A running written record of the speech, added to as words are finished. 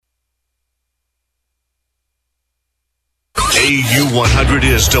AU100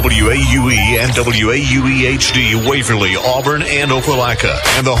 is WAUE and WAUE HD, Waverly, Auburn, and Opelika,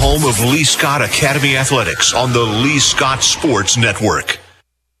 and the home of Lee Scott Academy Athletics on the Lee Scott Sports Network.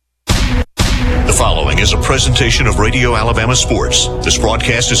 The following is a presentation of Radio Alabama Sports. This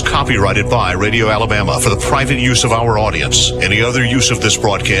broadcast is copyrighted by Radio Alabama for the private use of our audience. Any other use of this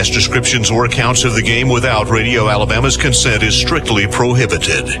broadcast, descriptions, or accounts of the game without Radio Alabama's consent is strictly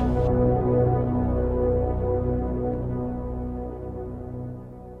prohibited.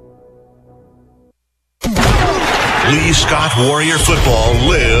 Lee Scott Warrior football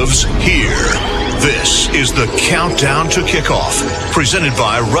lives here. This is the Countdown to Kickoff, presented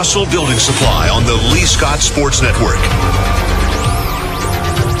by Russell Building Supply on the Lee Scott Sports Network.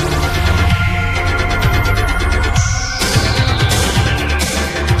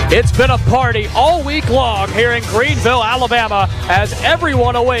 It's been a party all week long here in Greenville, Alabama, as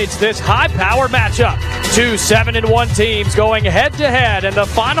everyone awaits this high-power matchup. Two 7-1 teams going head-to-head in the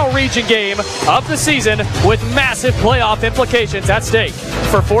final region game of the season with massive playoff implications at stake.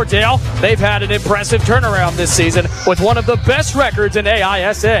 For Fort Dale, they've had an impressive turnaround this season with one of the best records in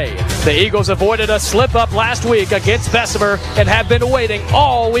AISA. The Eagles avoided a slip-up last week against Bessemer and have been waiting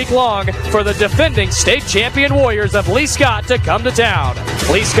all week long for the defending state champion Warriors of Lee Scott to come to town.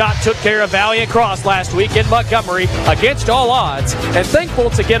 Lee Scott took care of Valiant Cross last week in Montgomery against all odds and thankful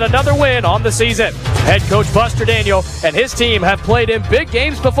to get another win on the season. Head coach Buster Daniel and his team have played in big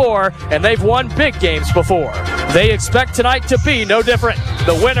games before, and they've won big games before. They expect tonight to be no different.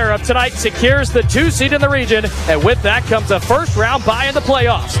 The winner of tonight secures the 2 seed in the region, and with that comes a first-round bye in the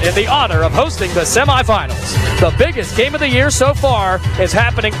playoffs in the honor of hosting the semifinals. The biggest game of the year so far is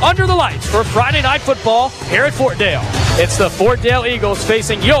happening under the lights for Friday Night Football here at Fort Dale. It's the Fort Dale Eagles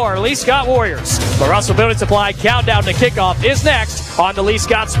facing your Lee Scott Warriors. The Russell Building Supply Countdown to Kickoff is next on the Lee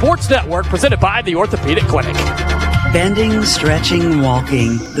Scott Sports Network, presented by the Orthopedic Clinic. Bending, stretching,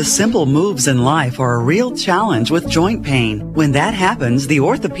 walking. The simple moves in life are a real challenge with joint pain. When that happens, the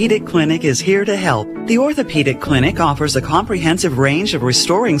Orthopedic Clinic is here to help. The Orthopedic Clinic offers a comprehensive range of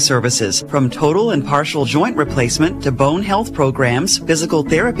restoring services, from total and partial joint replacement to bone health programs, physical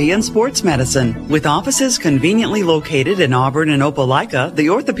therapy, and sports medicine. With offices conveniently located in Auburn and Opelika, the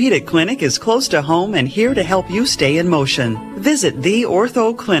Orthopedic Clinic is close to home and here to help you stay in motion. Visit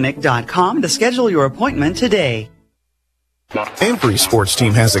theorthoclinic.com to schedule your appointment today. Every sports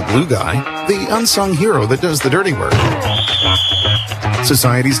team has a glue guy, the unsung hero that does the dirty work.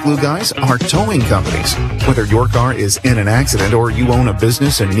 Society's glue guys are towing companies. Whether your car is in an accident or you own a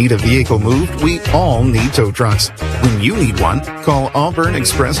business and need a vehicle moved, we all need tow trucks. When you need one, call Auburn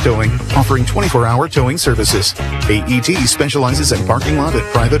Express Towing, offering 24-hour towing services. AET specializes in parking lot and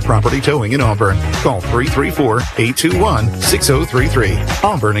private property towing in Auburn. Call 334-821-6033.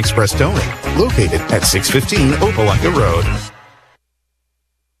 Auburn Express Towing, located at 615 Opelika Road.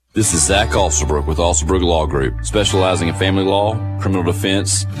 This is Zach Alsterbrook with Alsterbrook Law Group, specializing in family law, criminal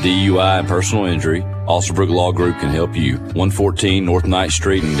defense, DUI, and personal injury. Alsterbrook Law Group can help you. 114 North Ninth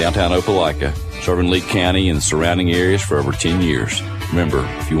Street in downtown Opelika, serving Lee County and the surrounding areas for over 10 years. Remember,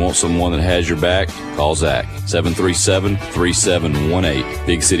 if you want someone that has your back, call Zach. 737-3718.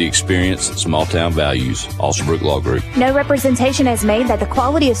 Big city experience, small town values. Alsterbrook Law Group. No representation is made that the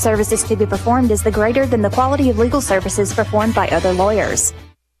quality of services to be performed is greater than the quality of legal services performed by other lawyers.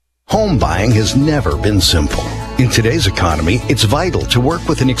 Home buying has never been simple. In today's economy, it's vital to work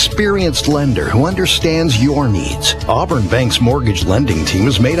with an experienced lender who understands your needs. Auburn Bank's mortgage lending team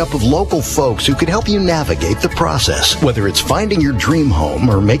is made up of local folks who can help you navigate the process. Whether it's finding your dream home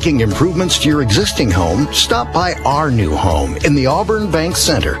or making improvements to your existing home, stop by our new home in the Auburn Bank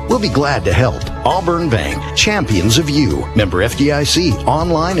Center. We'll be glad to help. Auburn Bank, champions of you. Member FDIC,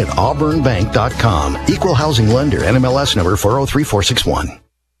 online at auburnbank.com. Equal housing lender, NMLS number 403461.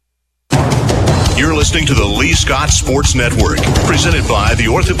 You're listening to the Lee Scott Sports Network, presented by the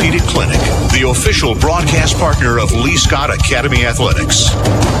Orthopedic Clinic, the official broadcast partner of Lee Scott Academy Athletics.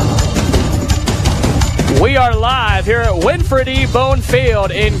 We are live here at Winfred E. Bone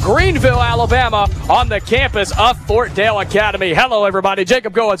Field in Greenville, Alabama, on the campus of Fort Dale Academy. Hello, everybody.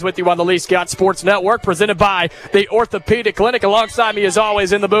 Jacob Goins with you on the Lee Scott Sports Network, presented by the Orthopedic Clinic. Alongside me, as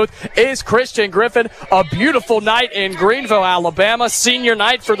always, in the booth is Christian Griffin. A beautiful night in Greenville, Alabama. Senior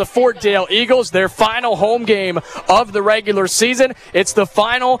night for the Fort Dale Eagles, their final home game of the regular season. It's the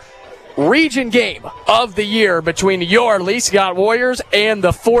final region game of the year between your Lee Scott Warriors and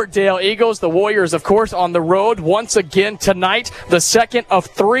the Fort Dale Eagles. The Warriors, of course, on the road once again tonight, the second of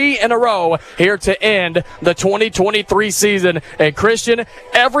 3 in a row here to end the 2023 season. And Christian,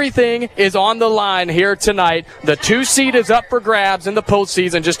 everything is on the line here tonight. The 2 seed is up for grabs in the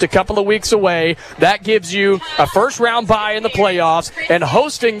postseason, just a couple of weeks away. That gives you a first-round bye in the playoffs and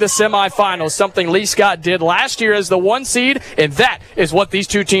hosting the semifinals, something Lee Scott did last year as the 1 seed, and that is what these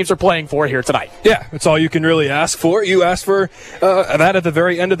two teams are playing for here tonight. Yeah, that's all you can really ask for. You ask for that at the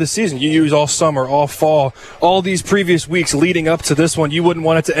very end of the season. You use all summer, all fall, all these previous weeks leading up to this one. You wouldn't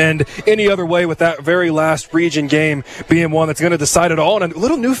want it to end any other way with that very last region game being one that's going to decide it all. And a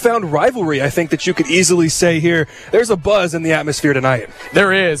little newfound rivalry, I think, that you could easily say here. There's a buzz in the atmosphere tonight.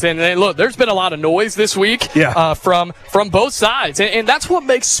 There is. And look, there's been a lot of noise this week from both sides. And that's what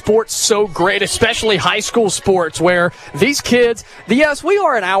makes sports so great, especially high school sports, where these kids, yes, we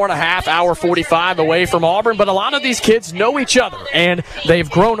are an hour and a half, hour 45 away from Auburn, but a lot of these kids know each other, and they've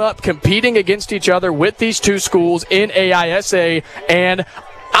grown up competing against each other with these two schools in AISA. And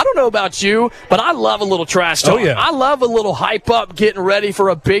I don't know about you, but I love a little trash talk. Oh, yeah. I love a little hype up, getting ready for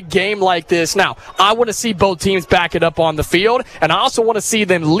a big game like this. Now, I want to see both teams back it up on the field, and I also want to see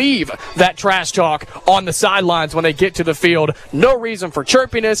them leave that trash talk on the sidelines when they get to the field. No reason for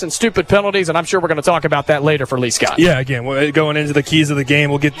chirpiness and stupid penalties, and I'm sure we're going to talk about that later for Lee Scott. Yeah, again, going into the keys of the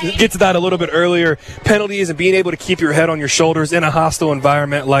game, we'll get to that a little bit earlier. Penalties and being able to keep your head on your shoulders in a hostile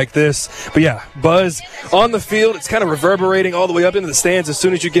environment like this. But yeah, buzz on the field. It's kind of reverberating all the way up into the stands as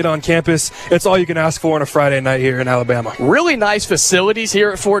soon as you get on campus. It's all you can ask for on a Friday night here in Alabama. Really nice facilities here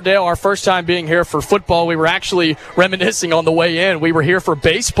at Fort Dale. Our first time being here for football, we were actually reminiscing on the way in. We were here for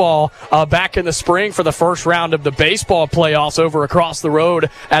baseball back in the spring for the first round of the baseball playoffs over across the road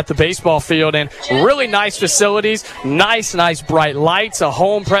at the baseball field. And really nice facilities, nice bright lights, a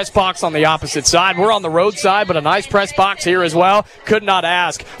home press box on the opposite side. We're on the road side, but a nice press box here as well. Could not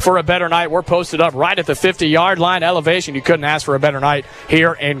ask for a better night. We're posted up right at the 50-yard line elevation. You couldn't ask for a better night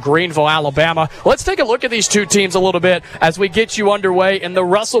here in Greenville, Alabama. Let's take a look at these two teams a little bit as we get you underway in the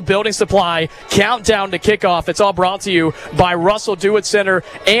Russell Building Supply countdown to kickoff. It's all brought to you by Russell Do-It Center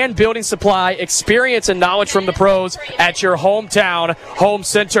and Building Supply. Experience and knowledge from the pros at your hometown home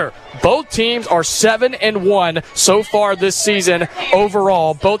center. Both teams are 7-1 so far this season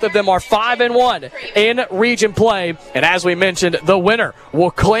overall. Both of them are 5-1 in region play. And as we mentioned, the winner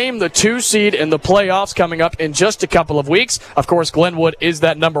will claim the 2 seed in the playoffs coming up in just a couple of weeks. Of course, Glenwood is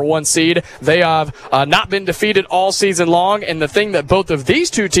that number 1 seed. They have not been defeated all season long. And the thing that both of these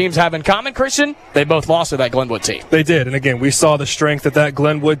two teams have in common, Christian, they both lost to that Glenwood team. They did. And again, we saw the strength that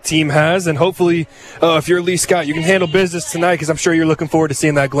Glenwood team has. And hopefully, if you're Lee Scott, you can handle business tonight, because I'm sure you're looking forward to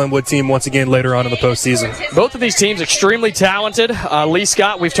seeing that Glenwood team once again later on in the postseason. Both of these teams extremely talented. Lee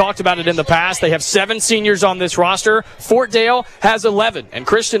Scott, we've talked about it in the past. They have 7 seniors on this roster. Fort Dale has 11. And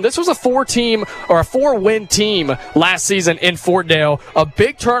Christian, this was a 4-win team last season in Fort Dale. A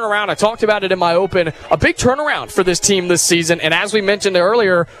big turnaround. I talked about it in my open. A big turnaround for this team this season. And as we mentioned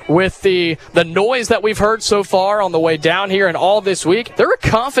earlier, with the noise that we've heard so far on the way down here and all this week, they're a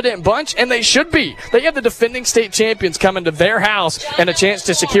confident bunch, and they should be. They have the defending state champions coming to their house and a chance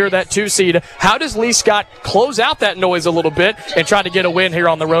to secure that 2 seed. How does Lee Scott close out that noise a little bit and try to get a win here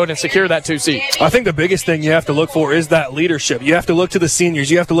on the road and secure that 2 seed? I think the biggest thing you have to look for is that leadership. You have to look to the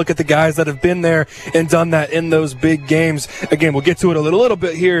seniors. You have to look at the guys that have been there and done that in those big games. Again, we'll get to it a little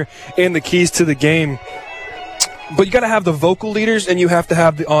bit here in the keys to the game. But you got to have the vocal leaders, and you have to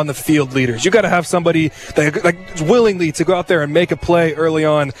have the on-the-field leaders. You got to have somebody that is willingly to go out there and make a play early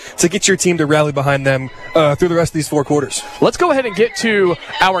on to get your team to rally behind them through the rest of these 4 quarters. Let's go ahead and get to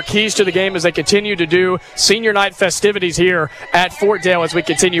our keys to the game as they continue to do senior night festivities here at Fort Dale as we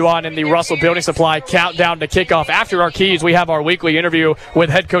continue on in the Russell Building Supply countdown to kickoff. After our keys, we have our weekly interview with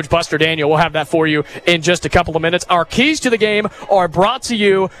head coach Buster Daniel. We'll have that for you in just a couple of minutes. Our keys to the game are brought to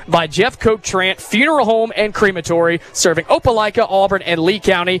you by Jeff Coke Trant Funeral Home and Crematory, serving Opelika, Auburn, and Lee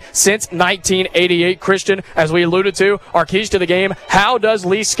County since 1988. Christian, as we alluded to, our keys to the game. How does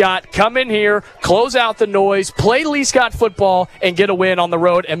Lee Scott come in here, close out the noise, play Lee Scott football, and get a win on the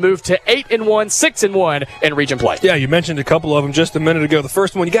road and move to 8-1, 6-1 in region play? Yeah, you mentioned a couple of them just a minute ago. The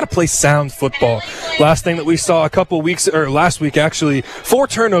first one, you got to play sound football. Last thing that we saw last week actually, 4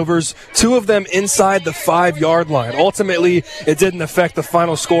 turnovers, 2 of them inside the 5-yard line. Ultimately, it didn't affect the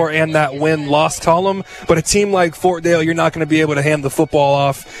final score and that win-loss column, but a team like Fort Dale, you're not going to be able to hand the football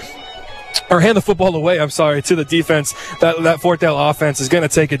off hand the football away, to the defense. That Fort Dale offense is going to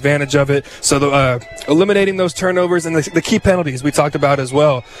take advantage of it. So eliminating those turnovers and the key penalties we talked about as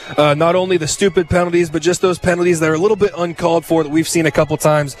well. Not only the stupid penalties, but just those penalties that are a little bit uncalled for that we've seen a couple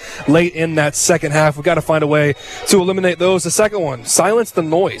times late in that second half. We've got to find a way to eliminate those. The second one, silence the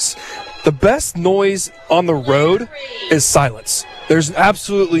noise. The best noise on the road is silence. There's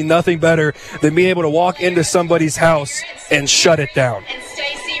absolutely nothing better than being able to walk into somebody's house and shut it down.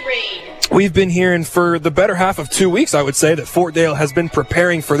 We've been hearing for the better half of 2 weeks, I would say, that Fort Dale has been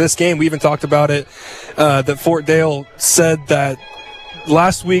preparing for this game. We even talked about it, that Fort Dale said that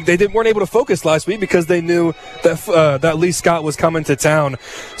last week they weren't able to focus last week because they knew that Lee Scott was coming to town.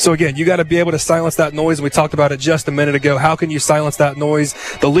 So again, you got to be able to silence that noise. We talked about it just a minute ago. How can you silence that noise?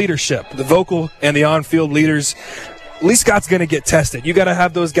 The leadership, the vocal and the on-field leaders. Lee Scott's going to get tested. You got to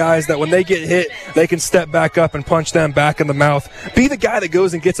have those guys that when they get hit, they can step back up and punch them back in the mouth. Be the guy that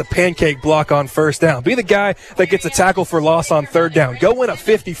goes and gets a pancake block on first down. Be the guy that gets a tackle for loss on third down. Go win a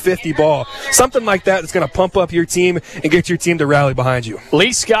 50-50 ball. Something like that that's going to pump up your team and get your team to rally behind you.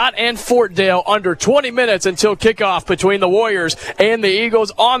 Lee Scott and Fort Dale under 20 minutes until kickoff between the Warriors and the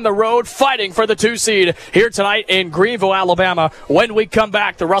Eagles on the road fighting for the 2 seed here tonight in Greenville, Alabama. When we come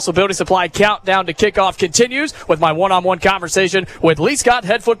back, the Russell Building Supply countdown to kickoff continues with my one-on-one conversation with Lee Scott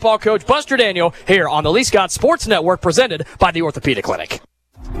head football coach Buster Daniel here on the Lee Scott Sports Network presented by the Orthopedic Clinic.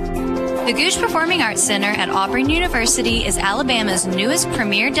 The Gouge Performing Arts Center at Auburn University is Alabama's newest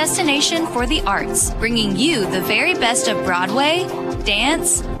premier destination for the arts, bringing you the very best of Broadway,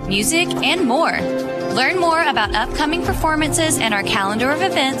 dance, music, and more. Learn more about upcoming performances and our calendar of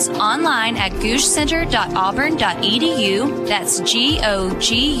events online at gougecenter.auburn.edu. That's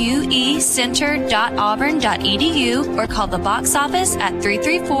GOGUE center.auburn.edu, or call the box office at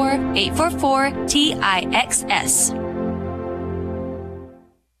 334-844-TIXS.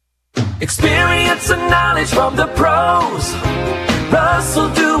 Experience and knowledge from the pros. Russell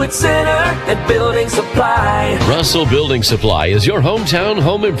Do-It Center at Building Supply. Russell Building Supply is your hometown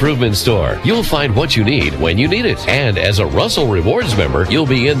home improvement store. You'll find what you need when you need it. And as a Russell Rewards member, you'll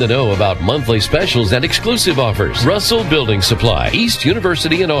be in the know about monthly specials and exclusive offers. Russell Building Supply, East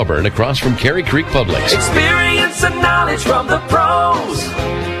University in Auburn, across from Cary Creek Publix. Experience and knowledge from the pros.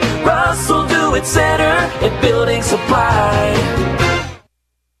 Russell Do-It Center at Building Supply.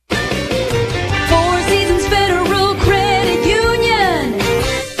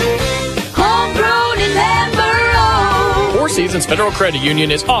 Seasons Federal Credit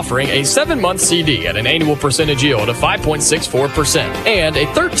Union is offering a 7-month CD at an annual percentage yield of 5.64% and a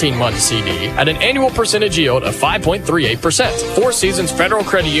 13-month CD at an annual percentage yield of 5.38%. Four Seasons Federal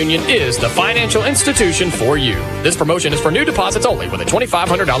Credit Union is the financial institution for you. This promotion is for new deposits only with a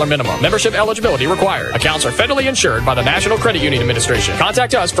 $2,500 minimum. Membership eligibility required. Accounts are federally insured by the National Credit Union Administration.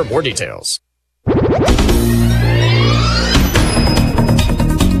 Contact us for more details.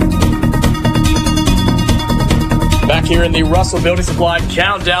 Back here in the Russell Building Supply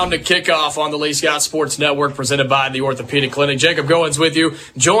countdown to kickoff on the Lee Scott Sports Network presented by the Orthopedic Clinic. Jacob Goins with you,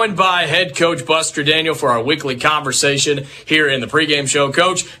 joined by head coach Buster Daniel for our weekly conversation here in the pregame show.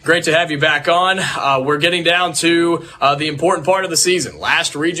 Coach, great to have you back on. We're getting down to the important part of the season.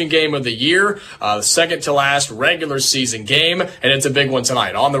 Last region game of the year, the second to last regular season game, and it's a big one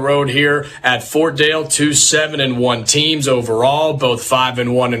tonight. On the road here at Fort Dale, 2 7-1 teams overall, both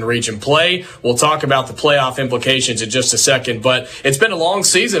 5-1 in region play. We'll talk about the playoff implications in just a second, but it's been a long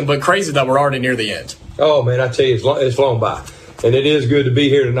season, but crazy that we're already near the end. Oh, man, I tell you, it's flown by. And it is good to be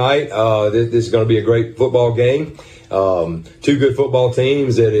here tonight. This is going to be a great football game. Two good football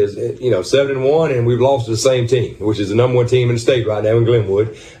teams that is, 7-1, and we've lost to the same team, which is the number one team in the state right now in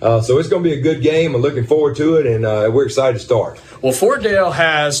Glenwood. So it's going to be a good game. I'm looking forward to it, and we're excited to start. Well, Fort Dale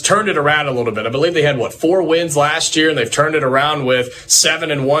has turned it around a little bit. I believe they had, 4 wins last year, and they've turned it around with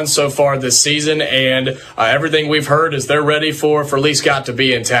 7-1 so far this season. And everything we've heard is they're ready for Lee Scott to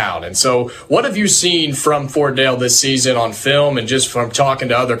be in town. And so what have you seen from Fort Dale this season on film and just from talking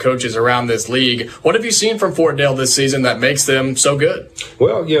to other coaches around this league? What have you seen from Fort Dale this season that makes them so good?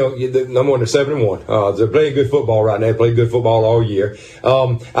 Well, the number one, they're 7-1. They're playing good football right now. They play good football all year.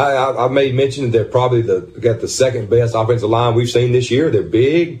 I made mention that they're probably got the second best offensive line we've seen this year. They're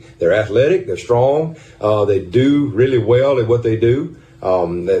big, they're athletic, they're strong. They do really well at what they do.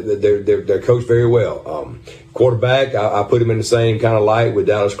 They're coached very well. Quarterback, I put him in the same kind of light with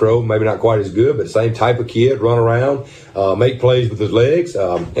Dallas Crow. Maybe not quite as good, but the same type of kid, run around, make plays with his legs,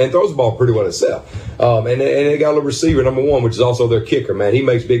 and throws the ball pretty well himself. And they got a little receiver, number one, which is also their kicker, man. He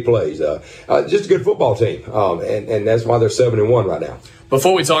makes big plays. Just a good football team, and that's why they're 7-1 right now.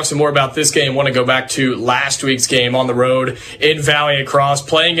 Before we talk some more about this game, I want to go back to last week's game on the road in Valiant Cross,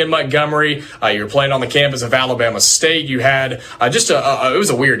 playing in Montgomery. You were playing on the campus of Alabama State. You had it was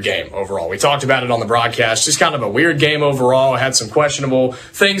a weird game overall. We talked about it on the broadcast. Just kind of a weird game overall. Had some questionable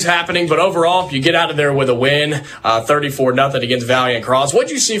things happening, but overall, you get out of there with a win, 34-0 against Valiant Cross. What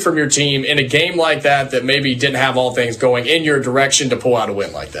did you see from your team in a game like that maybe didn't have all things going in your direction to pull out a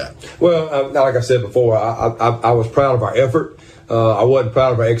win like that? Well, like I said before, I was proud of our effort. I wasn't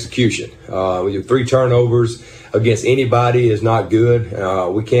proud of our execution. We had 3 turnovers against anybody is not good.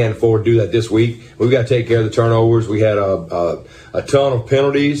 We can't afford to do that this week. We've got to take care of the turnovers. We had a ton of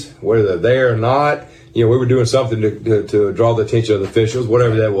penalties, whether they're there or not. We were doing something to draw the attention of the officials,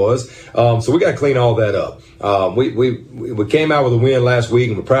 whatever that was. So we got to clean all that up. We came out with a win last week,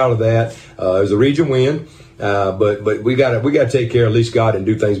 and we're proud of that. It was a region win, but we got to take care of Lee Scott and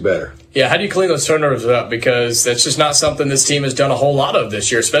do things better. Yeah, how do you clean those turnovers up? Because that's just not something this team has done a whole lot of this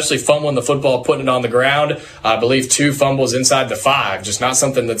year, especially fumbling the football, putting it on the ground. I believe 2 fumbles inside the 5, just not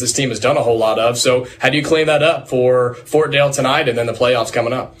something that this team has done a whole lot of. So how do you clean that up for Fort Dale tonight and then the playoffs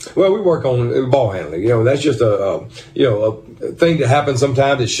coming up? Well, we work on ball handling. That's just a thing that happens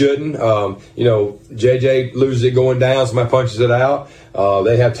sometimes. It shouldn't. JJ loses it going down, somebody punches it out.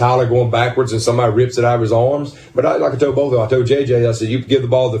 They have Tyler going backwards and somebody rips it out of his arms. But like I told both of them, I told JJ, I said, you give the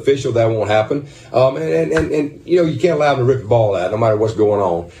ball to the official, that won't happen. And you can't allow them to rip the ball out no matter what's going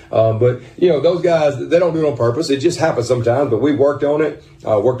on. But those guys, they don't do it on purpose. It just happens sometimes. But we worked on it,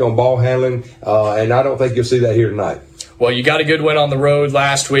 worked on ball handling, and I don't think you'll see that here tonight. Well, you got a good win on the road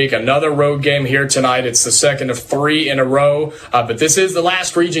last week. Another road game here tonight. It's the second of 3 in a row. But this is the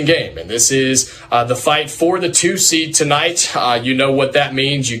last region game, and this is the fight for the 2 seed tonight. You know what that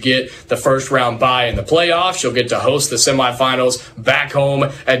means. You get the first round bye in the playoffs. You'll get to host the semifinals back home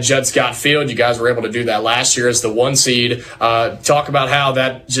at Judd Scott Field. You guys were able to do that last year as the 1 seed. Talk about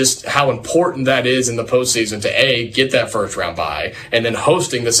how important that is in the postseason to get that first round bye and then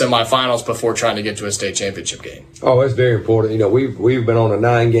hosting the semifinals before trying to get to a state championship game. Oh, it's very important. We've been on a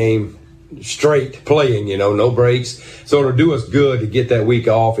 9-game straight playing, no breaks. So it'll do us good to get that week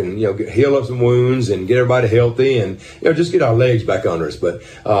off and, heal up some wounds and get everybody healthy and, just get our legs back under us. But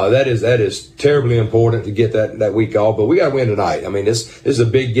that is terribly important to get that week off. But we got to win tonight. I mean, this is a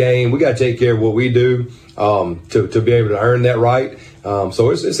big game. We got to take care of what we do to be able to earn that right. So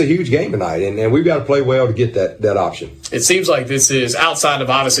it's a huge game tonight, and we've got to play well to get that option. It seems like this is outside of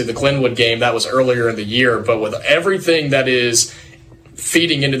obviously the Glenwood game that was earlier in the year, but with everything that is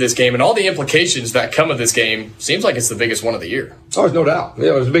feeding into this game and all the implications that come of this game, seems like it's the biggest one of the year. Oh, there's no doubt.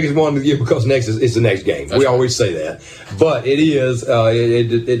 It's the biggest one of the year because next is the next game. We always say that, but it is.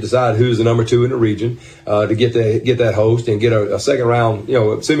 It decides who's the number 2 in the region to get that host and get a second round,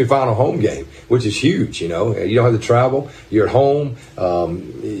 semifinal home game, which is huge. You don't have to travel. You're at home.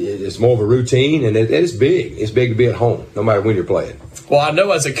 It's more of a routine, and it's big. It's big to be at home, no matter when you're playing. Well, I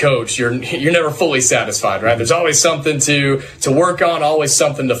know as a coach, you're never fully satisfied, right? There's always something to work on, always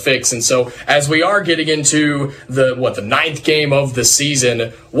something to fix. And so as we are getting into the 9th game of the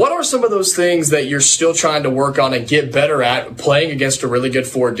season, what are some of those things that you're still trying to work on and get better at playing against a really good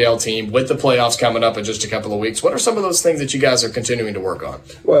Fort Dale team with the playoffs coming up in just a couple of weeks? What are some of those things that you guys are continuing to work on?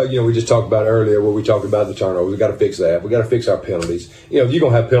 Well, we just talked about earlier where we talked about the turnovers. We got to fix that. We got to fix our penalties. If you're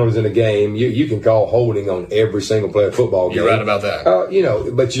going to have penalties in a game, you can call holding on every single player football game. You're right about that. But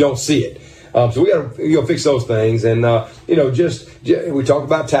you don't see it. So we got to fix those things, and we talk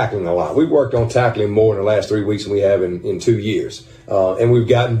about tackling a lot. We've worked on tackling more in the last 3 weeks than we have in 2 years, and we've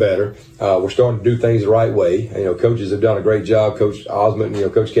gotten better. We're starting to do things the right way. Coaches have done a great job. Coach Osmond,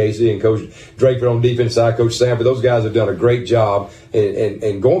 Coach Casey, and Coach Draper on the defense side, Coach Sanford. Those guys have done a great job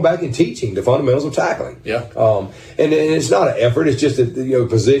in going back and teaching the fundamentals of tackling. Yeah. And it's not an effort. It's just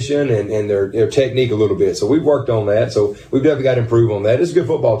position and their technique a little bit. So we've worked on that. So we've definitely got to improve on that. It's a good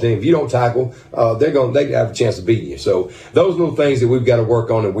football team. If you don't tackle, they have a chance of beating you. So those little things that we've got to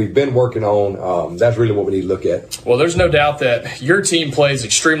work on and we've been working on, that's really what we need to look at. Well, there's no doubt that your team plays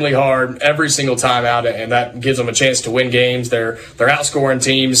extremely hard every single time out, and that gives them a chance to win games. They're outscoring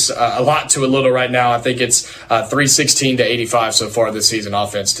teams a lot to a little right now. I think it's 316 to 85 so far this season,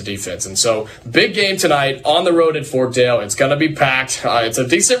 offense to defense. And so big game tonight on the road at Fort Dale. It's going to be packed. It's a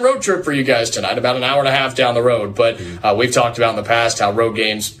decent road trip for you guys tonight, about an hour and a half down the road. But we've talked about in the past how road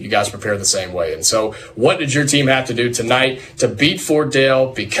games, you guys prepare the same way. And so what did your team have to do tonight to beat Fort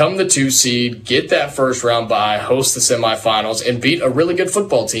Dale, become the 2 seed, get that first round bye, host the semifinals, and beat a really good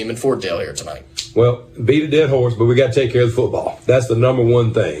football team in Fort Dale here tonight? Well, beat a dead horse, but we got to take care of the football. That's the number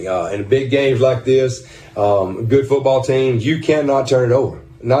one thing. In big games like this, good football teams, you cannot turn it over,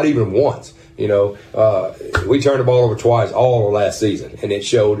 not even once. We turned the ball over twice all of last season, and it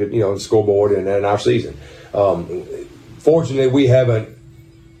showed, the scoreboard and our season. Fortunately, we haven't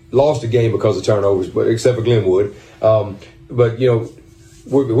lost a game because of turnovers, but except for Glenwood. But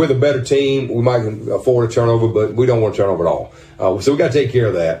we're the better team. We might afford a turnover, but we don't want to turn over at all. So we got to take care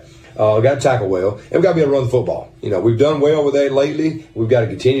of that. We've got to tackle well, and we've got to be able to run the football. We've done well with that lately. We've got to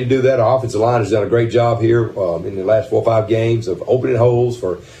continue to do that. Our offensive line has done a great job here in the last 4 or 5 games of opening holes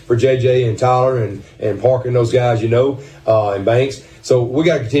for JJ and Tyler and Parker and those guys, and Banks. So we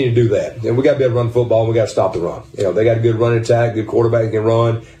got to continue to do that, and we got to be able to run the football, and we got to stop the run. They got a good running attack, good quarterback that can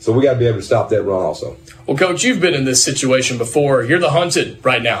run, so we got to be able to stop that run also. Well, Coach, you've been in this situation before. You're the hunted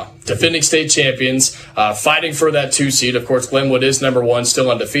right now, defending state champions, fighting for that 2 seed. Of course, Glenwood is number 1,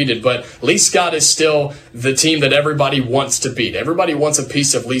 still undefeated, but Lee Scott is still the team that everybody wants to beat. Everybody wants a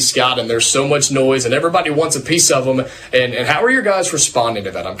piece of Lee Scott, and there's so much noise, and everybody wants a piece of them. And how are your guys responding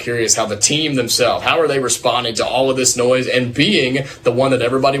to that? I'm curious how the team themselves, how are they responding to all of this noise and being the one that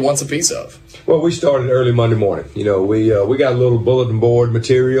everybody wants a piece of? Well, we started early Monday morning. We got a little bulletin board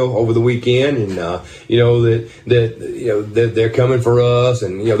material over the weekend, and that they're coming for us,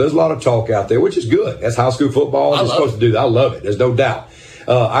 and there's a lot of talk out there, which is good. That's high school football. It's supposed to do that. I love it. There's no doubt.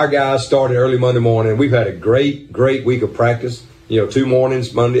 Our guys started early Monday morning. We've had a great week of practice. 2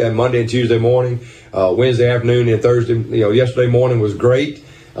 mornings, Monday and Tuesday morning, Wednesday afternoon and Thursday. Yesterday morning was great.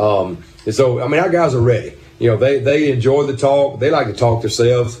 And so, our guys are ready. They enjoy the talk. They like to talk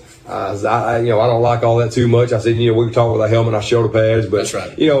themselves. I don't like all that too much. I said, we can talk with our helmet and our shoulder pads, but that's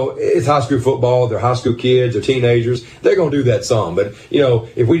right. It's high school football. They're high school kids. They're teenagers. They're going to do that some, but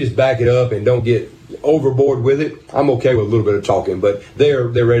if we just back it up and don't get overboard with it, I'm okay with a little bit of talking, but they're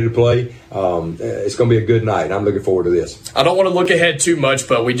ready to play. It's going to be a good night, and I'm looking forward to this. I don't want to look ahead too much,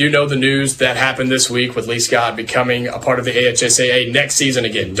 but we do know the news that happened this week with Lee Scott becoming a part of the AHSAA next season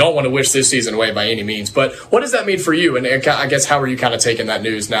again. Don't want to wish this season away by any means, but what does that mean for you? And I guess how are you kind of taking that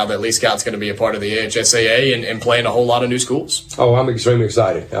news now that Lee Scott's going to be a part of the AHSAA and playing a whole lot of new schools? Oh, I'm extremely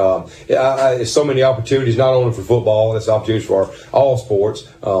excited. There's so many opportunities, not only for football, it's opportunities for all sports.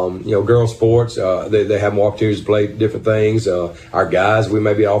 Girls sports, they have more opportunities to play different things. Our guys, we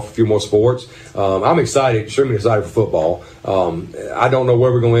maybe offer a few more sports. I'm extremely excited for football. I don't know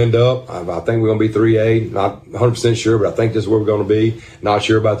where we're going to end up. I think we're going to be 3A. Not 100% sure, but I think this is where we're going to be. Not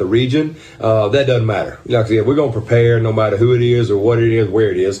sure about the region. That doesn't matter. Like I said, we're going to prepare no matter who it is or what it is,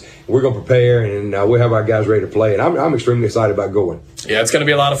 where it is. We're going to prepare, and we'll have our guys ready to play. And I'm extremely excited about going. Yeah, it's going to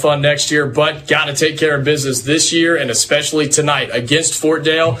be a lot of fun next year, but got to take care of business this year and especially tonight against Fort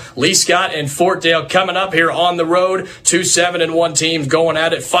Dale. Lee Scott and Fort Dale coming up here on the road. 2 7-1 teams going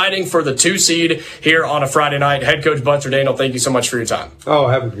at it, fighting for the 2 seed here on a Friday night. Head coach Buster Daniel, thank you so much for your time.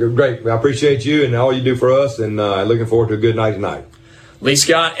 Oh, great. I appreciate you and all you do for us, and looking forward to a good night tonight. Lee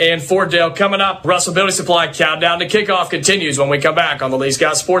Scott and Fort Dale coming up. Russell Building Supply countdown to kickoff continues when we come back on the Lee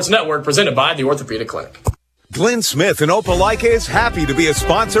Scott Sports Network, presented by the Orthopedic Clinic. Glenn Smith in Opelika is happy to be a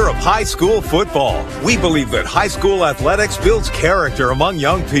sponsor of high school football. We believe that high school athletics builds character among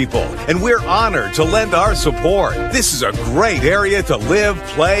young people, and we're honored to lend our support. This is a great area to live,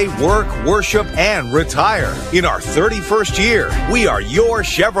 play, work, worship, and retire. In our 31st year, we are your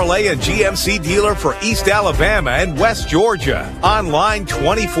Chevrolet and GMC dealer for East Alabama and West Georgia. Online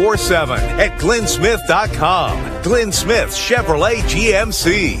 24/7 at glennsmith.com. Glenn Smith Chevrolet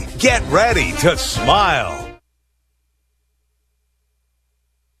GMC. Get ready to smile.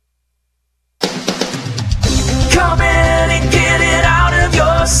 Come in and get it out of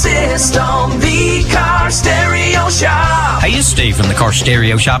your system. The Car Stereo Shop. Hey, it's Steve from the Car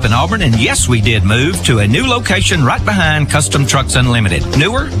Stereo Shop in Auburn, and yes, we did move to a new location right behind Custom Trucks Unlimited.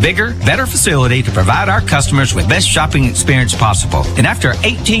 Newer, bigger, better facility to provide our customers with best shopping experience possible. And after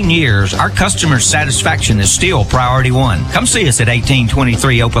 18 years, our customers' satisfaction is still priority one. Come see us at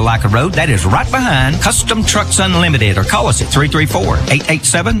 1823 Opelika Road. That is right behind Custom Trucks Unlimited, or call us at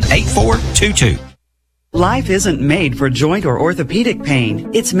 334-887-8422. Life isn't made for joint or orthopedic pain.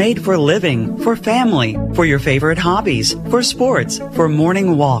 It's made for living, for family, for your favorite hobbies, for sports, for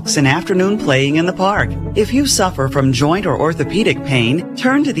morning walks and afternoon playing in the park. If you suffer from joint or orthopedic pain,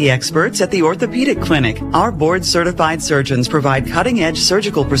 turn to the experts at the Orthopedic Clinic. Our board-certified surgeons provide cutting-edge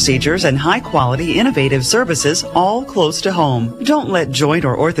surgical procedures and high-quality, innovative services all close to home. Don't let joint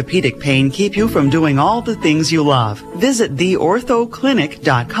or orthopedic pain keep you from doing all the things you love. Visit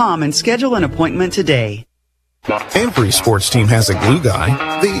theorthoclinic.com and schedule an appointment today. Every sports team has a glue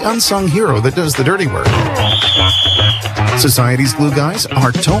guy, the unsung hero that does the dirty work. Society's Glue Guys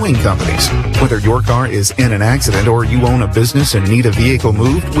are towing companies. Whether your car is in an accident or you own a business and need a vehicle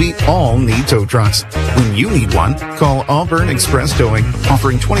moved, we all need tow trucks. When you need one, call Auburn Express Towing,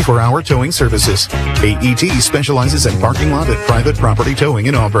 offering 24-hour towing services. AET specializes in parking lot and private property towing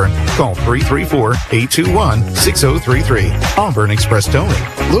in Auburn. Call 334-821-6033. Auburn Express Towing,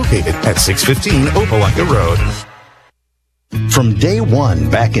 located at 615 Opelika Road. From day one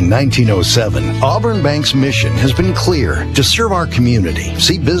back in 1907, Auburn Bank's mission has been clear: to serve our community,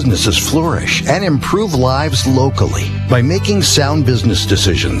 see businesses flourish, and improve lives locally by making sound business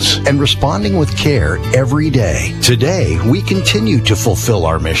decisions and responding with care every day. Today, we continue to fulfill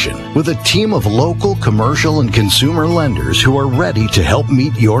our mission with a team of local, commercial, and consumer lenders who are ready to help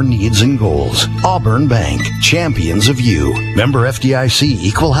meet your needs and goals. Auburn Bank, champions of you. Member FDIC,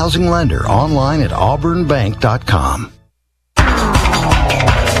 Equal Housing Lender, online at auburnbank.com.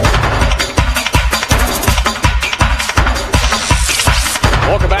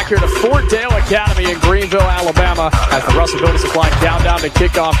 Welcome back here to Fort Dale Academy in Greenville, Alabama, as the Russell Building Supply countdown to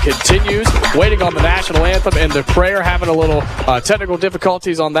kickoff continues. Waiting on the national anthem and the prayer, having a little technical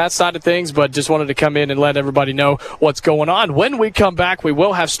difficulties on that side of things, but just wanted to come in and let everybody know what's going on. When we come back, we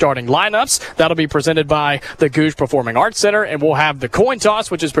will have starting lineups. That'll be presented by the Gogue Performing Arts Center, and we'll have the coin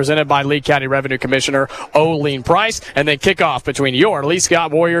toss, which is presented by Lee County Revenue Commissioner Olene Price, and then kickoff between your Lee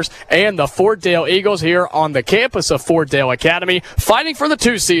Scott Warriors and the Fort Dale Eagles here on the campus of Fort Dale Academy, fighting for the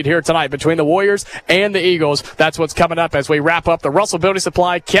 2 seed here tonight between the Warriors and the Eagles. That's what's coming up as we wrap up the Russell Building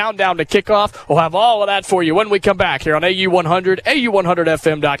Supply countdown to kickoff. We'll have all of that for you when we come back here on AU100,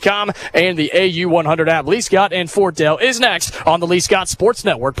 AU100FM.com, and the AU100 app. Lee Scott and Fort Dale is next on the Lee Scott Sports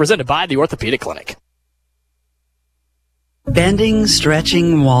Network, presented by the Orthopedic Clinic. Bending,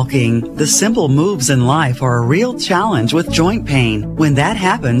 stretching, walking. The simple moves in life are a real challenge with joint pain. When that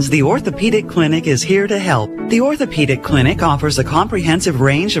happens, the Orthopedic Clinic is here to help. The Orthopedic Clinic offers a comprehensive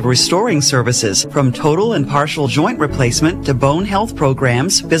range of restoring services, from total and partial joint replacement to bone health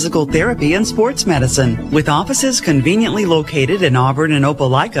programs, physical therapy, and sports medicine. With offices conveniently located in Auburn and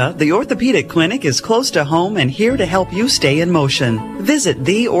Opelika, the Orthopedic Clinic is close to home and here to help you stay in motion. Visit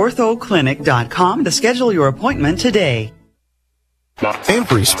theorthoclinic.com to schedule your appointment today.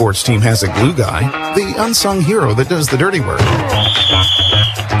 Every sports team has a glue guy, the unsung hero that does the dirty work.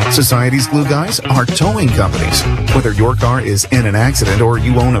 Society's Glue Guys are towing companies. Whether your car is in an accident or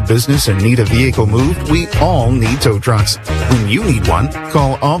you own a business and need a vehicle moved, we all need tow trucks. When you need one,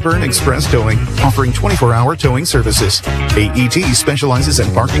 call Auburn Express Towing, offering 24-hour towing services. AET specializes in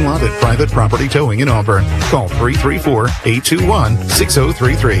parking lot and private property towing in Auburn. Call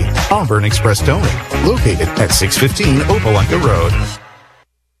 334-821-6033. Auburn Express Towing, located at 615 Opelika Road.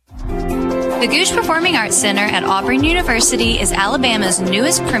 The Gogue Performing Arts Center at Auburn University is Alabama's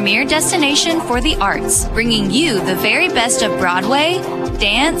newest premier destination for the arts, bringing you the very best of Broadway,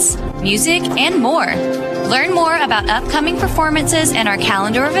 dance, music, and more. Learn more about upcoming performances and our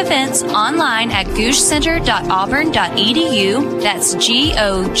calendar of events online at gougecenter.auburn.edu. That's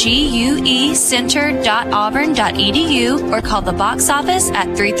GOGUE center.auburn.edu, or call the box office at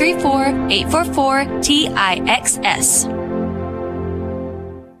 334-844-TIXS.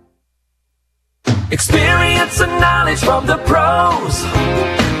 Experience and knowledge from the pros.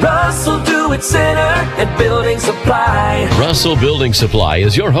 Russell Do-It Center and Building Supply. Russell Building Supply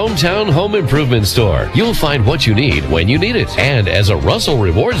is your hometown home improvement store. You'll find what you need when you need it. And as a Russell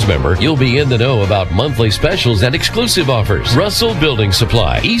Rewards member, you'll be in the know about monthly specials and exclusive offers. Russell Building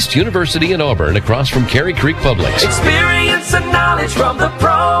Supply, East University in Auburn, across from Cary Creek Publix. Experience and knowledge from the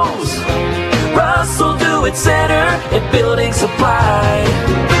pros. Russell Do-It Center and Building Supply.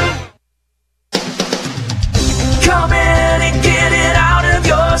 Come in and get it out of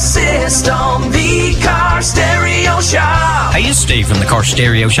your system. The Car Stereo Shop. Hey, it's Steve from the Car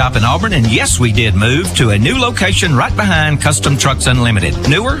Stereo Shop in Auburn, and yes, we did move to a new location right behind Custom Trucks Unlimited.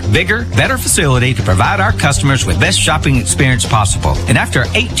 Newer, bigger, better facility to provide our customers with best shopping experience possible. And after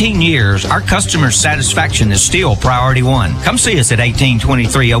 18 years, our customers' satisfaction is still priority one. Come see us at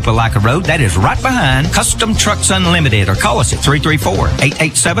 1823 Opelika Road. That is right behind Custom Trucks Unlimited, or call us at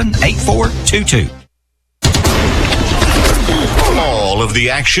 334-887-8422. All of the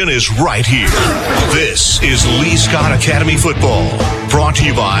action is right here. This is Lee Scott Academy Football. Brought to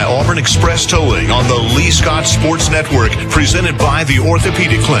you by Auburn Express Towing on the Lee Scott Sports Network, presented by the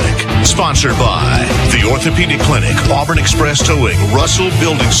Orthopedic Clinic. Sponsored by the Orthopedic Clinic, Auburn Express Towing, Russell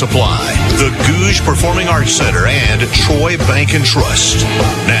Building Supply, the Gogue Performing Arts Center, and Troy Bank and Trust.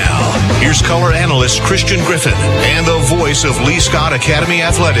 Now, here's color analyst Christian Griffin and the voice of Lee Scott Academy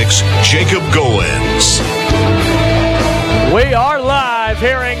Athletics, Jacob Goins. We are live live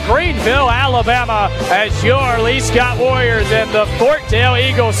here in Greenville, Alabama, as your Lee Scott Warriors and the Fort Dale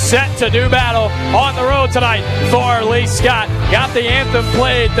Eagles set to do battle on the road tonight for Lee Scott. Got the anthem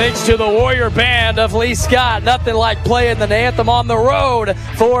played thanks to the Warrior Band of Lee Scott. Nothing like playing the anthem on the road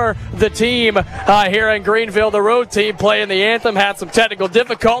for the team here in Greenville. The road team playing the anthem had some technical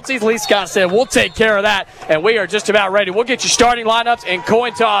difficulties. Lee Scott said, we'll take care of that, and we are just about ready. We'll get you starting lineups and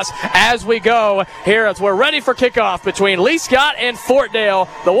coin toss as we go here as we're ready for kickoff between Lee Scott and Fort Dale.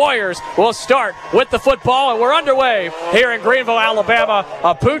 The Warriors will start with the football, and we're underway here in Greenville, Alabama.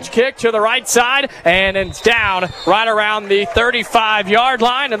 A pooch kick to the right side, and it's down right around the 35-yard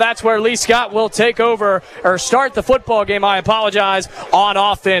line, and that's where Lee Scott will take over or start the football game. I apologize, on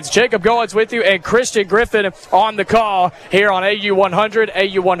offense. Jacob Goins with you and Christian Griffin on the call here on AU100,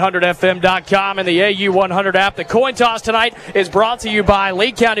 AU100FM.com, and the AU100 app. The coin toss tonight is brought to you by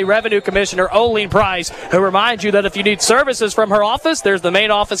Lee County Revenue Commissioner Olene Price, who reminds you that if you need services from her office, there's the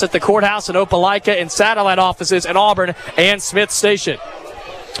main office at the courthouse in Opelika and satellite offices in Auburn and Smith Station.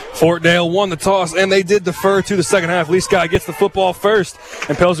 Fort Dale won the toss, and they did defer to the second half. Lee Scott gets the football first,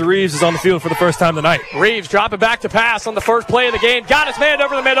 and Pelzer Reeves is on the field for the first time tonight. Reeves dropping back to pass on the first play of the game. Got his man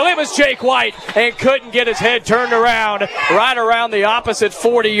over the middle. It was Jake White, and couldn't get his head turned around right around the opposite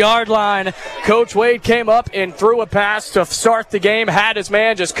 40-yard line. Coach Wade came up and threw a pass to start the game. Had his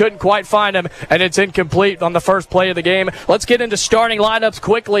man, just couldn't quite find him, and it's incomplete on the first play of the game. Let's get into starting lineups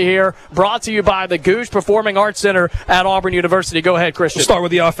quickly here. Brought to you by the Goose Performing Arts Center at Auburn University. Go ahead, Christian. We'll start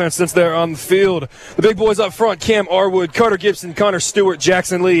with the offense since they're on the field. The big boys up front: Cam Arwood, Carter Gibson, Connor Stewart,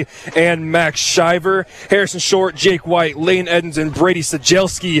 Jackson Lee, and Max Shiver. Harrison Short, Jake White, Lane Edens, and Brady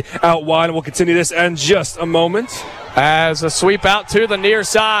Sajelski out wide. And we'll continue this in just a moment. As a sweep out to the near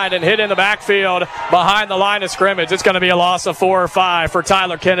side and hit in the backfield behind the line of scrimmage. It's going to be a loss of 4 or 5 for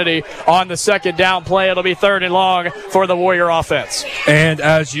Tyler Kennedy on the second down play. It'll be 3rd and long for the Warrior offense. And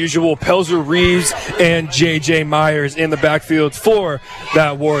as usual, Pelzer Reeves and J.J. Myers in the backfield for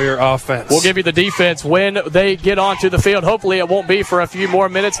that Warrior offense. We'll give you the defense when they get onto the field. Hopefully it won't be for a few more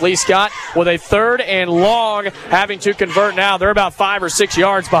minutes. Lee Scott with a 3rd and long, having to convert now. They're about 5 or 6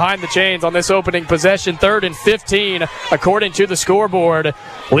 yards behind the chains on this opening possession. 3rd and 15. According to the scoreboard.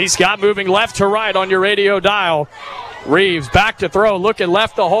 Lee Scott moving left to right on your radio dial. Reeves back to throw, looking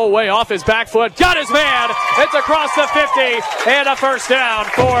left the whole way off his back foot. Got his man. It's across the 50 and a first down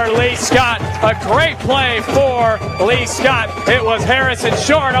for Lee Scott. A great play for Lee Scott. It was Harrison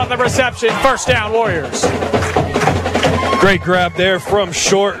Short on the reception. First down, Warriors. Great grab there from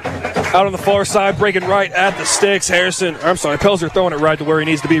Short. Out on the far side, breaking right at the sticks. Pelzer throwing it right to where he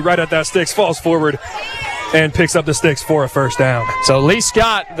needs to be, right at that sticks, falls forward and picks up the sticks for a first down. So Lee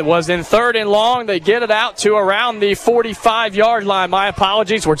Scott was in 3rd and long. They get it out to around the 45-yard line. My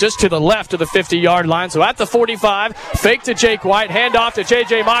apologies. We're just to the left of the 50-yard line. So at the 45, fake to Jake White, hand off to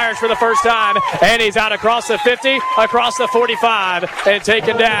J.J. Myers for the first time, and he's out across the 50, across the 45, and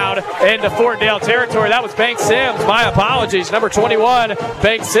taken down into Fort Dale territory. That was Banks Sims. My apologies. Number 21,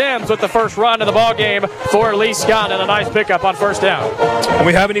 Banks Sims with the first run of the ball game for Lee Scott, and a nice pickup on first down. And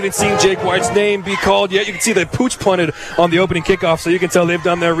we haven't even seen Jake White's name be called yet. You can see they pooch punted on the opening kickoff, so you can tell they've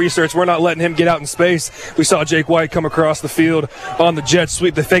done their research. We're not letting him get out in space. We saw Jake White come across the field on the jet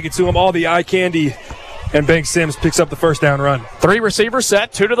sweep. They fake it to him, all the eye candy, and Banks Sims picks up the first down run. 3 receivers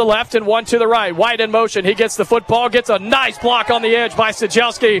set, 2 to the left and 1 to the right. White in motion. He gets the football, gets a nice block on the edge by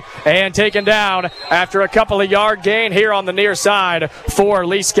Sajelski, and taken down after a couple of yard gain here on the near side for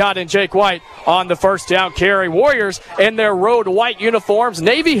Lee Scott and Jake White on the first down carry. Warriors in their road white uniforms,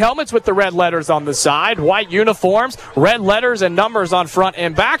 navy helmets with the red letters on the side, white uniforms, red letters and numbers on front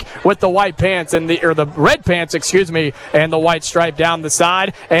and back, with the white pants and the red pants, and the white stripe down the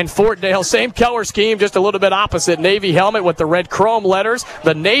side. And Fort Dale, same color scheme, just a little bit opposite. Navy helmet with the red chrome letters,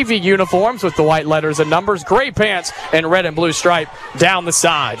 the navy uniforms with the white letters and numbers, gray pants and red and blue stripe down the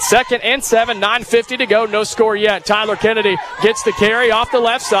side. 2nd and 7, 9:50 to go, no score yet. Tyler Kennedy gets the carry off the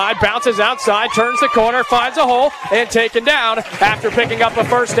left side, bounces outside, turns the corner, finds a hole, and taken down after picking up a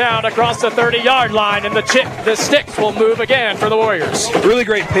first down across the 30-yard line, and the sticks will move again for the Warriors. Really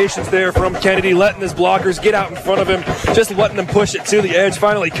great patience there from Kennedy, letting his blockers get out in front of him, just letting them push it to the edge,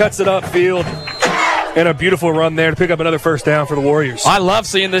 finally cuts it upfield. And a beautiful run there to pick up another first down for the Warriors. I love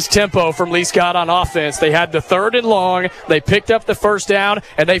seeing this tempo from Lee Scott on offense. They had the 3rd and long. They picked up the first down,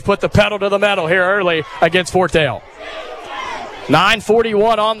 and they put the pedal to the metal here early against Fort Dale.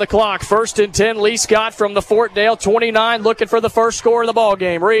 9:41 on the clock. 1st and 10. Lee Scott from the Fort Dale 29, looking for the first score of the ball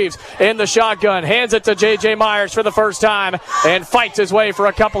game. Reeves in the shotgun, hands it to J.J. Myers for the first time, and fights his way for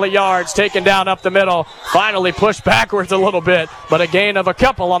a couple of yards, taken down up the middle. Finally pushed backwards a little bit, but a gain of a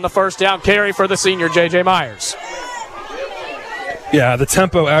couple on the first down carry for the senior J.J. Myers. Yeah, the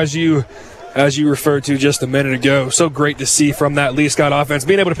tempo, as you referred to just a minute ago, so great to see from that Lee Scott offense,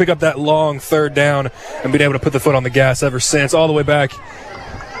 being able to pick up that long third down and being able to put the foot on the gas ever since, all the way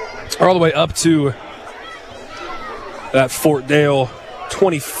up to that Fort Dale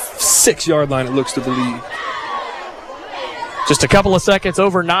 26-yard line, it looks to believe. Just a couple of seconds,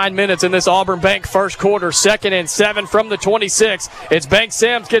 over 9 minutes in this Auburn Bank first quarter. 2nd and 7 from the 26. It's Bank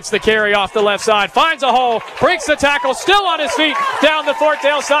Sims, gets the carry off the left side, finds a hole, breaks the tackle, still on his feet, down the Fort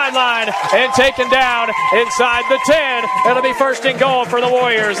Dale sideline, and taken down inside the 10. It'll be 1st and goal for the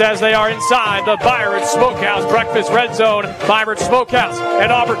Warriors as they are inside the Byron Smokehouse Breakfast Red Zone. Byron Smokehouse,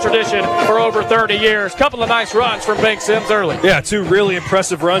 an Auburn tradition for over 30 years. Couple of nice runs from Bank Sims early. Yeah, 2 really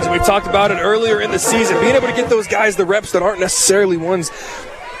impressive runs, and we talked about it earlier in the season, being able to get those guys the reps that aren't necessarily ones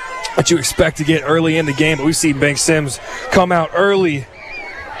that you expect to get early in the game, but we've seen Bank Sims come out early,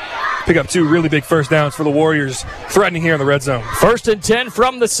 pick up 2 really big first downs for the Warriors, threatening here in the red zone. 1st and 10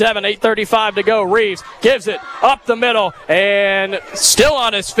 from the 7, 8:35 to go. Reeves gives it up the middle and still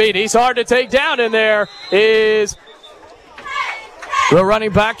on his feet. He's hard to take down. In there is the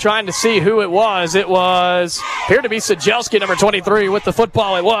running back, trying to see who it was. It appeared to be Sajelski, number 23, with the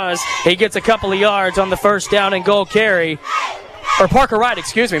football. It was. He gets a couple of yards on the 1st down and goal carry. Or Parker Wright,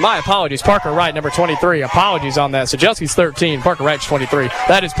 excuse me. My apologies. Parker Wright, number 23. Apologies on that. Sajelski's 13. Parker Wright's 23.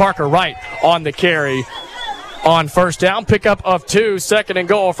 That is Parker Wright on the carry. On 1st down, pickup of 2, 2nd and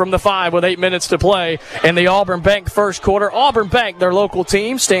goal from the 5 with 8 minutes to play in the Auburn Bank first quarter. Auburn Bank, their local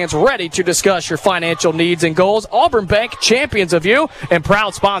team, stands ready to discuss your financial needs and goals. Auburn Bank, champions of you and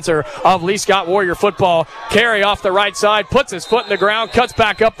proud sponsor of Lee Scott Warrior football. Carry off the right side, puts his foot in the ground, cuts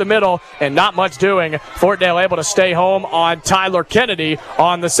back up the middle, and not much doing. Fort Dale able to stay home on Tyler Kennedy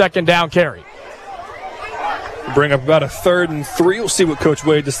on the 2nd down carry. Bring up about a 3rd and 3. We'll see what Coach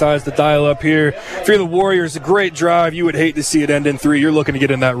Wade decides to dial up here. If you're the Warriors, a great drive. You would hate to see it end in 3. You're looking to get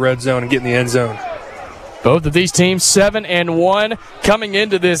in that red zone and get in the end zone. Both of these teams 7-1 coming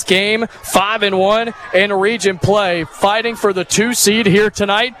into this game, 5-1 in region play, fighting for the 2 seed here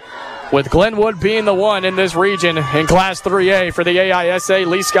tonight, with Glenwood being the one in this region in Class 3A for the AISA.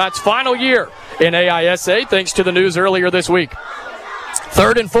 Lee Scott's final year in AISA, thanks to the news earlier this week.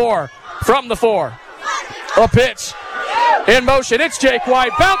 3rd and 4 from the 4. A pitch in motion. It's Jake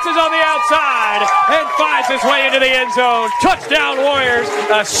White. Bounces on the outside and finds his way into the end zone. Touchdown Warriors.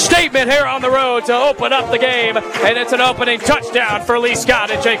 A statement here on the road to open up the game. And it's an opening touchdown for Lee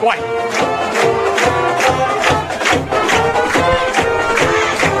Scott and Jake White.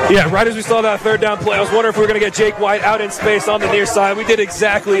 Yeah, right as we saw that 3rd down play, I was wondering if we were going to get Jake White out in space on the near side. We did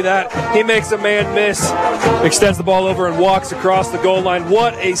exactly that. He makes a man miss, extends the ball over, and walks across the goal line.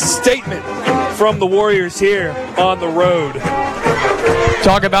 What a statement from the Warriors here on the road.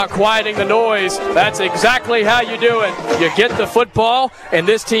 Talk about quieting the noise. That's exactly how you do it. You get the football, and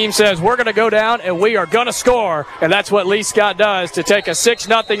this team says, we're going to go down, and we are going to score. And that's what Lee Scott does to take a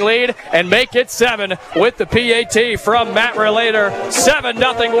 6-0 lead and make it 7 with the PAT from Matt Relator.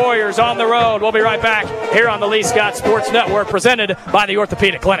 7-0 Warriors on the road. We'll be right back here on the Lee Scott Sports Network, presented by the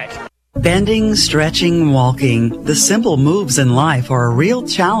Orthopedic Clinic. Bending, stretching, walking. The simple moves in life are a real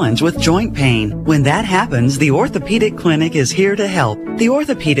challenge with joint pain. When that happens, the Orthopedic Clinic is here to help. The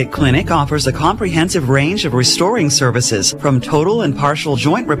Orthopedic Clinic offers a comprehensive range of restoring services, from total and partial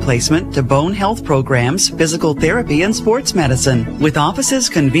joint replacement to bone health programs, physical therapy, and sports medicine. With offices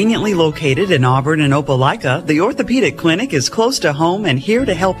conveniently located in Auburn and Opelika, the Orthopedic Clinic is close to home and here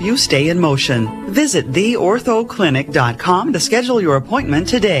to help you stay in motion. Visit theorthoclinic.com to schedule your appointment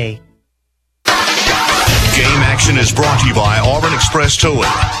today. Game action is brought to you by Auburn Express Towing.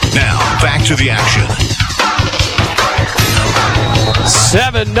 Now, back to the action.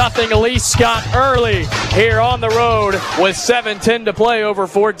 7-0 Lee Scott early here on the road with 7:10 to play over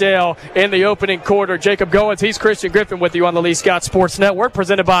Fort Dale in the opening quarter. Jacob Goins, he's Christian Griffin with you on the Lee Scott Sports Network,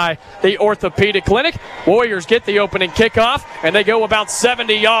 presented by the Orthopedic Clinic. Warriors get the opening kickoff, and they go about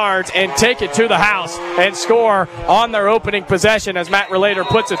 70 yards and take it to the house and score on their opening possession as Matt Relator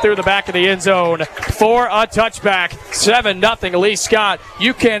puts it through the back of the end zone for a touchback. 7-0 Lee Scott.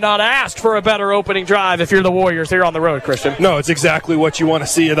 You cannot ask for a better opening drive if you're the Warriors here on the road, Christian. No, it's exactly what you want to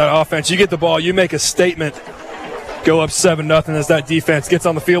see in that offense. You get the ball, you make a statement, go up 7-0 as that defense gets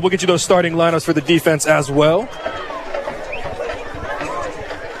on the field. We'll get you those starting lineups for the defense as well.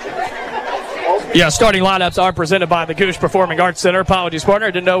 Yeah, starting lineups are presented by the Gooch Performing Arts Center. Apologies, partner.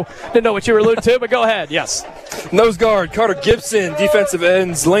 Didn't know what you were alluding to, but go ahead. Yes. Nose guard, Carter Gibson. Defensive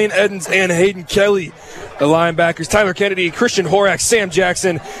ends, Lane Edens and Hayden Kelly. The linebackers, Tyler Kennedy, Christian Horak, Sam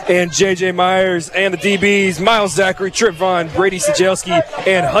Jackson, and J.J. Myers. And the DBs, Miles Zachary, Trip Vaughn, Brady Sajelski,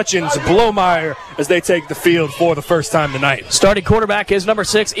 and Hutchins Blomeyer as they take the field for the first time tonight. Starting quarterback is number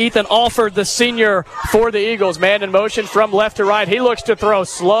 6, Ethan Alford, the senior for the Eagles. Man in motion from left to right. He looks to throw.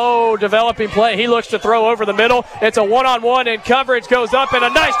 Slow developing play. He looks to throw over the middle. It's a one-on-one, and coverage goes up, and a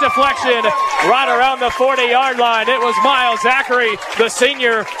nice deflection right around the 40-yard line. It was Miles Zachary, the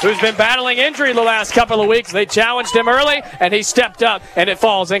senior, who's been battling injury the last couple of weeks. They challenged him early, and he stepped up, and it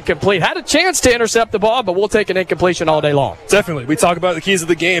falls incomplete. Had a chance to intercept the ball, but we'll take an incompletion all day long. Definitely. We talk about the keys of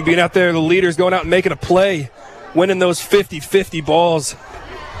the game, being out there, the leaders going out and making a play, winning those 50-50 balls.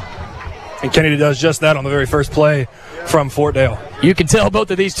 And Kennedy does just that on the very first play from Fort Dale. You can tell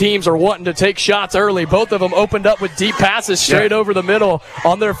both of these teams are wanting to take shots early. Both of them opened up with deep passes straight over the middle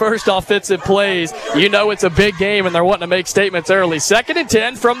on their first offensive plays. You know it's a big game, and they're wanting to make statements early. 2nd and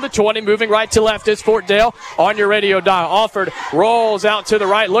 10 from the 20, moving right to left is Fort Dale on your radio dial. Alford rolls out to the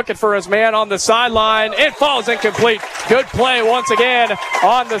right, looking for his man on the sideline. It falls incomplete. Good play once again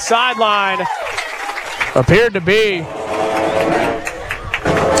on the sideline. Appeared to be...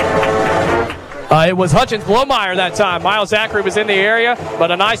 it was Hutchins Blomeyer that time. Miles Zachary was in the area, but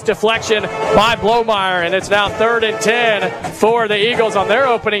a nice deflection by Blomeyer, and it's now 3rd and 10 for the Eagles on their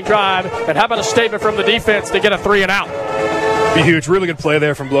opening drive. And how about a statement from the defense to get a 3 and out? Be huge. Really good play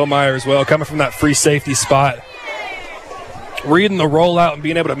there from Blomeyer as well, coming from that free safety spot. Reading the rollout and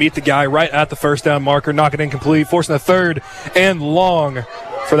being able to meet the guy right at the first down marker, knock it incomplete, forcing a 3rd and long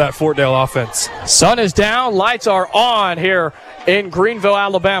for that Fort Dale offense. Sun is down, lights are on here in Greenville,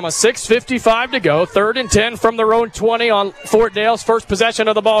 Alabama. 6:55 to go. 3rd and 10 from their own 20 on Fort Dale's first possession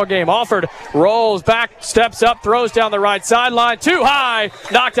of the ball game. Alford rolls back, steps up, throws down the right sideline. Too high,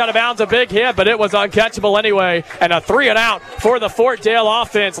 knocked out of bounds. A big hit, but it was uncatchable anyway. And a 3 and out for the Fort Dale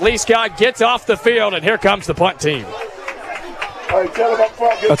offense. Lee Scott gets off the field, and here comes the punt team.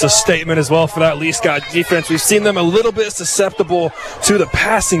 That's a statement as well for that Lee Scott defense. We've seen them a little bit susceptible to the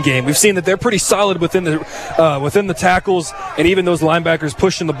passing game. We've seen that they're pretty solid within the tackles and even those linebackers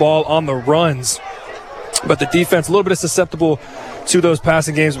pushing the ball on the runs. But the defense a little bit susceptible to those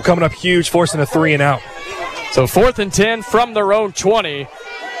passing games. We're coming up huge, forcing a 3 and out. So 4th and 10 from their own 20.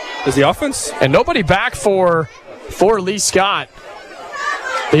 Is the offense? And nobody back for Lee Scott.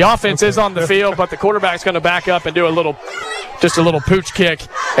 The offense is on the field, but the quarterback's going to back up and do just a little pooch kick,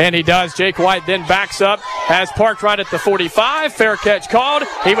 and he does. Jake White then backs up, has parked right at the 45. Fair catch called.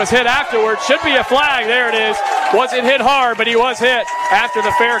 He was hit afterwards. Should be a flag. There it is. Wasn't hit hard, but he was hit after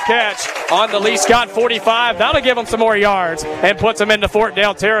the fair catch on the Lee Scott 45. That'll give him some more yards and puts him into Fort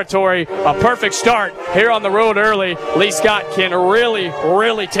Dale territory. A perfect start here on the road early. Lee Scott can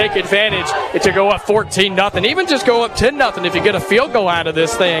really take advantage to go up 14-0. Even just go up 10-0 if you get a field goal out of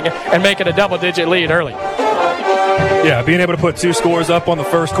this thing and make it a double-digit lead early. Yeah, being able to put 2 scores up on the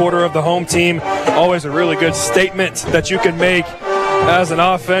first quarter of the home team, always a really good statement that you can make as an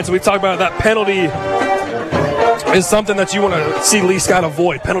offense. We talk about that penalty is something that you want to see Lee Scott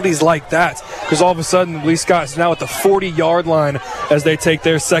avoid, penalties like that, because all of a sudden Lee Scott is now at the 40-yard line as they take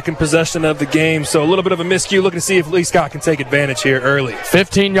their second possession of the game. So a little bit of a miscue, looking to see if Lee Scott can take advantage here early.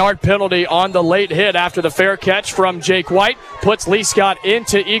 15-yard penalty on the late hit after the fair catch from Jake White puts Lee Scott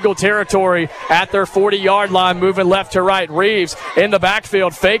into Eagle territory at their 40-yard line, moving left to right. Reeves in the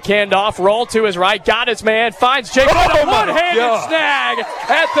backfield, fake handoff, roll to his right, got his man, finds Jake White, a one-handed snag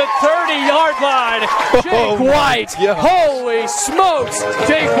at the 30-yard line. Jake White. Yeah. Holy smokes!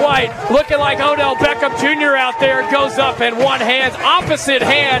 Jake White looking like Odell Beckham Jr. out there, goes up in one hand, opposite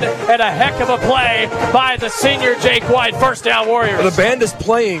hand, and a heck of a play by the senior Jake White. First down, Warriors. The band is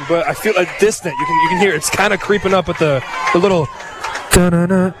playing, but I feel like distant. You can hear it's kind of creeping up at the little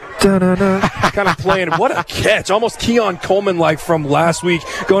da-na-na, da-na-na, kind of playing. What a catch. Almost Keon Coleman-like from last week,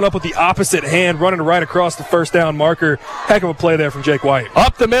 going up with the opposite hand, running right across the first down marker. Heck of a play there from Jake White.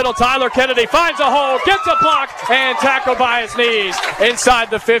 Up the middle, Tyler Kennedy finds a hole, gets a block, and tackled by his knees inside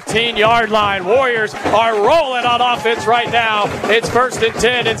the 15-yard line. Warriors are rolling on offense right now. It's 1st and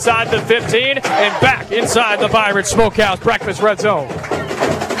 10 inside the 15 and back inside the Byron Smokehouse Breakfast Red Zone.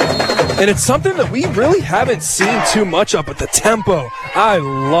 And it's something that we really haven't seen too much of, but the tempo, I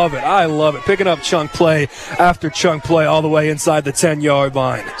love it. I love it. Picking up chunk play after chunk play all the way inside the 10-yard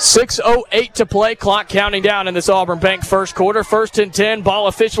line. 6:08 to play. Clock counting down in this Auburn Bank first quarter. 1st and 10. Ball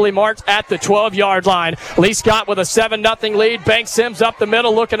officially marked at the 12-yard line. Lee Scott with a 7-0 lead. Bank Sims up the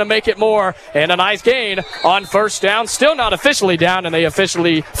middle looking to make it more. And a nice gain on first down. Still not officially down, and they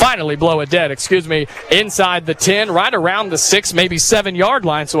finally blow it dead, inside the 10, right around the 6, maybe 7-yard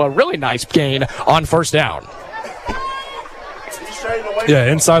line. So a really nice gain on first down.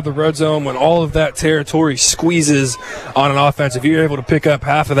 Yeah, inside the red zone, when all of that territory squeezes on an offense, if you're able to pick up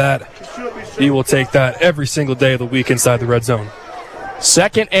half of that, you will take that every single day of the week inside the red zone.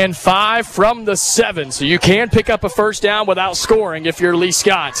 2nd and 5 from the 7, so you can pick up a first down without scoring if you're Lee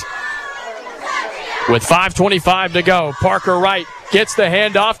Scott. With 5:25 to go, Parker Wright gets the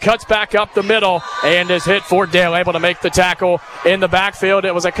handoff, cuts back up the middle, and is hit. Fort Dale able to make the tackle in the backfield.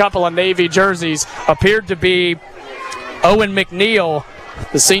 It was a couple of Navy jerseys. Appeared to be Owen McNeil,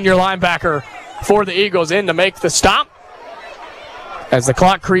 the senior linebacker for the Eagles, in to make the stop as the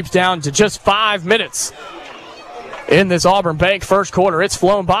clock creeps down to just 5 minutes in this Auburn Bank first quarter. It's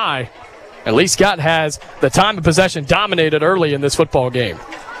flown by. And Lee Scott has the time of possession dominated early in this football game.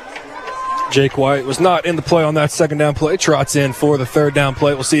 Jake White was not in the play on that second down play. Trots in for the third down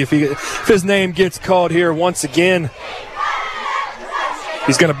play. We'll see if his name gets called here once again.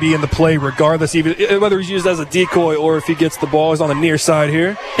 He's going to be in the play regardless, even whether he's used as a decoy or if he gets the ball. He's on the near side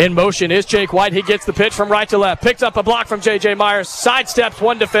here. In motion is Jake White. He gets the pitch from right to left. Picks up a block from J.J. Myers. Sidesteps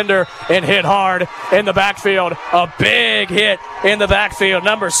one defender and hit hard in the backfield. A big hit in the backfield.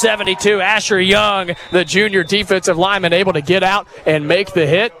 Number 72, Asher Young, the junior defensive lineman, able to get out and make the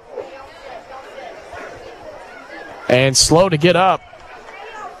hit. And slow to get up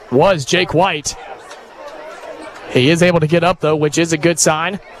was Jake White. He is able to get up, though, which is a good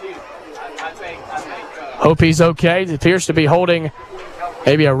sign. Hope he's okay. He appears to be holding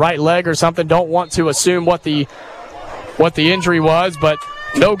maybe a right leg or something. Don't want to assume what the injury was, but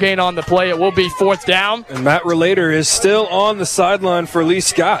no gain on the play. It will be 4th down. And Matt Relator is still on the sideline for Lee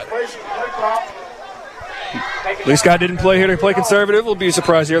Scott. Lee Scott didn't play here to play conservative. We'll be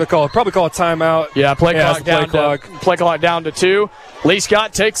surprised here. They'll probably call a timeout. Yeah, play clock down to 2. Lee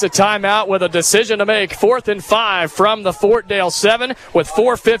Scott takes a timeout with a decision to make. 4th and 5 from the Fort Dale 7 with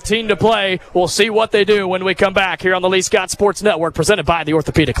 4:15 to play. We'll see what they do when we come back here on the Lee Scott Sports Network, presented by the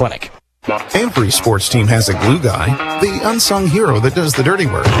Orthopedic Clinic. Every sports team has a glue guy, the unsung hero that does the dirty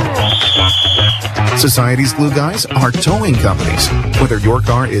work. Society's glue guys are towing companies. Whether your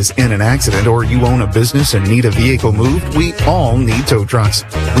car is in an accident or you own a business and need a vehicle moved, we all need tow trucks.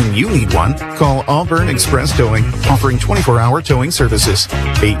 When you need one, call Auburn Express Towing, offering 24-hour towing services.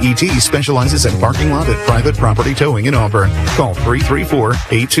 AET specializes in parking lot and private property towing in Auburn. Call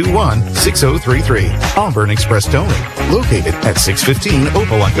 334-821-6033. Auburn Express Towing, located at 615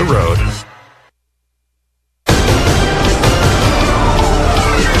 Opelika Road.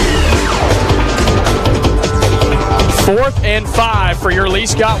 4th and 5 for your Lee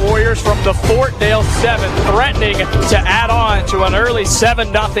Scott Warriors from the Fort Dale 7, threatening to add on to an early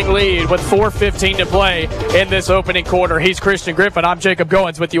 7-0 lead with 4:15 to play in this opening quarter. He's Christian Griffin. I'm Jacob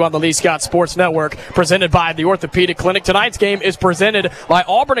Goins with you on the Lee Scott Sports Network, presented by the Orthopedic Clinic. Tonight's game is presented by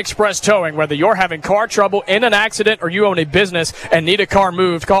Auburn Express Towing. Whether you're having car trouble in an accident or you own a business and need a car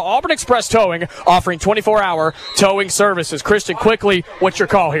moved, call Auburn Express Towing, offering 24-hour towing services. Christian, quickly, what's your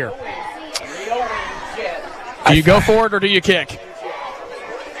call here? Do you go for it or do you kick?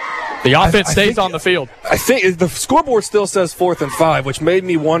 The offense stays on the field. I think the scoreboard still says 4th and 5, which made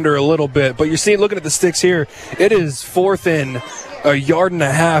me wonder a little bit. But you're looking at the sticks here, it is 4th and a yard and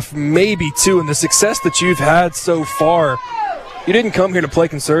a half, maybe 2. And the success that you've had so far, you didn't come here to play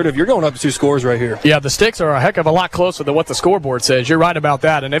conservative. You're going up to 2 scores right here. Yeah, the sticks are a heck of a lot closer than what the scoreboard says. You're right about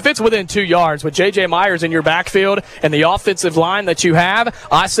that. And if it's within 2 yards with J.J. Myers in your backfield and the offensive line that you have,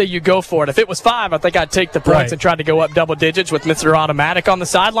 I say you go for it. If it was 5, I think I'd take the points and try to go up double digits with Mr. Automatic on the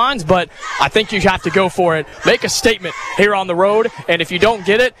sidelines. But I think you have to go for it. Make a statement here on the road. And if you don't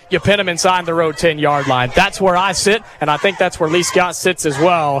get it, you pin them inside the road 10-yard line. That's where I sit, and I think that's where Lee Scott sits as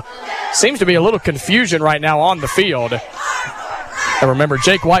well. Seems to be a little confusion right now on the field. And remember,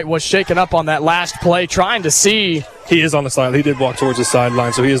 Jake White was shaken up on that last play, trying to see. He is on the sideline. He did walk towards the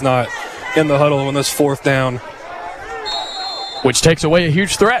sideline, so he is not in the huddle on this 4th down. Which takes away a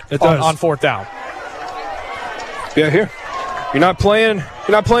huge threat on 4th down. Yeah, here. You're not playing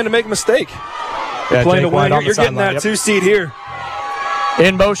to make a mistake. You're playing to win. You're getting that 2 seed here.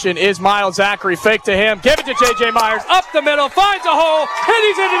 In motion is Miles Zachary. Fake to him. Give it to J.J. Myers. Up the middle. Finds a hole. And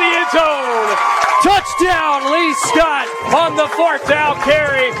he's into the end zone. Touchdown, Lee Scott on the 4th down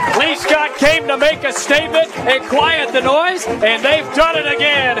carry. Lee Scott came to make a statement and quiet the noise, and they've done it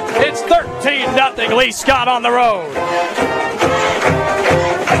again. It's 13-0 Lee Scott on the road.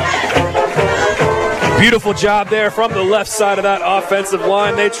 Beautiful job there from the left side of that offensive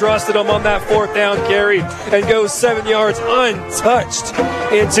line. They trusted him on that 4th down carry and goes 7 yards untouched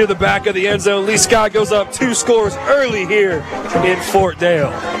into the back of the end zone. Lee Scott goes up 2 scores early here in Fort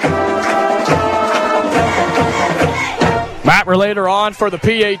Dale. Matt Relator on for the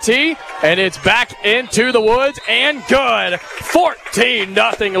PAT, and it's back into the woods and good.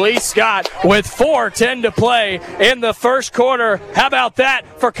 14-0 Lee Scott with 4:10 to play in the first quarter. How about that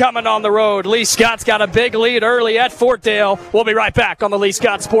for coming on the road? Lee Scott's got a big lead early at Fort Dale. We'll be right back on the Lee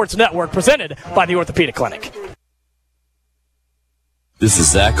Scott Sports Network, presented by the Orthopedic Clinic. This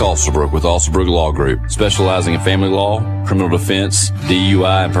is Zach Alsterbrook with Alsterbrook Law Group, specializing in family law, criminal defense,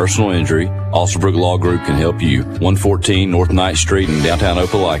 DUI, and personal injury. Alsterbrook Law Group can help you. 114 North Ninth Street in downtown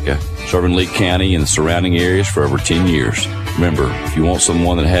Opelika, serving Lee County and the surrounding areas for over 10 years. Remember, if you want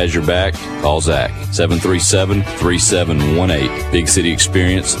someone that has your back, call Zach. 737-3718. Big city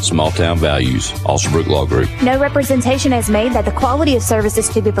experience, small town values. Alsterbrook Law Group. No representation is made that the quality of services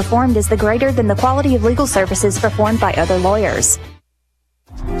to be performed is the greater than the quality of legal services performed by other lawyers.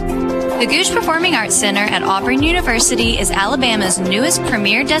 The Gooch Performing Arts Center at Auburn University is Alabama's newest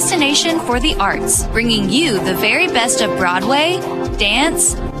premier destination for the arts, bringing you the very best of Broadway,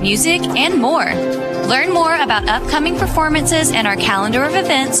 dance, music, and more. Learn more about upcoming performances and our calendar of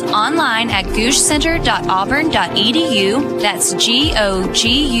events online at goochcenter.auburn.edu. That's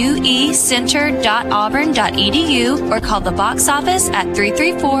GOGUE center.auburn.edu, or call the box office at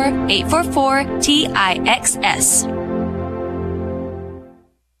 334-844-TIXS.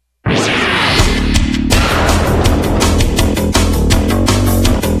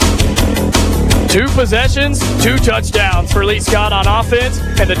 Two possessions, 2 touchdowns for Lee Scott on offense,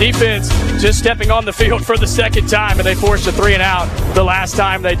 and the defense just stepping on the field for the second time, and they forced a 3-and-out the last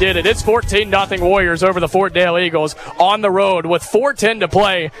time they did it. It's 14-0 Warriors over the Fort Dale Eagles on the road with 4:10 to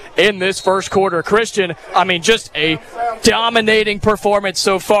play in this first quarter. Christian, just a dominating performance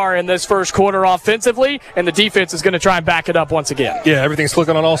so far in this first quarter offensively, and the defense is going to try and back it up once again. Yeah, everything's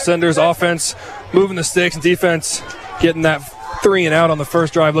clicking on all cylinders. Offense moving the sticks, and defense getting that 3-and-out on the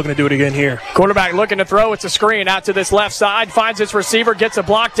first drive, looking to do it again here. Quarterback looking to throw. It's a screen out to this left side. Finds its receiver, gets a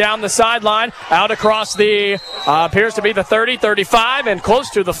block down the sideline, out across the, appears to be the 30, 35, and close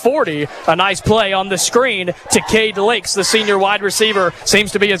to the 40. A nice play on the screen to Cade Lakes, the senior wide receiver.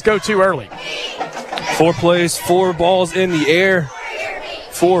 Seems to be his go-to early. 4 plays, 4 balls in the air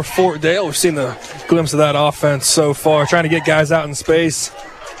for Fort Dale. We've seen the glimpse of that offense so far, trying to get guys out in space,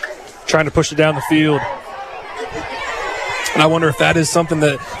 trying to push it down the field. And I wonder if that is something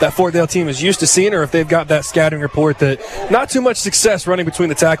that Fort Dale team is used to seeing, or if they've got that scouting report that not too much success running between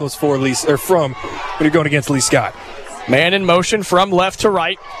the tackles from when you're going against Lee Scott. Man in motion from left to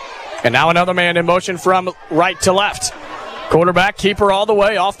right, and now another man in motion from right to left. Quarterback, keeper all the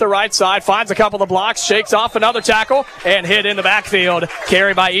way off the right side, finds a couple of blocks, shakes off another tackle, and hit in the backfield.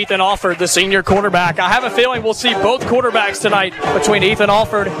 Carry by Ethan Alford, the senior quarterback. I have a feeling we'll see both quarterbacks tonight between Ethan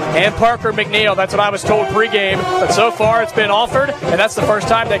Alford and Parker McNeil. That's what I was told pregame. But so far it's been Alford, and that's the first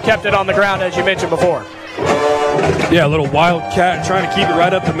time they kept it on the ground, as you mentioned before. Yeah, a little wildcat trying to keep it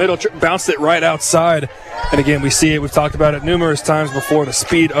right up the middle, bounced it right outside. And again, we see it, we've talked about it numerous times before, the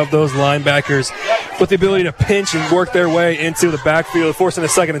speed of those linebackers with the ability to pinch and work their way into the backfield, forcing a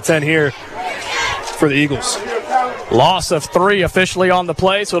 2nd and 10 here for the Eagles. Loss of 3 officially on the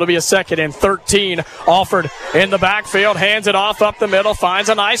play, so it'll be a 2nd and 13. Alford in the backfield, hands it off up the middle, finds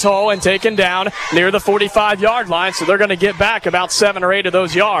a nice hole, and taken down near the 45-yard line, so they're going to get back about 7 or 8 of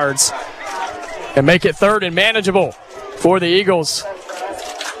those yards and make it 3rd and manageable for the Eagles.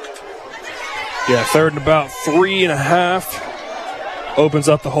 Yeah, 3rd and about 3.5. Opens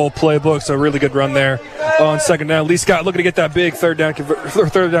up the whole playbook, so a really good run there on 2nd down. Lee Scott looking to get that big third down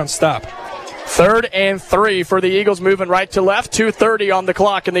stop. 3rd and 3 for the Eagles, moving right to left. 2:30 on the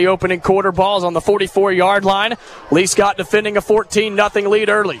clock in the opening quarter. Ball's on the 44-yard line. Lee Scott defending a 14-0 lead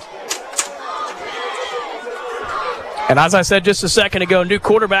early. And as I said just a second ago, new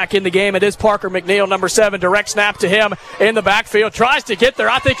quarterback in the game. It is Parker McNeil, number 7. Direct snap to him in the backfield. Tries to get there.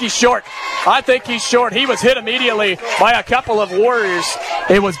 I think he's short. He was hit immediately by a couple of Warriors.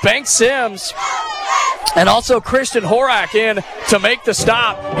 It was Banks Sims and also Christian Horak in to make the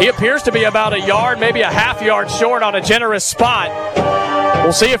stop. He appears to be about a yard, maybe a half yard short on a generous spot.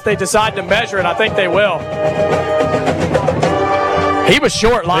 We'll see if they decide to measure it. I think they will. He was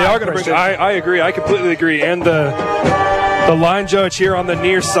short line. They are going to bring. I agree. I completely agree. And the line judge here on the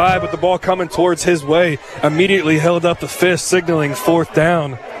near side with the ball coming towards his way immediately held up the fist, signaling 4th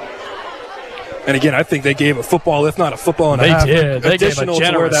down. And again, I think they gave a football, if not a football and a half. They did. They gave a generous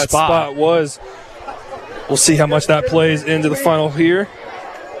to where that spot was. We'll see how much that plays into the final here.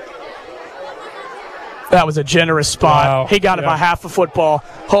 That was a generous spot. Wow. He got it by half a football.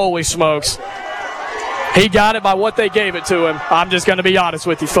 Holy smokes. He got it by what they gave it to him. I'm just going to be honest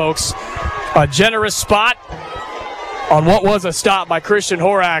with you, folks. A generous spot on what was a stop by Christian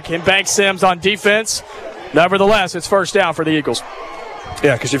Horak and Banks Sims on defense. Nevertheless, it's first down for the Eagles.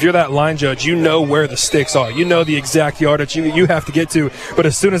 Yeah, because if you're that line judge, you know where the sticks are. You know the exact yardage you have to get to. But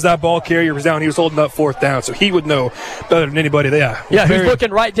as soon as that ball carrier was down, he was holding up fourth down, so he would know better than anybody. Yeah, he's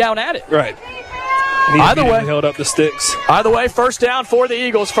looking right down at it. Right. Either way, held up the sticks. Either way, first down for the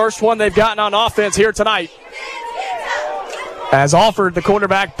Eagles. First one they've gotten on offense here tonight. As Alford, the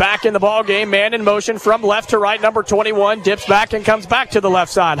quarterback, back in the ball game, man in motion from left to right. Number 21 dips back and comes back to the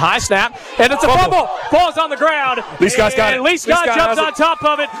left side. High snap, and it's a fumble. Ball's on the ground. Lee Scott's got it. Lee Scott jumps on top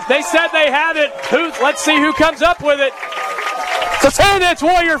of it. They said they have it. Let's see who comes up with it. And it's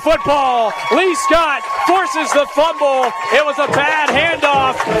Warrior football. Lee Scott forces the fumble. It was a bad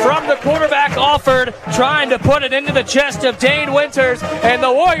handoff from the quarterback Alford, trying to put it into the chest of Dane Winters, and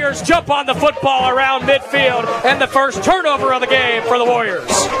the Warriors jump on the football around midfield, and the first turnover of the game for the Warriors.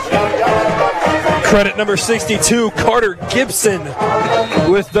 Credit number 62, Carter Gibson,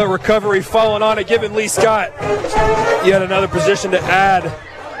 with the recovery following on it, giving Lee Scott yet another position to add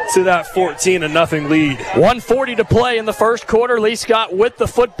to that 14-0 lead. 1:40 to play in the first quarter. Lee Scott with the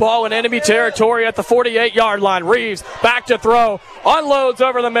football in enemy territory at the 48-yard line. Reeves back to throw, unloads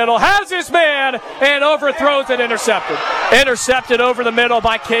over the middle, has his man, and overthrows it. Intercepted over the middle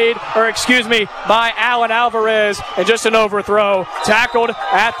by by Alan Alvarez, and just an overthrow. Tackled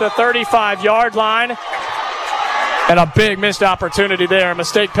at the 35-yard line. And a big missed opportunity there. A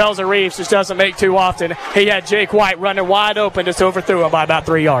mistake Pelzer Reeves just doesn't make too often. He had Jake White running wide open, just overthrew him by about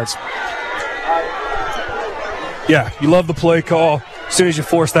 3 yards. Yeah, you love the play call. As soon as you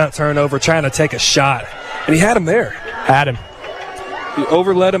force that turnover, trying to take a shot. And he had him there. Had him. He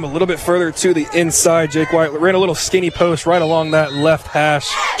overled him a little bit further to the inside. Jake White ran a little skinny post right along that left hash.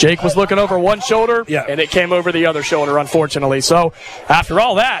 Jake was looking over one shoulder, and it came over the other shoulder, unfortunately. So after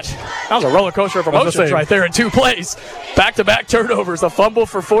all that was a roller coaster of emotions right there in 2 plays. Back-to-back turnovers, a fumble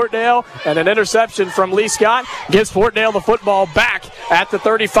for Fort Dale and an interception from Lee Scott gives Fort Dale the football back at the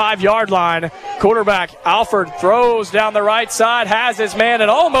 35-yard line. Quarterback Alford throws down the right side, has his man, and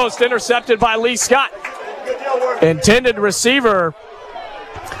almost intercepted by Lee Scott. Intended receiver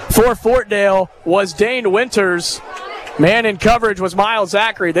for Fort Dale was Dane Winters. Man in coverage was Miles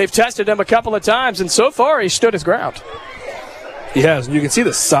Zachary. They've tested him a couple of times, and so far he stood his ground. He has, and you can see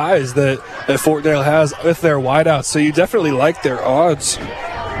the size that Fort Dale has with their wideouts, so you definitely like their odds.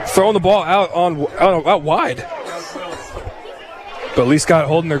 Throwing the ball out wide. But Lee Scott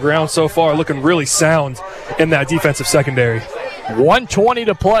holding their ground so far, looking really sound in that defensive secondary. 1:20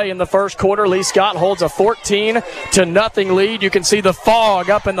 to play in the first quarter. Lee Scott holds a 14-0 lead. You can see the fog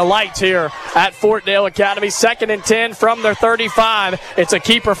up in the lights here at Fort Dale Academy. 2nd and 10 from their 35. It's a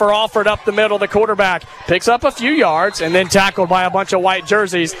keeper for Alford up the middle. The quarterback picks up a few yards and then tackled by a bunch of white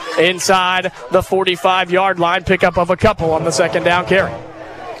jerseys inside the 45-yard line. Pickup of a couple on the second down carry.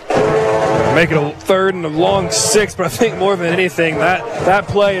 Make it a 3rd and a long 6, but I think more than anything, that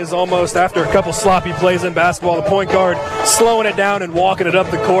play is almost after a couple sloppy plays in basketball, the point guard slowing it down and walking it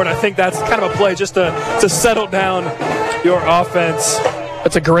up the court. I think that's kind of a play just to settle down your offense.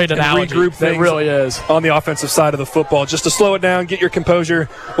 That's a great analogy. Regroup things. It really is. On the offensive side of the football, just to slow it down, get your composure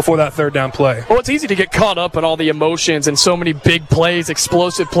before that 3rd down play. Well, it's easy to get caught up in all the emotions and so many big plays,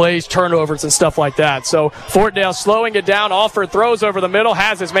 explosive plays, turnovers, and stuff like that. So Fort Dale slowing it down. Alford throws over the middle,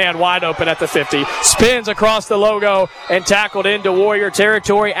 has his man wide open at the 50. Spins across the logo and tackled into Warrior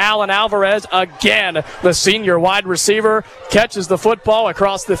territory. Alan Alvarez, again, the senior wide receiver, catches the football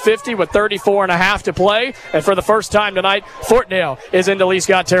across the 50 with 34.5 to play. And for the first time tonight, Fort Dale is into Lee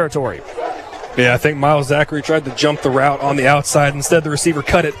Scott territory. Yeah, I think Miles Zachary tried to jump the route on the outside. Instead, the receiver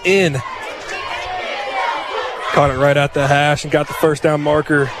cut it in. Caught it right at the hash and got the first down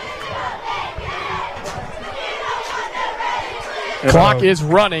marker. Clock is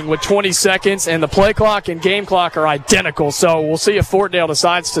running with 20 seconds, and the play clock and game clock are identical. So we'll see if Fort Dale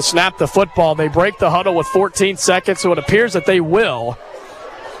decides to snap the football. They break the huddle with 14 seconds, so it appears that they will.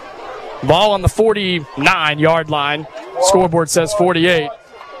 Ball on the 49-yard line. Scoreboard says 48.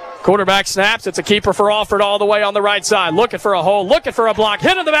 Quarterback snaps. It's a keeper for Alford all the way on the right side. Looking for a hole, looking for a block.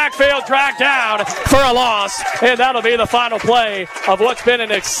 Hit in the backfield, dragged down for a loss. And that'll be the final play of what's been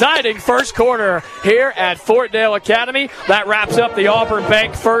an exciting first quarter here at Fort Dale Academy. That wraps up the Auburn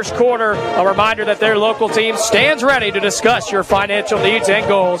Bank first quarter. A reminder that their local team stands ready to discuss your financial needs and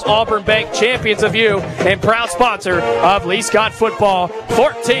goals. Auburn Bank, champions of you and proud sponsor of Lee Scott football.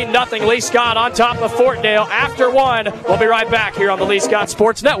 14-0 Lee Scott on top of Fort Dale after one. We'll be right back here on the Lee Scott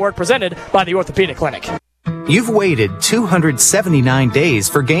Sports Network, presented by the Orthopedic Clinic. You've waited 279 days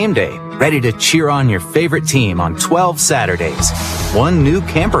for game day, ready to cheer on your favorite team on 12 Saturdays. One new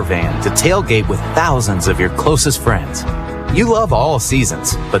camper van to tailgate with thousands of your closest friends. You love all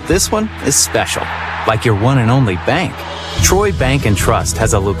seasons, but this one is special. like your one and only bank. Troy Bank and Trust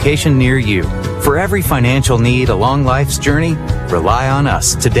has a location near you. For every financial need along life's journey, rely on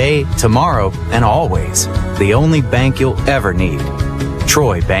us today, tomorrow, and always. The only bank you'll ever need.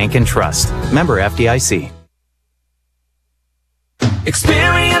 Troy Bank and Trust. Member FDIC.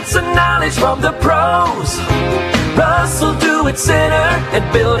 Experience and knowledge from the pros. Russell Do-It Center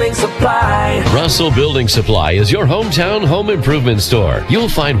and Building Supply. Russell Building Supply is your hometown home improvement store. You'll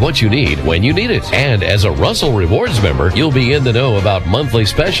find what you need when you need it. And as a Russell Rewards member, you'll be in the know about monthly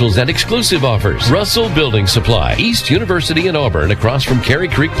specials and exclusive offers. Russell Building Supply, East University in Auburn, across from Cary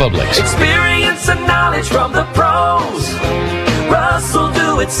Creek Publix. Experience and knowledge from the pros. Russell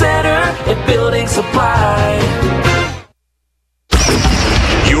Do-It Center and Building Supply.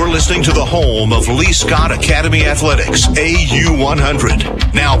 You're listening to the home of Lee Scott Academy Athletics,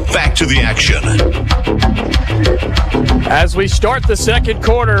 AU100. Now back to the action. As we start the second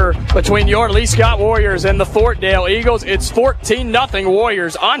quarter between your Lee Scott Warriors and the Fort Dale Eagles, it's 14-0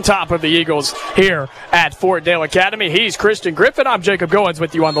 Warriors on top of the Eagles here at Fort Dale Academy. He's Christian Griffin. I'm Jacob Goins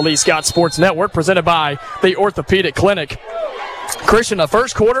with you on the Lee Scott Sports Network, presented by the Orthopedic Clinic. Christian, a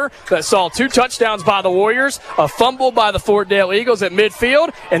first quarter that saw 2 touchdowns by the Warriors, a fumble by the Fort Dale Eagles at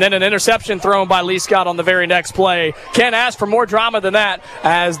midfield, and then an interception thrown by Lee Scott on the very next play. Can't ask for more drama than that,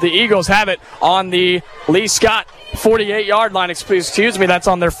 as the Eagles have it on the Lee Scott 48-yard line. Excuse me, that's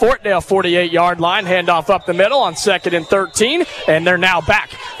on their Fort Dale 48-yard line. Handoff up the middle on 2nd and 13, and they're now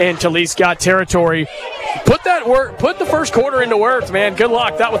back into Lee Scott territory. Put the first quarter into words, man. Good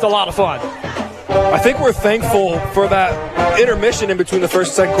luck. That was a lot of fun. I think we're thankful for that intermission in between the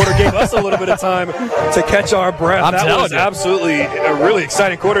first and second quarter. Gave us a little bit of time to catch our breath. That was absolutely a really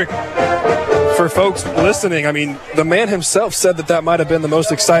exciting quarter. For folks listening, I mean, the man himself said that might have been the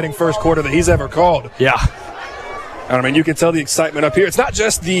most exciting first quarter that he's ever called. Yeah. I mean, you can tell the excitement up here. It's not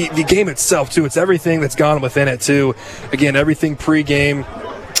just the game itself, too. It's everything that's gone within it, too. Again, everything pregame.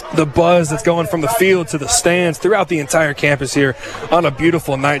 The buzz that's going from the field to the stands throughout the entire campus here on a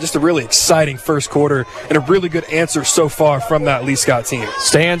beautiful night. Just a really exciting first quarter and a really good answer so far from that Lee Scott team.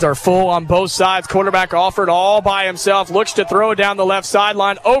 Stands are full on both sides. Quarterback offered all by himself. Looks to throw down the left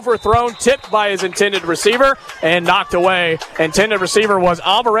sideline. Overthrown, tipped by his intended receiver, and knocked away. Intended receiver was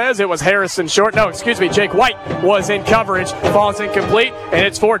Alvarez. It was Harrison Short. No, excuse me, Jake White was in coverage. Falls incomplete, and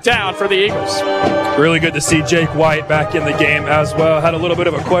it's 4th down for the Eagles. Really good to see Jake White back in the game as well. Had a little bit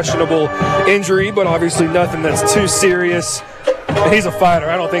of a questionable injury, but obviously nothing that's too serious. He's a fighter.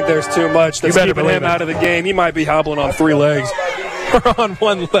 I don't think there's too much that's keeping him out of the game. He might be hobbling on 3 legs or on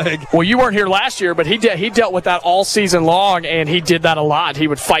 1 leg. Well, you weren't here last year, but he dealt with that all season long, and he did that a lot. He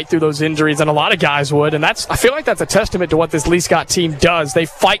would fight through those injuries, and a lot of guys would, and I feel like that's a testament to what this Lee Scott team does. They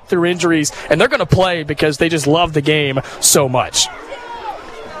fight through injuries, and they're going to play because they just love the game so much.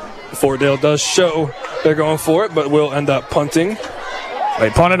 Fort Dale does show they're going for it, but will end up punting. They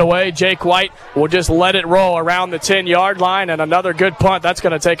punt it away. Jake White will just let it roll around the 10-yard line, and another good punt. That's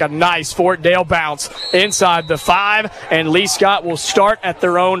going to take a nice Fort Dale bounce inside the 5, and Lee Scott will start at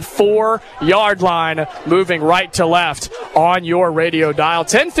their own 4-yard line, moving right to left on your radio dial.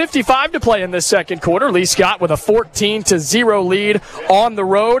 10:55 to play in this second quarter. Lee Scott with a 14-0 lead on the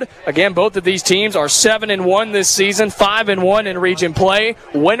road. Again, both of these teams are 7-1 this season, 5-1 in region play.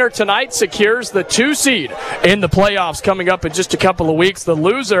 Winner tonight secures the 2 seed in the playoffs coming up in just a couple of weeks. The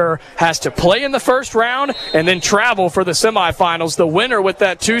loser has to play in the first round and then travel for the semifinals. The winner with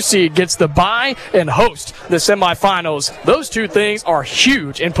that 2 seed gets the bye and host the semifinals. Those 2 things are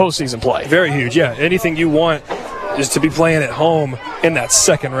huge in postseason play. Very huge, yeah. Anything you want is to be playing at home in that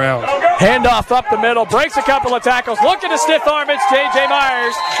second round. Handoff up the middle, breaks a couple of tackles, looking to stiff arm, it's J.J.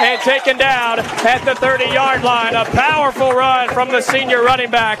 Myers, and taken down at the 30-yard line. A powerful run from the senior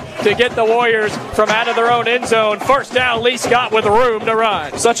running back to get the Warriors from out of their own end zone. First down, Lee Scott with room to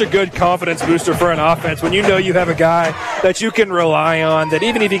run. Such a good confidence booster for an offense when you know you have a guy that you can rely on, that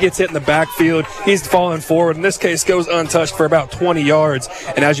even if he gets hit in the backfield, he's falling forward. In this case, goes untouched for about 20 yards.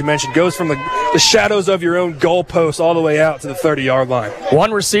 And as you mentioned, goes from the shadows of your own goalpost all the way out to the 30-yard line.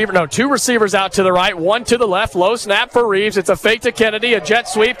 2 receivers out to the right, 1 to the left. Low snap for Reeves. It's a fake to Kennedy, a jet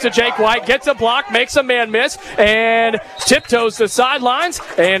sweep to Jake White, gets a block, makes a man miss, and tiptoes the sidelines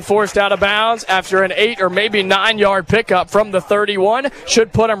and forced out of bounds after an 8 or maybe 9-yard pickup from the 31.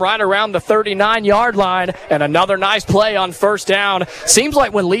 Should put him right around the 39-yard line, and another nice play on first down. Seems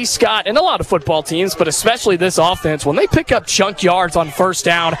like when Lee Scott, and a lot of football teams, but especially this offense, when they pick up chunk yards on first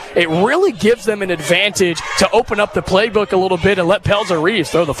down, it really gives them an advantage to open up the playbook a little bit and let Pelzer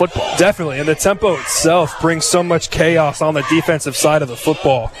Reeves throw the football. Definitely, and the tempo itself brings so much chaos on the defensive side of the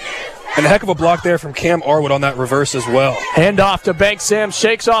football. And a heck of a block there from Cam Arwood on that reverse as well. Hand off to Bank Sims,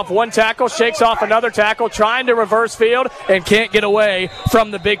 shakes off one tackle, shakes off another tackle, trying to reverse field and can't get away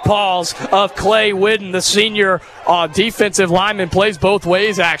from the big paws of Clay Whidden, the senior defensive lineman. Plays both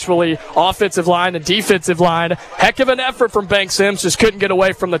ways, actually, offensive line and defensive line. Heck of an effort from Bank Sims, just couldn't get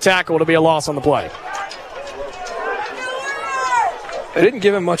away from the tackle to be a loss on the play. They didn't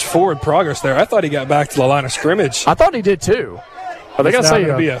give him much forward progress there. I thought he got back to the line of scrimmage. I thought he did too. I think it's now going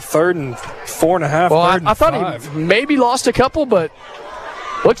to be a 3rd and 4.5. Well, third and I thought 5. he maybe lost a couple, but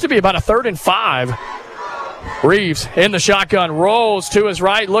looks to be about a 3rd and 5. Reeves in the shotgun, rolls to his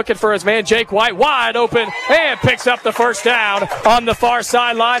right, looking for his man Jake White, wide open, and picks up the first down on the far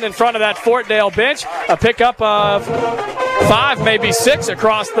sideline in front of that Fort Dale bench. A pickup of 5, maybe 6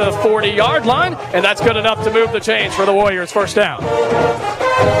 across the 40-yard line, and that's good enough to move the chains for the Warriors. First down.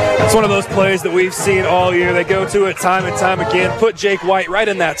 It's one of those plays that we've seen all year. They go to it time and time again, put Jake White right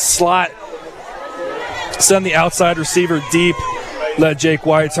in that slot, send the outside receiver deep, let Jake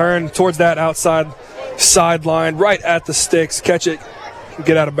White turn towards that outside sideline, right at the sticks, catch it,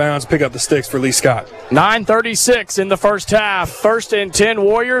 get out of bounds, pick up the sticks for Lee Scott. 9:36 in the first half. 1st and 10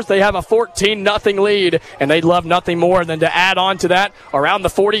 Warriors. They have a 14-0 lead, and they'd love nothing more than to add on to that around the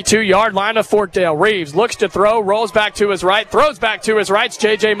 42-yard line of Fort Dale. Reeves looks to throw, rolls back to his right, throws back to his right. It's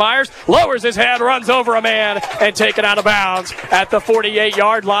J.J. Myers, lowers his head, runs over a man, and taken out of bounds at the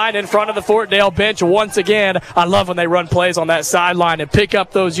 48-yard line in front of the Fort Dale bench. Once again, I love when they run plays on that sideline and pick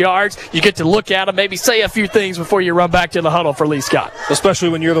up those yards. You get to look at them, maybe say a few things before you run back to the huddle for Lee Scott. Especially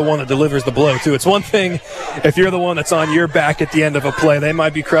when you're the one that delivers the blow, too. It's one thing if you're the one that's on your back at the end of a play. They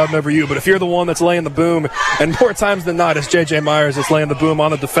might be crowding over you, but if you're the one that's laying the boom, and more times than not, it's J.J. Myers that's laying the boom on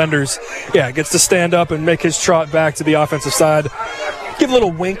the defenders, gets to stand up and make his trot back to the offensive side. Give a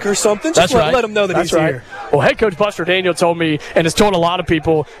little wink or something. Just let him know that he's here. Well, head coach Buster Daniel told me, and has told a lot of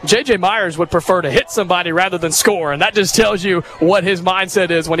people, J.J. Myers would prefer to hit somebody rather than score, and that just tells you what his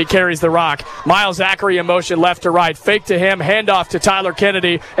mindset is when he carries the rock. Miles Zachary in motion left to right, fake to him, handoff to Tyler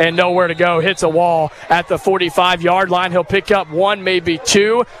Kennedy, and nowhere to go. Hits a wall at the 45-yard line. He'll pick up 1, maybe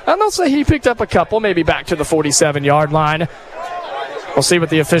 2. And they'll say he picked up a couple, maybe back to the 47-yard line. We'll see what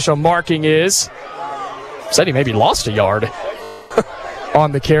the official marking is. Said he maybe lost a yard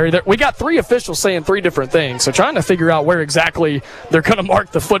on the carry. We got 3 officials saying 3 different things, so trying to figure out where exactly they're going to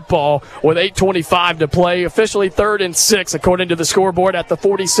mark the football with 8:25 to play. Officially 3rd and 6 according to the scoreboard at the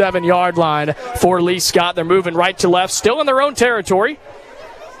 47-yard line for Lee Scott. They're moving right to left, still in their own territory.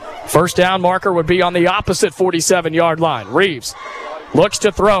 First down marker would be on the opposite 47-yard line. Reeves looks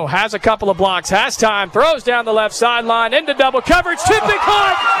to throw, has a couple of blocks, has time, throws down the left sideline into double coverage, tipped and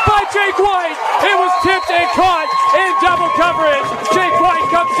caught by Jake White. It was tipped and caught in double coverage. Jake White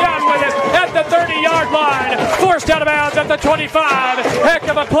comes down with it at the 30-yard line, forced out of bounds at the 25. Heck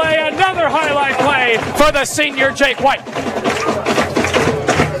of a play, another highlight play for the senior Jake White.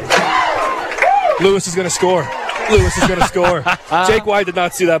 Lewis is going to score. Lewis is going to score. Jake White did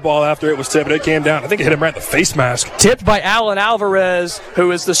not see that ball after it was tipped. It came down. I think it hit him right in the face mask. Tipped by Alan Alvarez,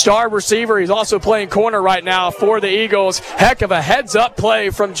 who is the star receiver. He's also playing corner right now for the Eagles. Heck of a heads-up play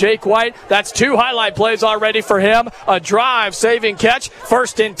from Jake White. That's 2 highlight plays already for him. A drive-saving catch.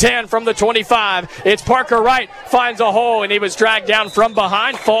 1st and 10 from the 25. It's Parker Wright. Finds a hole, and he was dragged down from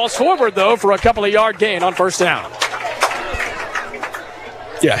behind. Falls forward, though, for a couple of yard gain on first down.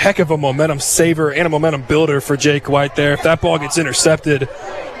 Yeah, heck of a momentum saver and a momentum builder for Jake White there. If that ball gets intercepted,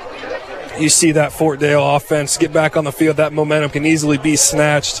 you see that Fort Dale offense get back on the field. That momentum can easily be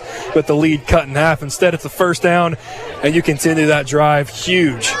snatched with the lead cut in half. Instead, it's a first down, and you continue that drive.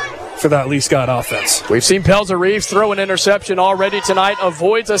 Huge for that Lee Scott offense. We've seen Pelzer Reeves throw an interception already tonight.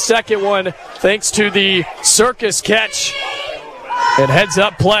 Avoids a second one thanks to the circus catch. And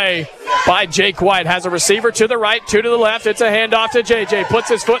heads-up play by Jake White. Has a receiver to the right, 2 to the left. It's a handoff to JJ. Puts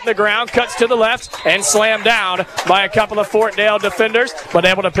his foot in the ground, cuts to the left, and slammed down by a couple of Fort Dale defenders, but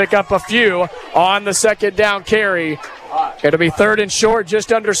able to pick up a few on the second down carry. It'll be 3rd and short,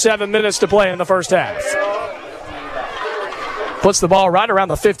 just under 7 minutes to play in the first half. Puts the ball right around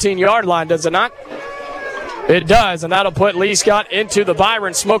the 15-yard line, does it not? It does, and that'll put Lee Scott into the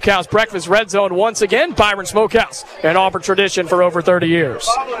Byron Smokehouse Breakfast Red Zone once again. Byron Smokehouse, an Auburn tradition for over 30 years.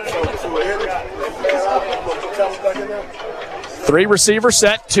 3 receivers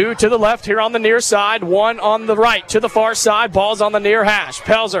set, 2 to the left here on the near side, 1 on the right to the far side. Ball's on the near hash.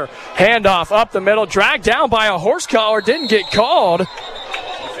 Pelzer, handoff up the middle, dragged down by a horse collar, didn't get called.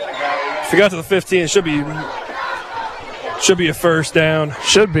 If you got to the 15, it should be a first down.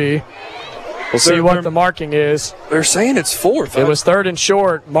 Should be. We'll see what the marking is. They're saying it's 4th. It was 3rd and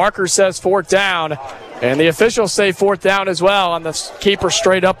short. Marker says 4th down. And the officials say 4th down as well on the keeper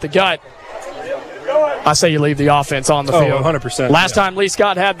straight up the gut. I say you leave the offense on the field. 100%. Last time Lee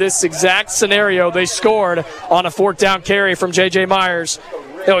Scott had this exact scenario, they scored on a 4th down carry from J.J. Myers.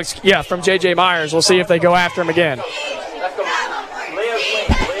 From J.J. Myers. We'll see if they go after him again.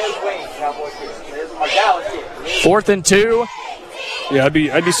 4th and 2. Yeah,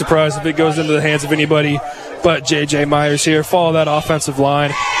 I'd be surprised if it goes into the hands of anybody but J.J. Myers here. Follow that offensive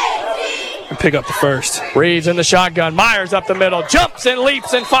line and pick up the first. Reeves in the shotgun. Myers up the middle. Jumps and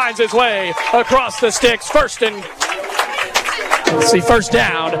leaps and finds his way across the sticks. First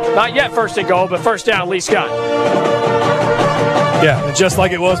down. Not yet first and goal, but first down, Lee Scott. Yeah, and just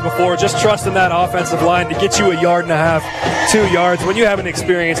like it was before, just trusting that offensive line to get you a 1.5 yards, 2 yards. When you have an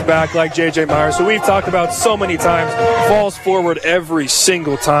experienced back like J.J. Myers, who we've talked about so many times, falls forward every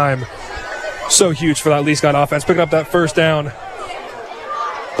single time. So huge for that Lee Scott offense, picking up that first down.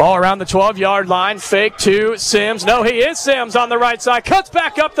 Ball around the 12-yard line. Fake to Sims. No, he is Sims on the right side. Cuts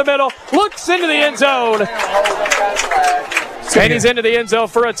back up the middle. Looks into the end zone. And he's into the end zone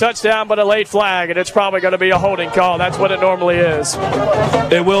for a touchdown, but a late flag, and it's probably going to be a holding call. That's what it normally is.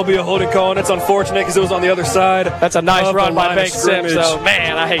 It will be a holding call, and it's unfortunate because it was on the other side. That's a nice run by Banks Sims, though.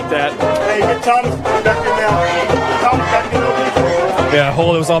 Man, I hate that. Yeah,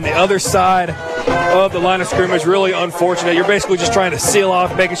 hold. It was on the other side of the line of scrimmage. Really unfortunate. You're basically just trying to seal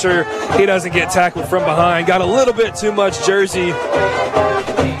off, making sure he doesn't get tackled from behind. Got a little bit too much jersey.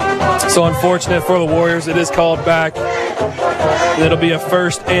 So unfortunate for the Warriors. It is called back. And it'll be a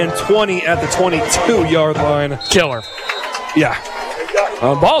 1st and 20 at the 22-yard line. Killer. Yeah.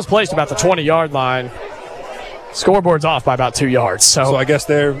 Ball's placed about the 20-yard line. Scoreboard's off by about 2 yards. So I guess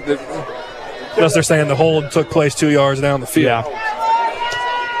unless they're saying the hold took place 2 yards down the field. Yeah.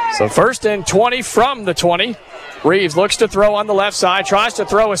 So 1st and 20 from the 20. Reeves looks to throw on the left side, tries to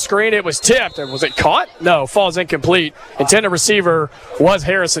throw a screen. It was tipped. Was it caught? No, falls incomplete. Intended receiver was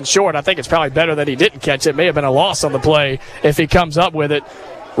Harrison Short. I think it's probably better that he didn't catch it. May have been a loss on the play if he comes up with it.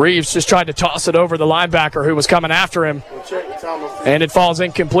 Reeves just tried to toss it over the linebacker who was coming after him. And it falls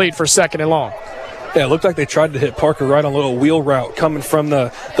incomplete for 2nd and long. Yeah, it looked like they tried to hit Parker right on a little wheel route coming from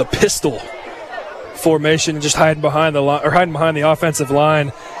the pistol formation and just hiding behind the offensive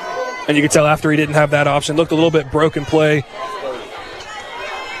line. And you could tell after he didn't have that option. Looked a little bit broken play.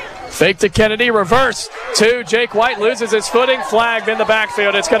 Fake to Kennedy, reverse to Jake White, loses his footing, flagged in the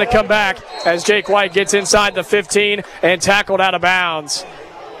backfield. It's going to come back as Jake White gets inside the 15 and tackled out of bounds.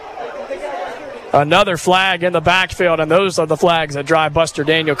 Another flag in the backfield, and those are the flags that drive Buster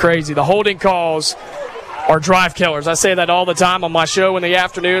Daniel crazy. The holding calls are drive killers. I say that all the time on my show in the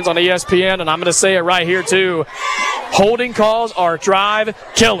afternoons on ESPN, and I'm going to say it right here too. Holding calls are drive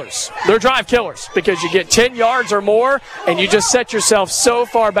killers. They're drive killers because you get 10 yards or more, and you just set yourself so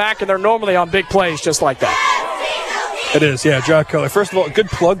far back, and they're normally on big plays just like that. It is, yeah, drive killer. First of all, good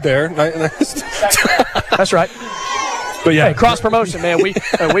plug there. That's right. But yeah, hey, cross promotion, man. We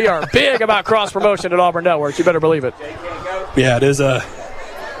are big about cross promotion at Auburn Networks. You better believe it. Yeah, it is a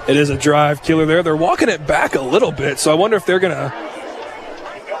drive killer there. They're walking it back a little bit, so I wonder if they're gonna.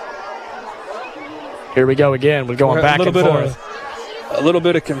 Here we go again. We're going back and forth. A little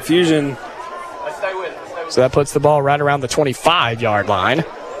bit of confusion. So that puts the ball right around the 25-yard line.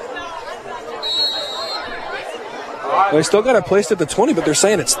 Well, they still got it placed at the 20, but they're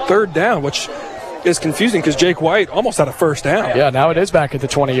saying it's 3rd down, which is confusing because Jake White almost had a 1st down. Yeah, now it is back at the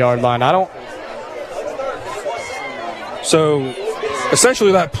 20-yard line. So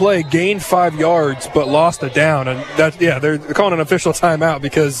essentially that play gained 5 yards but lost a down, and they're calling an official timeout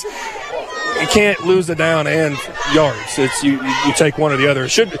because you can't lose a down and yards. It's you take one or the other.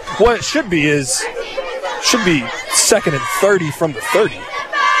 What it should be 2nd and 30 from the 30.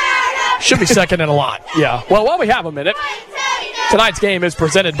 Should be 2nd and a lot. Yeah. Well, while we have a minute, tonight's game is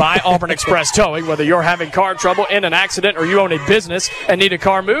presented by Auburn Express Towing. Whether you're having car trouble in an accident or you own a business and need a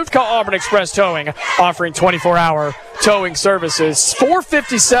car moved, call Auburn Express Towing, offering 24-hour towing services.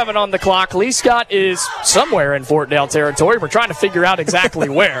 4:57 on the clock. Lee Scott is somewhere in Fort Dale territory. We're trying to figure out exactly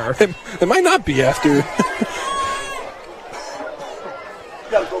where. It might not be after.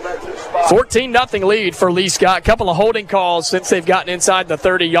 14-0 lead for Lee Scott. Couple of holding calls since they've gotten inside the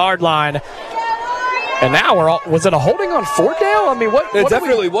 30-yard line. And now was it a holding on Fort Dale? I mean, what? It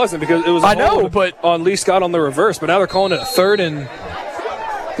definitely wasn't because it was. But on Lee Scott on the reverse. But now they're calling it a 3rd and.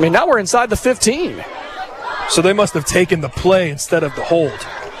 I mean, now we're inside the 15. So they must have taken the play instead of the hold.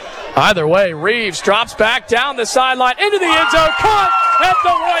 Either way, Reeves drops back down the sideline into the end zone, caught at the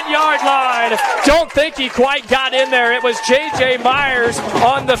 1-yard line. line. Don't think he quite got in there. It was J.J. Myers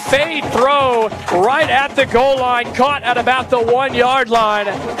on the fade throw right at the goal line, caught at about the 1 yard line.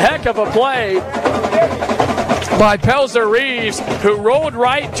 Heck of a play by Pelzer Reeves, who rolled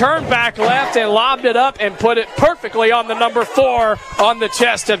right, turned back left, and lobbed it up and put it perfectly on the number 4 on the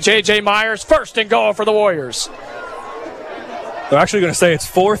chest of J.J. Myers. First and goal for the Warriors. They're actually going to say it's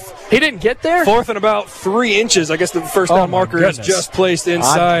fourth. He didn't get there? Fourth and about 3 inches. I guess the first down marker is just placed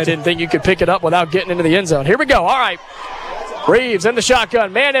inside. I didn't think you could pick it up without getting into the end zone. Here we go. All right. Reeves in the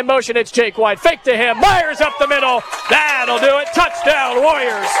shotgun. Man in motion. It's Jake White. Fake to him. Myers up the middle. That'll do it. Touchdown,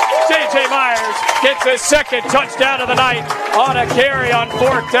 Warriors. J.J. Myers gets his second touchdown of the night on a carry on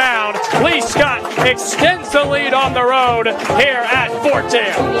 4th down. Lee Scott extends the lead on the road here at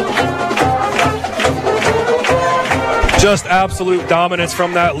Fortdale. Just absolute dominance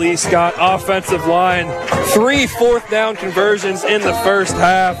from that Lee Scott offensive line. 3 4th down conversions in the first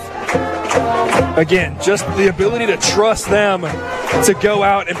half. Again, just the ability to trust them to go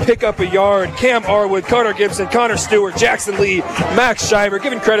out and pick up a yard. Cam Arwood, Carter Gibson, Connor Stewart, Jackson Lee, Max Shiver,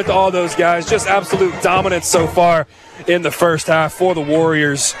 giving credit to all those guys. Just absolute dominance so far in the first half for the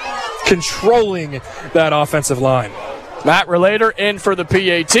Warriors, controlling that offensive line. Matt Relator in for the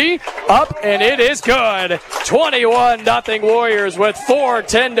PAT. Up, and it is good. 21-0 Warriors with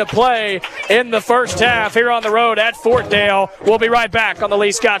 4:10 to play in the first half here on the road at Fort Dale. We'll be right back on the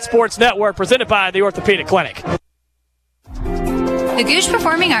Lee Scott Sports Network, presented by the Orthopedic Clinic. The Gooch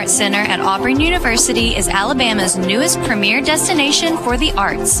Performing Arts Center at Auburn University is Alabama's newest premier destination for the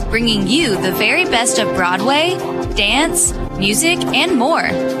arts, bringing you the very best of Broadway, dance, music, and more.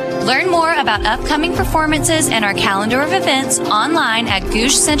 Learn more about upcoming performances and our calendar of events online at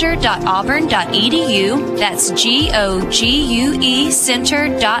goochcenter.auburn.edu. That's GOGUE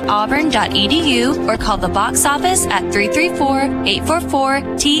center.auburn.edu, or call the box office at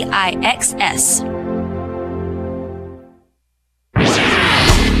 334-844-TIXS.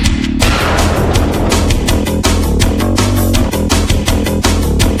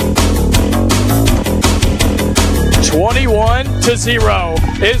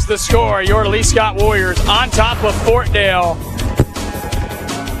 (21-0) is the score. Your Lee Scott Warriors on top of Fort Dale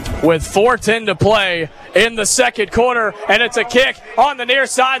with 4:10 to play in the second quarter, and it's a kick on the near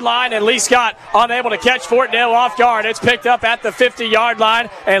sideline, and Lee Scott unable to catch Fort Dale off guard. It's picked up at the 50-yard line,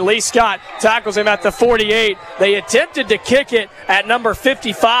 and Lee Scott tackles him at the 48. They attempted to kick it at number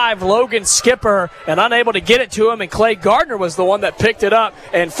 55, Logan Skipper, and unable to get it to him, and Clay Gardner was the one that picked it up,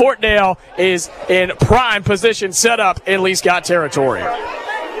 and Fort Dale is in prime position set up in Lee Scott territory.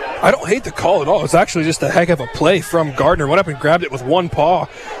 I don't hate the call at all. It's actually just a heck of a play from Gardner. Went up and grabbed it with one paw.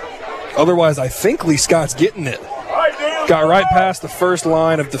 Otherwise, I think Lee Scott's getting it. Got right past the first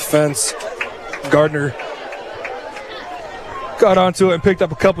line of defense. Gardner got onto it and picked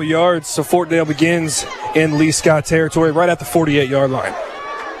up a couple yards, so Fort Dale begins in Lee Scott territory right at the 48-yard line.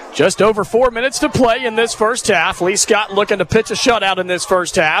 Just over 4 minutes to play in this first half. Lee Scott looking to pitch a shutout in this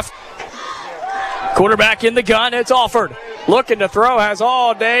first half. Quarterback in the gun, it's Alford. Looking to throw, has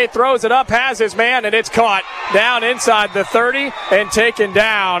all day, throws it up, has his man, and it's caught down inside the 30 and taken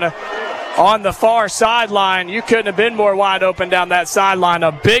down on the far sideline. You couldn't have been more wide open down that sideline.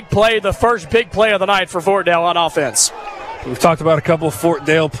 A big play, the first big play of the night for Fort Dale on offense. We've talked about a couple of Fort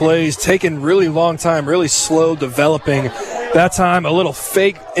Dale plays, taking really long time, really slow developing. That time, a little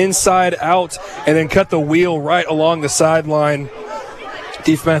fake inside out, and then cut the wheel right along the sideline.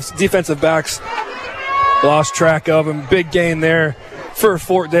 Defensive backs lost track of him. Big gain there for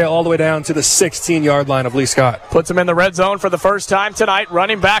Fort Dale all the way down to the 16-yard line of Lee Scott. Puts him in the red zone for the first time tonight.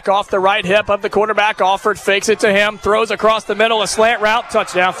 Running back off the right hip of the quarterback. Alford fakes it to him. Throws across the middle. A slant route.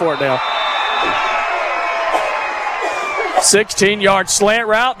 Touchdown, Fort Dale. 16-yard slant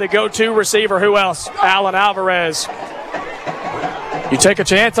route. The go-to receiver. Who else? Alan Alvarez. You take a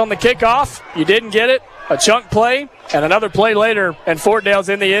chance on the kickoff. You didn't get it. A chunk play and another play later, and Fort Dale's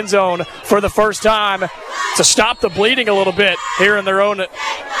in the end zone for the first time to stop the bleeding a little bit here in their own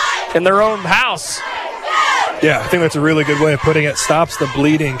house. Yeah, I think that's a really good way of putting it. Stops the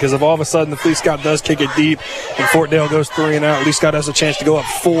bleeding, because if all of a sudden the Lee Scott does kick it deep and Fort Dale goes 3 and out, Lee Scott has a chance to go up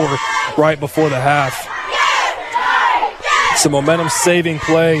 4 right before the half. It's a momentum-saving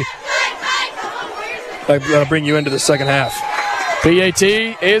play that'll bring you into the second half. PAT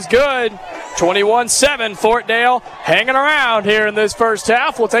is good. 21-7, Fort Dale hanging around here in this first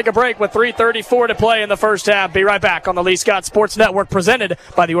half. We'll take a break with 3:34 to play in the first half. Be right back on the Lee Scott Sports Network, presented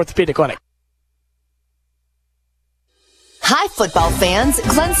by the Orthopedic Clinic. Hi, football fans.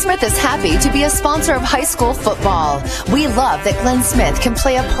 Glenn Smith is happy to be a sponsor of high school football. We love that Glenn Smith can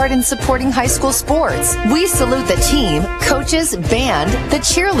play a part in supporting high school sports. We salute the team, coaches, band, the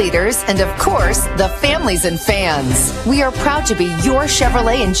cheerleaders, and of course, the families and fans. We are proud to be your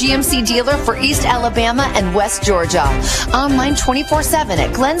Chevrolet and GMC dealer for East Alabama and West Georgia. Online 24/7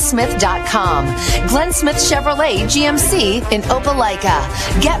 at glensmith.com. Glenn Smith Chevrolet GMC in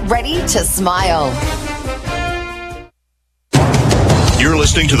Opelika. Get ready to smile. You're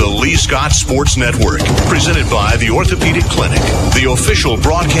listening to the Lee Scott Sports Network, presented by the Orthopedic Clinic, the official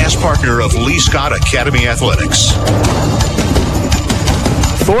broadcast partner of Lee Scott Academy Athletics.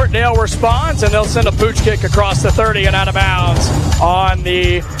 Fort Dale responds, and they'll send a pooch kick across the 30 and out of bounds on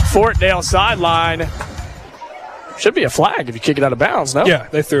the Fort Dale sideline. Should be a flag if you kick it out of bounds, no? Yeah,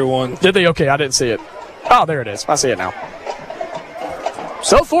 they threw one. Did they? Okay, I didn't see it. Oh, there it is. I see it now.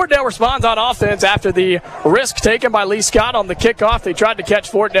 So Fort Dale responds on offense after the risk taken by Lee Scott on the kickoff. They tried to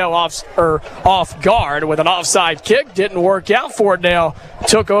catch Fort Dale off guard with an offside kick. Didn't work out. Fort Dale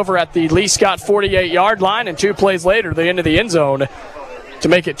took over at the Lee Scott 48-yard line, and 2 plays later, they into the end zone to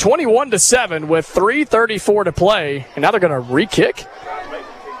make it 21-7 with 3:34 to play. And now they're going to re-kick.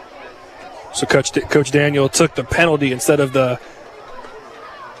 So Coach Daniel took the penalty instead of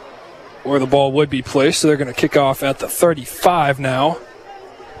where the ball would be placed. So they're going to kick off at the 35 now.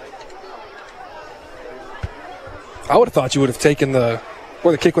 I would have thought you would have taken where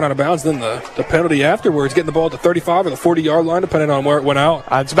the kick went out of bounds, then the penalty afterwards, getting the ball at the 35 or the 40-yard line, depending on where it went out.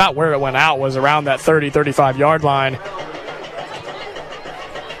 It's about where it went out, was around that 30, 35-yard line.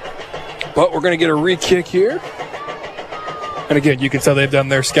 But we're going to get a re-kick here. And again, you can tell they've done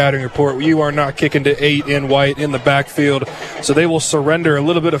their scouting report. You are not kicking to 8 in white in the backfield. So they will surrender a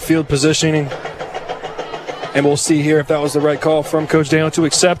little bit of field positioning. And we'll see here if that was the right call from Coach Daniel to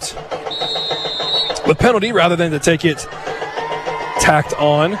accept the penalty rather than to take it tacked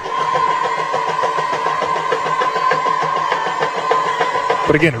on.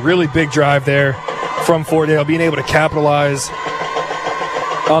 But again, a really big drive there from Fort Dale, being able to capitalize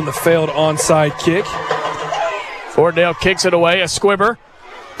on the failed onside kick. Fort Dale kicks it away. A squibber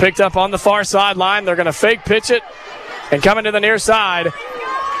picked up on the far sideline. They're going to fake pitch it, and coming to the near side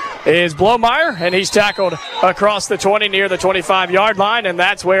is Blomeyer, and he's tackled across the 20 near the 25-yard line, and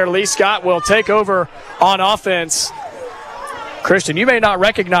that's where Lee Scott will take over on offense. Christian, you may not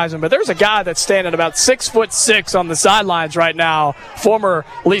recognize him, but there's a guy that's standing about 6'6" on the sidelines right now. Former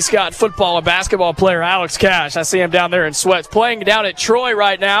Lee Scott football and basketball player Alex Cash. I see him down there in sweats, playing down at Troy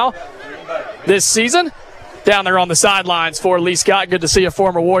right now this season. Down there on the sidelines for Lee Scott. Good to see a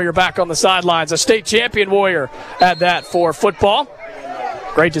former Warrior back on the sidelines. A state champion Warrior at that for football.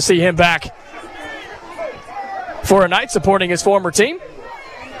 Great to see him back for a night supporting his former team.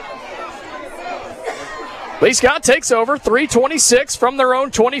 Lee Scott takes over, 3:26 from their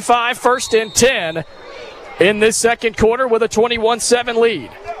own 25, 1st and 10 in this second quarter with a 21-7 lead.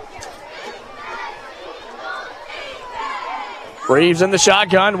 Reeves in the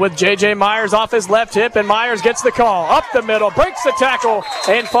shotgun with J.J. Myers off his left hip, and Myers gets the call. Up the middle, breaks the tackle,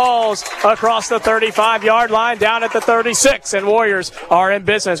 and falls across the 35-yard line down at the 36. And Warriors are in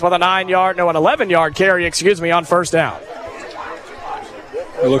business with an 11-yard carry, on first down.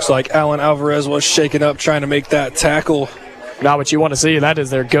 It looks like Alan Alvarez was shaken up trying to make that tackle. Now what you want to see, that is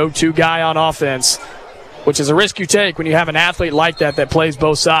their go-to guy on offense, which is a risk you take when you have an athlete like that plays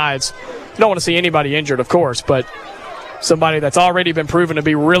both sides. You don't want to see anybody injured, of course, but somebody that's already been proven to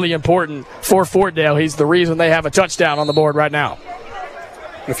be really important for Fort Dale. He's the reason they have a touchdown on the board right now.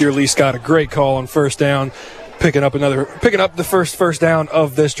 If you're Lee Scott, a great call on first down, picking up the first down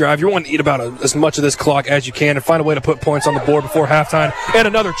of this drive. You want to eat about as much of this clock as you can and find a way to put points on the board before halftime. And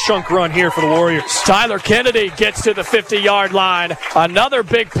another chunk run here for the Warriors. Tyler Kennedy gets to the 50-yard line. Another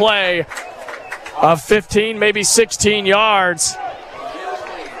big play of 15, maybe 16 yards.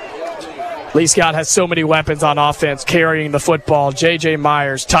 Lee Scott has so many weapons on offense carrying the football. J.J.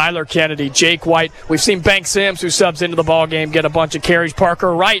 Myers, Tyler Kennedy, Jake White. We've seen Bank Sims, who subs into the ball game, get a bunch of carries.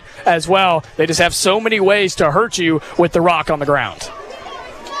 Parker Wright as well. They just have so many ways to hurt you with the rock on the ground.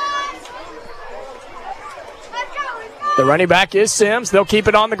 The running back is Sims. They'll keep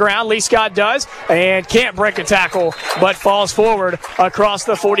it on the ground. Lee Scott does, and can't break a tackle, but falls forward across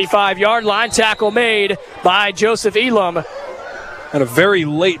the 45-yard line. Tackle made by Joseph Elam. And a very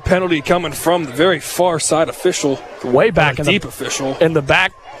late penalty coming from the very far side official. Way back in deep official. In the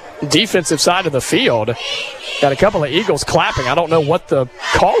back defensive side of the field. Got a couple of Eagles clapping. I don't know what the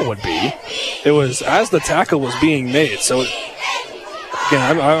call would be. It was as the tackle was being made. So,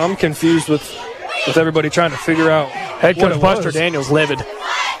 again, I'm confused with everybody trying to figure out. Head coach Buster Daniels livid.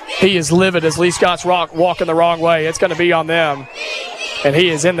 He is livid as Lee Scott's walking the wrong way. It's going to be on them. And he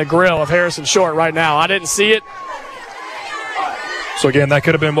is in the grill of Harrison Short right now. I didn't see it. So, again, that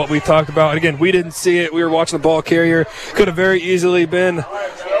could have been what we talked about. Again, we didn't see it. We were watching the ball carrier. Could have very easily been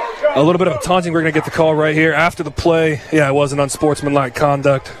a little bit of a taunting. We're going to get the call right here after the play. Yeah, it was an unsportsmanlike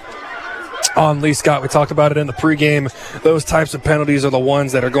conduct on Lee Scott. We talked about it in the pregame. Those types of penalties are the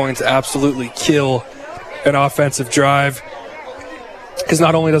ones that are going to absolutely kill an offensive drive. Because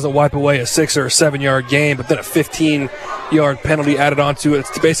not only does it wipe away a 6 or a 7 yard gain, but then a 15-yard penalty added onto it.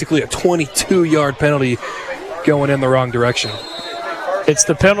 It's basically a 22-yard penalty going in the wrong direction. It's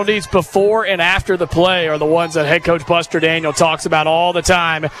the penalties before and after the play are the ones that head coach Buster Daniel talks about all the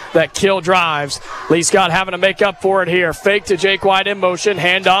time that kill drives. Lee Scott having to make up for it here. Fake to Jake White in motion,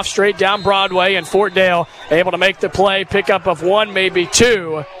 handoff straight down Broadway, and Fort Dale able to make the play, pickup of 1, maybe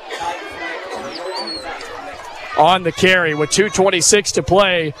 2 on the carry with 2:26 to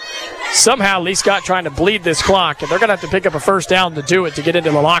play. Somehow Lee Scott trying to bleed this clock, and they're going to have to pick up a first down to do it to get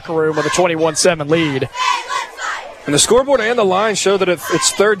into the locker room with a 21-7 lead. And the scoreboard and the line show that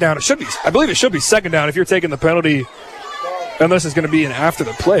it's third down. It should be, I believe it should be second down if you're taking the penalty, unless it's going to be an after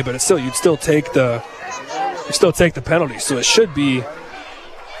the play, but you'd still take the penalty. So it should be.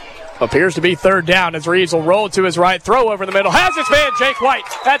 Appears to be third down as Reeves will roll to his right, throw over the middle. Has his man Jake White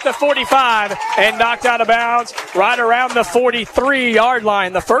at the 45 and knocked out of bounds right around the 43-yard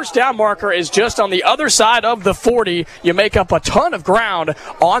line. The first down marker is just on the other side of the 40. You make up a ton of ground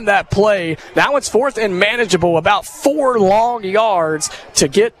on that play. Now it's fourth and manageable, about 4 long yards to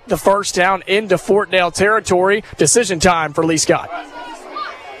get the first down into Fort Dale territory. Decision time for Lee Scott.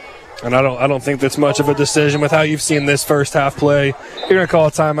 And I don't think that's much of a decision with how you've seen this first half play. You're going to call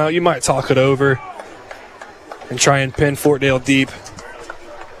a timeout. You might talk it over and try and pin Fort Dale deep.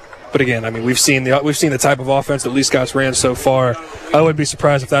 But again, I mean, we've seen the type of offense that Lee Scott's ran so far. I wouldn't be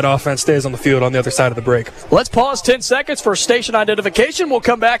surprised if that offense stays on the field on the other side of the break. Let's pause 10 seconds for station identification. We'll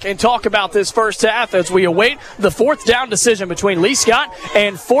come back and talk about this first half as we await the fourth down decision between Lee Scott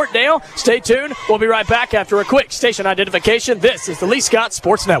and Fort Dale. Stay tuned. We'll be right back after a quick station identification. This is the Lee Scott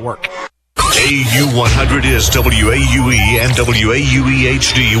Sports Network. AU100 is WAUE and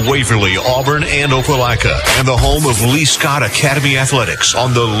WAUE-HD, Waverly, Auburn, and Opelika, and the home of Lee Scott Academy Athletics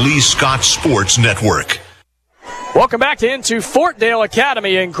on the Lee Scott Sports Network. Welcome back into Fort Dale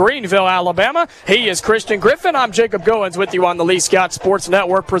Academy in Greenville, Alabama. He is Christian Griffin. I'm Jacob Goins with you on the Lee Scott Sports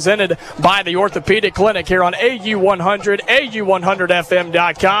Network, presented by the Orthopedic Clinic here on AU100,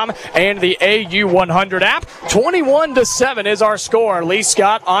 AU100FM.com, and the AU100 app. 21-7 is our score. Lee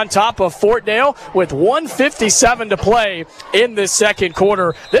Scott on top of Fort Dale with 1:57 to play in this second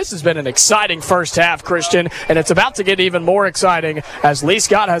quarter. This has been an exciting first half, Christian, and it's about to get even more exciting as Lee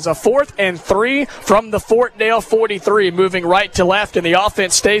Scott has a 4th and 3 from the Fort Dale 43, moving right to left, and the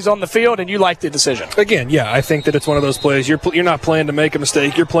offense stays on the field, and you like the decision. Again, yeah, I think that it's one of those plays. You're not playing to make a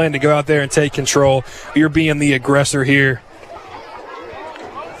mistake. You're playing to go out there and take control. You're being the aggressor here.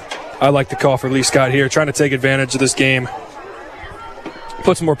 I like the call for Lee Scott here, trying to take advantage of this game.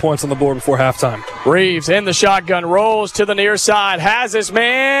 Put some more points on the board before halftime. Reeves in the shotgun, rolls to the near side, has his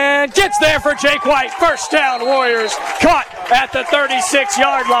man, gets there for Jake White. First down, Warriors. Caught at the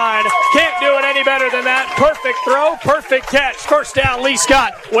 36-yard line. Can't do it any better than that. Perfect throw, perfect catch. First down, Lee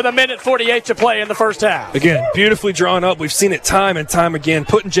Scott with 1:48 to play in the first half. Again, beautifully drawn up. We've seen it time and time again.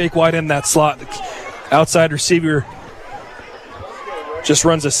 Putting Jake White in that slot. The outside receiver just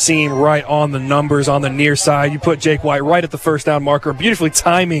runs a seam right on the numbers on the near side. You put Jake White right at the first down marker. Beautifully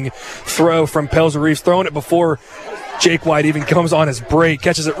timing throw from Pelzer Reeves, throwing it before Jake White even comes on his break.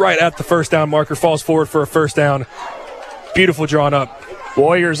 Catches it right at the first down marker, falls forward for a first down. Beautiful drawn up.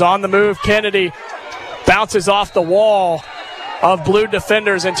 Warriors on the move. Kennedy bounces off the wall of blue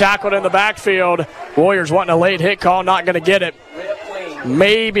defenders and tackled in the backfield. Warriors wanting a late hit call, not going to get it.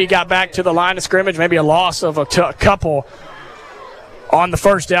 Maybe got back to the line of scrimmage, maybe a loss of a couple on the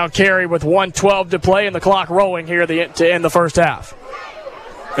first down carry with 1:12 to play and the clock rolling here to end the first half.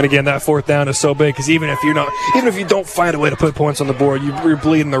 And again, that fourth down is so big because even if you don't find a way to put points on the board, you're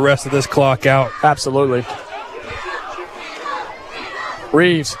bleeding the rest of this clock out. Absolutely.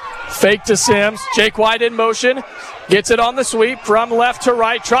 Reeves, fake to Sims. Jake White in motion. Gets it on the sweep from left to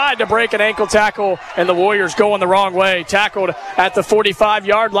right. Tried to break an ankle tackle, and the Warriors going the wrong way. Tackled at the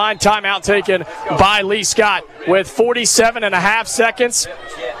 45-yard line. Timeout taken by Lee Scott with 47.5 seconds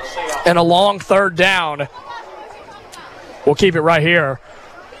and a long third down. We'll keep it right here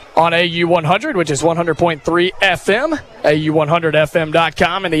on AU100, which is 100.3 FM,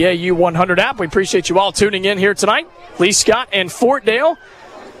 AU100FM.com, and the AU100 app. We appreciate you all tuning in here tonight. Lee Scott and Fort Dale.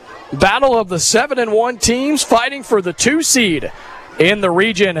 Battle of the 7-1 teams fighting for the 2 seed in the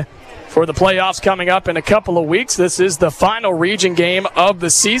region for the playoffs coming up in a couple of weeks. This is the final region game of the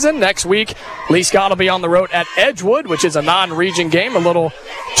season. Next week, Lee Scott will be on the road at Edgewood, which is a non-region game. A little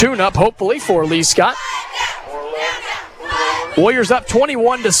tune-up, hopefully, for Lee Scott. Warriors up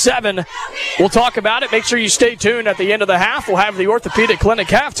 21-7. We'll talk about it. Make sure you stay tuned at the end of the half. We'll have the Orthopedic Clinic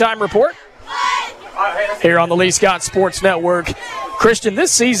halftime report here on the Lee Scott Sports Network. Christian,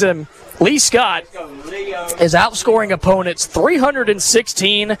 this season, Lee Scott is outscoring opponents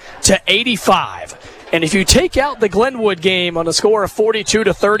 316-85. And if you take out the Glenwood game on a score of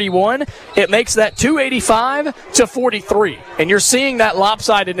 42-31, it makes that 285-43. And you're seeing that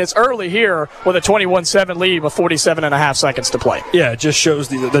lopsidedness early here with a 21-7 lead with 47.5 seconds to play. Yeah, it just shows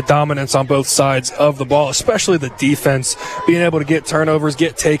the dominance on both sides of the ball, especially the defense being able to get turnovers,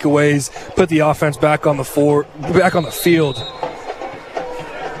 get takeaways, put the offense back on the field.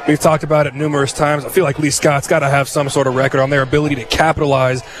 We've talked about it numerous times. I feel like Lee Scott's got to have some sort of record on their ability to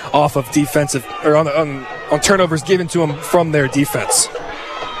capitalize off of defensive or on turnovers given to them from their defense.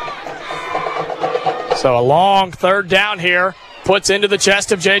 So a long third down here. Puts into the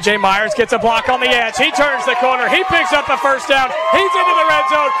chest of J.J. Myers, gets a block on the edge. He turns the corner. He picks up the first down. He's into the red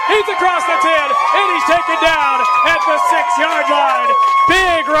zone. He's across the 10, and he's taken down at the 6-yard line.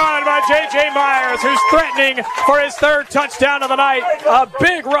 Big run by J.J. Myers, who's threatening for his third touchdown of the night. A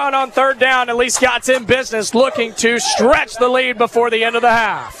big run on third down, and Lee Scott's in business, looking to stretch the lead before the end of the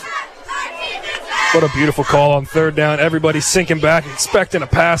half. What a beautiful call on third down. Everybody sinking back, expecting a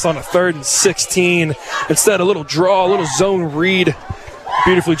pass on a 3rd and 16. Instead, a little draw, a little zone read.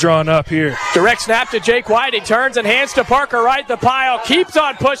 Beautifully drawn up here. Direct snap to Jake White. He turns and hands to Parker Wright. The pile keeps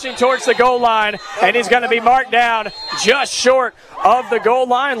on pushing towards the goal line, and he's going to be marked down just short of the goal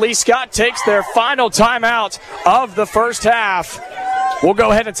line. Lee Scott takes their final timeout of the first half. We'll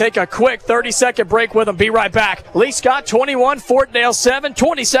go ahead and take a quick 30-second break with them. Be right back. Lee Scott 21, Fort Dale 7.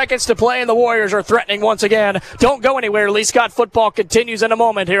 20 seconds to play, and the Warriors are threatening once again. Don't go anywhere. Lee Scott football continues in a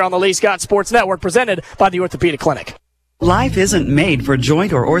moment here on the Lee Scott Sports Network, presented by the Orthopedic Clinic. Life isn't made for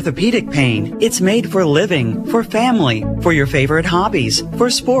joint or orthopedic pain. It's made for living, for family, for your favorite hobbies, for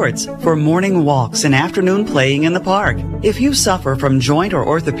sports, for morning walks and afternoon playing in the park. If you suffer from joint or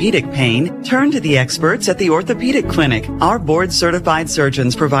orthopedic pain, turn to the experts at the Orthopedic Clinic. Our board-certified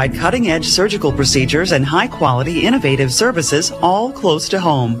surgeons provide cutting-edge surgical procedures and high-quality, innovative services all close to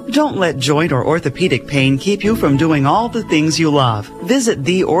home. Don't let joint or orthopedic pain keep you from doing all the things you love. Visit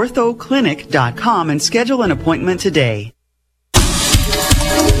theorthoclinic.com and schedule an appointment today.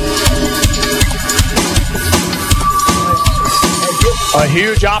 A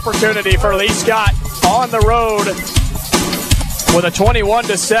huge opportunity for Lee Scott on the road with a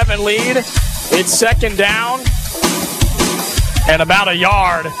 21-7 lead. It's second down and about a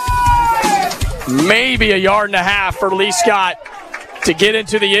yard, maybe a yard and a half for Lee Scott to get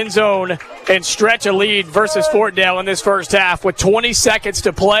into the end zone and stretch a lead versus Fort Dale in this first half with 20 seconds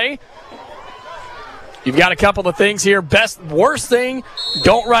to play. You've got a couple of things here. Worst thing,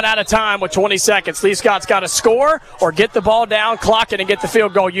 don't run out of time with 20 seconds. Lee Scott's got to score or get the ball down, clock it, and get the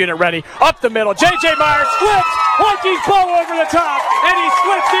field goal unit ready. Up the middle, J.J. Myers flips like he's blown over the top, and he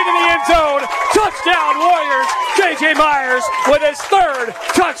slips into the end zone. Touchdown, Warriors. J.J. Myers with his third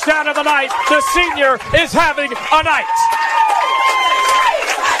touchdown of the night. The senior is having a night.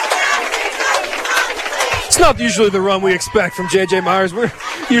 It's not usually the run we expect from J.J. Myers. We're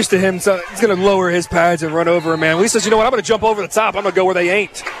used to him, so he's going to lower his pads and run over a man. Lee says, you know what, I'm going to jump over the top. I'm going to go where they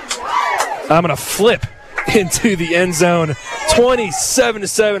ain't. I'm going to flip into the end zone.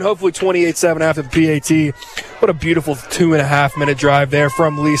 27-7, hopefully 28-7 after the PAT. What a beautiful 2.5-minute drive there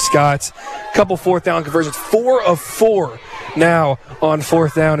from Lee Scott. Couple fourth down conversions, 4 of 4 now on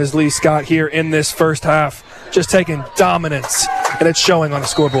fourth down is Lee Scott here in this first half. Just taking dominance, and it's showing on the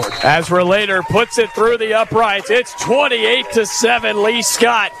scoreboard. As Relator puts it through the uprights, it's 28-7. Lee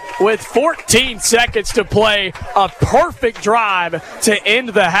Scott with 14 seconds to play. A perfect drive to end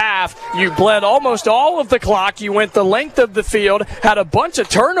the half. You bled almost all of the clock. You went the length of the field, had a bunch of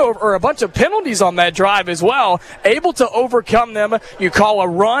turnover or a bunch of penalties on that drive as well. Able to overcome them. You call a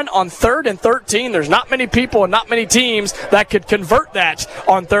run on 3rd and 13. There's not many people and not many teams that could convert that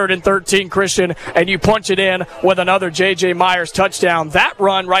on 3rd and 13, Christian, and you punch it in with another J.J. Myers touchdown. That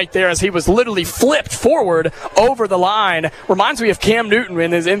run right there, as he was literally flipped forward over the line, reminds me of Cam Newton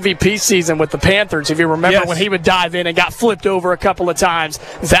in his MVP season with the Panthers, if you remember, when he would dive in and got flipped over a couple of times.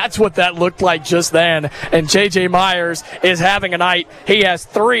 That's what that looked like just then. And J.J. Myers is having a night. He has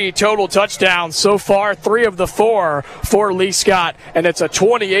 3 total touchdowns so far, 3 of the 4 for Lee Scott, and it's a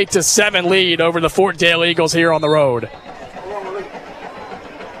 28-7 lead over the Fort Dale Eagles here on the road.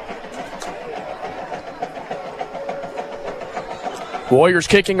 Warriors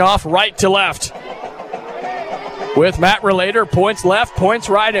kicking off right to left. With Matt Relator, points left, points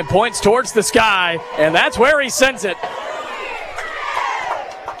right, and points towards the sky. And that's where he sends it.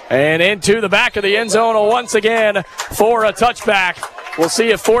 And into the back of the end zone once again for a touchback. We'll see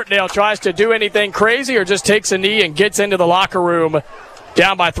if Fortdale tries to do anything crazy or just takes a knee and gets into the locker room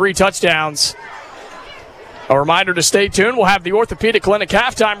down by 3 touchdowns. A reminder to stay tuned. We'll have the Orthopedic Clinic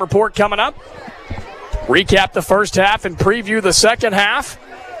halftime report coming up. Recap the first half and preview the second half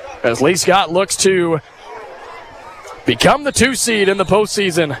as Lee Scott looks to become the 2 seed in the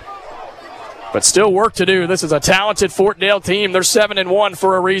postseason. But still work to do. This is a talented Fortdale team. They're 7-1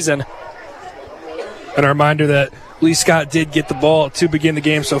 for a reason. And a reminder that Lee Scott did get the ball to begin the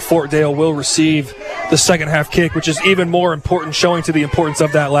game, so Fortdale will receive the second half kick, which is even more important, showing to the importance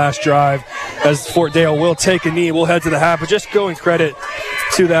of that last drive, as Fortdale will take a knee. We'll head to the half, but just going credit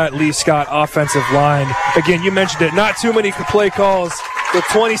to that Lee Scott offensive line. Again, you mentioned it, not too many play calls with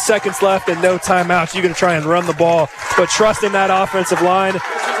 20 seconds left and no timeouts. You're going to try and run the ball, but trust in that offensive line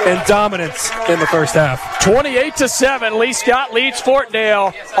and dominance in the first half. 28-7, Lee Scott leads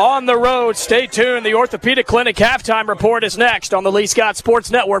Fortdale on the road. Stay tuned. The Orthopedic Clinic halftime report is next on the Lee Scott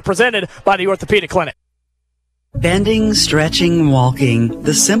Sports Network, presented by the Orthopedic Clinic. Bending, stretching, walking.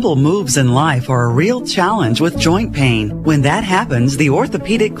 The simple moves in life are a real challenge with joint pain. When that happens, the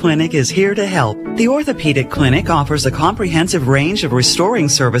Orthopedic Clinic is here to help. The Orthopedic Clinic offers a comprehensive range of restoring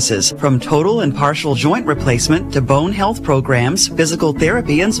services, from total and partial joint replacement to bone health programs, physical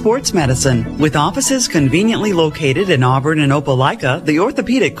therapy, and sports medicine. With offices conveniently located in Auburn and Opelika, the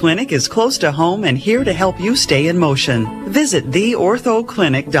Orthopedic Clinic is close to home and here to help you stay in motion. Visit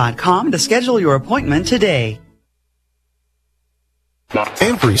theorthoclinic.com to schedule your appointment today.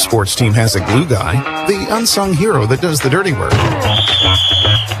 Every sports team has a glue guy, the unsung hero that does the dirty work.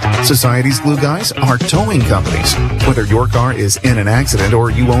 Society's glue guys are towing companies. Whether your car is in an accident or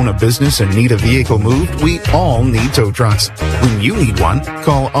you own a business and need a vehicle moved, we all need tow trucks. When you need one,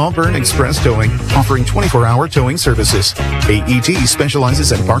 call Auburn Express Towing, offering 24-hour towing services. AET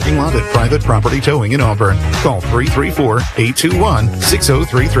specializes in parking lot and private property towing in Auburn. Call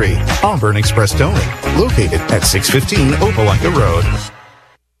 334-821-6033. Auburn Express Towing, located at 615 Opelika Road.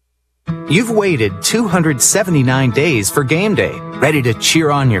 You've waited 279 days for game day, ready to cheer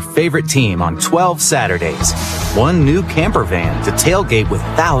on your favorite team on 12 Saturdays. One new camper van to tailgate with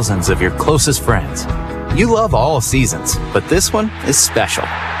thousands of your closest friends. You love all seasons, but this one is special,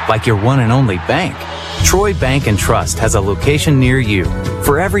 like your one and only bank. Troy Bank and Trust has a location near you.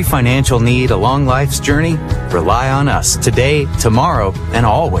 For every financial need along life's journey, rely on us today, tomorrow, and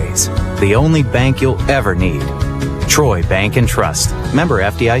always. The only bank you'll ever need. Troy Bank and Trust. Member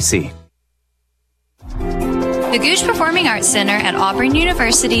FDIC. The Gooch Performing Arts Center at Auburn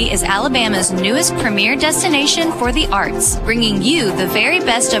University is Alabama's newest premier destination for the arts, bringing you the very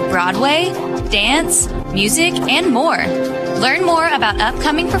best of Broadway, dance, music, and more. Learn more about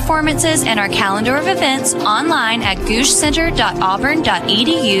upcoming performances and our calendar of events online at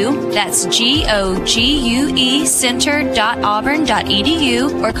goochcenter.auburn.edu. That's GOGUE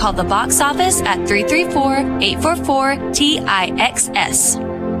center.auburn.edu, or call the box office at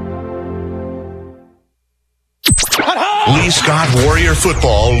 334-844-TIXS. Lee Scott Warrior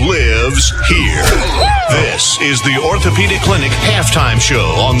football lives here. This is the Orthopedic Clinic halftime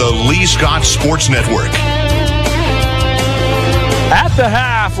show on the Lee Scott Sports Network. At the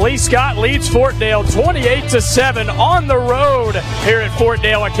half, Lee Scott leads Fortdale 28-7 on the road here at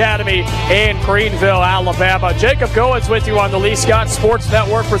Fortdale Academy in Greenville, Alabama. Jacob Goins with you on the Lee Scott Sports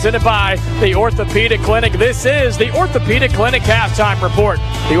Network, presented by the Orthopedic Clinic. This is the Orthopedic Clinic halftime report.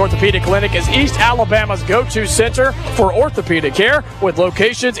 The Orthopedic Clinic is East Alabama's go-to center for orthopedic care, with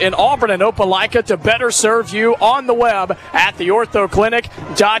locations in Auburn and Opelika to better serve you on the web at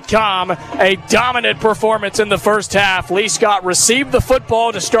theorthoclinic.com. A dominant performance in the first half. Lee Scott received the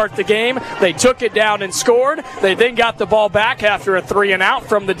football to start the game. They took it down and scored. They then got the ball back after a 3-and-out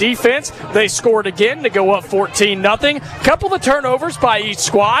from the defense. They scored again to go up 14-0. Couple of turnovers by each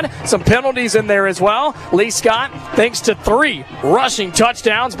squad. Some penalties in there as well. Lee Scott, thanks to 3 rushing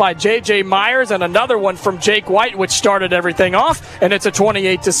touchdowns by J.J. Myers and another one from Jake White, which started everything off, and it's a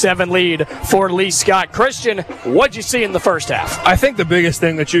 28-7 lead for Lee Scott. Christian, what'd you see in the first half? I think the biggest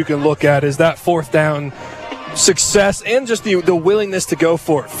thing that you can look at is that fourth down success and just the willingness to go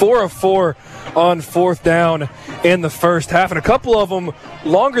for it. 4 of 4 on fourth down in the first half, and a couple of them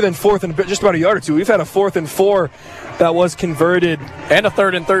longer than fourth and just about a yard or two. We've had a 4th and 4 that was converted. And a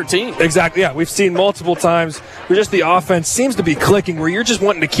 3rd and 13. Exactly, yeah. We've seen multiple times where just the offense seems to be clicking, where you're just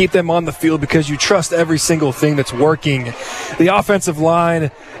wanting to keep them on the field because you trust every single thing that's working. The offensive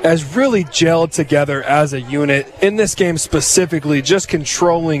line has really gelled together as a unit. In this game specifically, just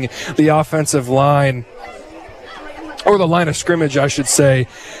controlling the offensive line, or the line of scrimmage, I should say.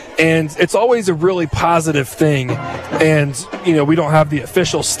 And it's always a really positive thing. And, we don't have the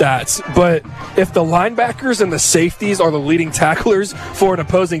official stats, but if the linebackers and the safeties are the leading tacklers for an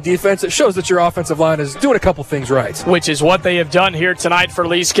opposing defense, it shows that your offensive line is doing a couple things right. Which is what they have done here tonight for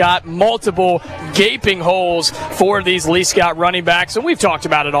Lee Scott. Multiple gaping holes for these Lee Scott running backs, and we've talked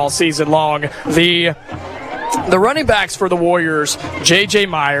about it all season long. The running backs for the Warriors, J.J.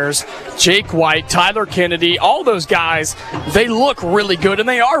 Myers, Jake White, Tyler Kennedy, all those guys, they look really good, and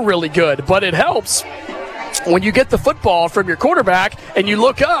they are really good, but it helps when you get the football from your quarterback and you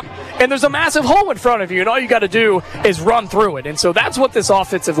look up and there's a massive hole in front of you, and all you got to do is run through it. And so that's what this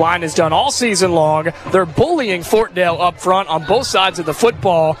offensive line has done all season long. They're bullying Fort Dale up front on both sides of the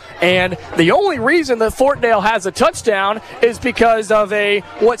football, and the only reason that Fort Dale has a touchdown is because of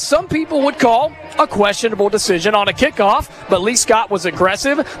what some people would call a questionable decision on a kickoff, but Lee Scott was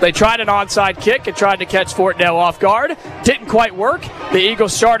aggressive. They tried an onside kick and tried to catch Fort Dale off guard. Didn't quite work. The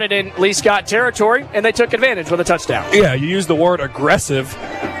Eagles started in Lee Scott territory, and they took advantage with a touchdown. Yeah, you use the word aggressive,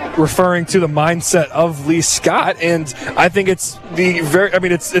 referring to the mindset of Lee Scott, and I think it's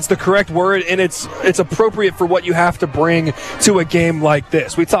the correct word, and it's appropriate for what you have to bring to a game like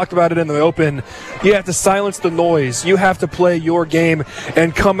this. We talked about it in the open. You have to silence the noise. You have to play your game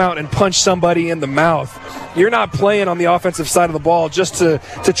and come out and punch somebody in the mouth. You're not playing on the offensive side of the ball just to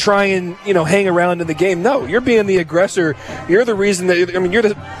try and hang around in the game. No, you're being the aggressor. You're the reason that you're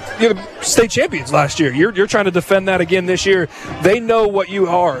the state champions last year. You're trying to defend that again this year. They know what you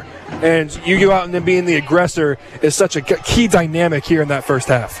are, and you go out and then being the aggressor is such a key dynamic here in that first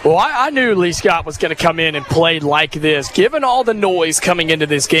half. Well, I knew Lee Scott was going to come in and play like this. Given all the noise coming into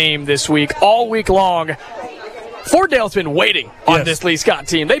this game this week, all week long, Fort Dale's been waiting on this Lee Scott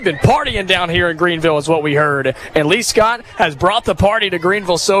team. They've been partying down here in Greenville is what we heard. And Lee Scott has brought the party to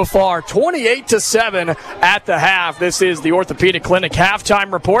Greenville so far, 28-7 at the half. This is the Orthopedic Clinic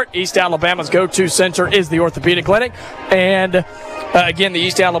halftime report. East Alabama's go-to center is the Orthopedic Clinic. And again, the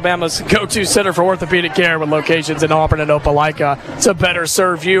East Alabama's go-to center for orthopedic care with locations in Auburn and Opelika to better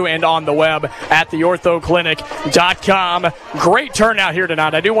serve you, and on the web at theorthoclinic.com. Great turnout here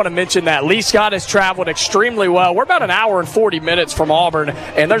tonight. I do want to mention that Lee Scott has traveled extremely well. We're about an hour and 40 minutes from Auburn,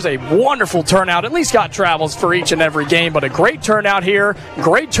 and there's a wonderful turnout. And Lee Scott travels for each and every game, but a great turnout here.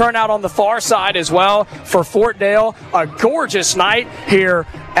 Great turnout on the far side as well for Fort Dale. A gorgeous night here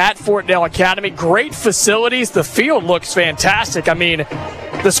at Fort Dale Academy. Great facilities. The field looks fantastic.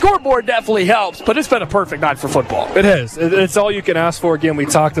 The scoreboard definitely helps, but it's been a perfect night for football. It has. It's all you can ask for. Again, we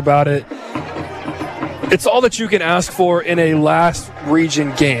talked about it. It's all that you can ask for in a last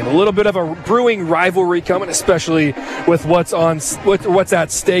region game. A little bit of a brewing rivalry coming, especially with what's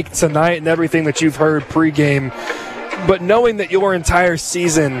at stake tonight and everything that you've heard pregame. But knowing that your entire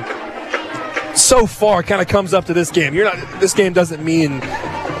season so far kind of comes up to this game. This game doesn't mean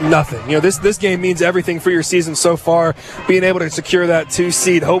nothing. This game means everything for your season so far. Being able to secure that 2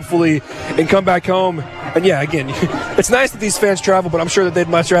 seed, hopefully, and come back home. And yeah, again, it's nice that these fans travel, but I'm sure that they'd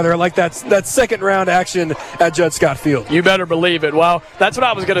much rather like that second round action at Judd Scott Field. You better believe it. Well, that's what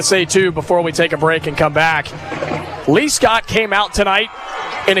I was going to say too before we take a break and come back. Lee Scott came out tonight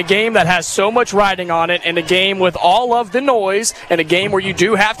in a game that has so much riding on it, in a game with all of the noise, in a game where you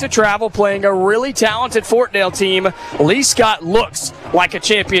do have to travel playing a really talented Fort Dale team. Lee Scott looks like a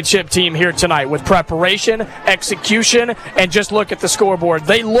championship team here tonight with preparation, execution, and just look at the scoreboard.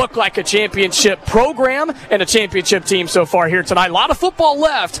 They look like a championship program and a championship team so far here tonight. A lot of football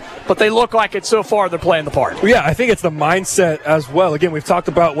left, but they look like it so far. They're playing the part. Yeah, I think it's the mindset as well. Again, we've talked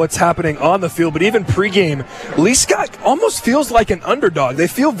about what's happening on the field, but even pregame, Lee Scott almost feels like an underdog.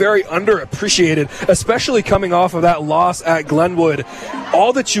 They feel very underappreciated, especially coming off of that loss at Glenwood.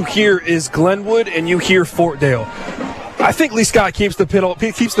 All that you hear is Glenwood, and you hear Fort Dale. I think Lee Scott keeps the pedal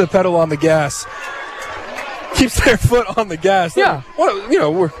on the gas. Keeps their foot on the gas. Yeah.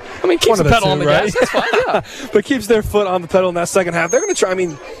 Keeps the pedal on the gas. That's fine, yeah. But keeps their foot on the pedal in that second half. They're going to try.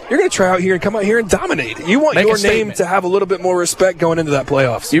 You're going to try out here and come out here and dominate. You want your name to have a little bit more respect going into that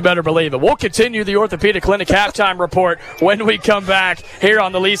playoffs. You better believe it. We'll continue the Orthopedic Clinic halftime report when we come back here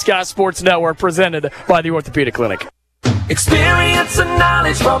on the Lee Scott Sports Network, presented by the Orthopedic Clinic. Experience and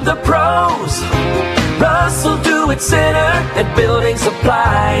knowledge from the pros. Russell Do-It Center at Building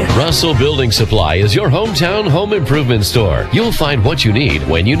Supply. Russell Building Supply is your hometown home improvement store. You'll find what you need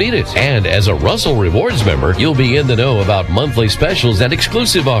when you need it. And as a Russell Rewards member, you'll be in the know about monthly specials and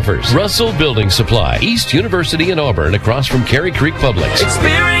exclusive offers. Russell Building Supply, East University in Auburn, across from Cary Creek Publix.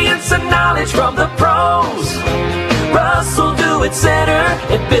 Experience and knowledge from the pros. Russell Do-It Center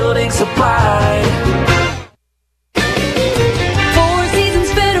at Building Supply.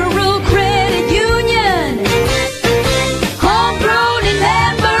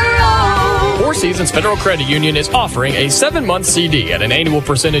 Seasons Federal Credit Union is offering a 7-month CD at an annual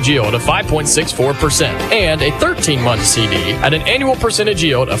percentage yield of 5.64% and a 13-month CD at an annual percentage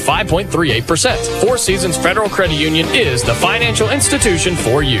yield of 5.38%. Four Seasons Federal Credit Union is the financial institution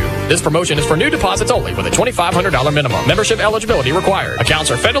for you. This promotion is for new deposits only with a $2,500 minimum. Membership eligibility required. Accounts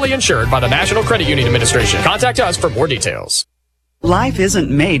are federally insured by the National Credit Union Administration. Contact us for more details. Life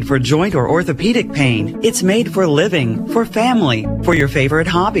isn't made for joint or orthopedic pain. It's made for living, for family, for your favorite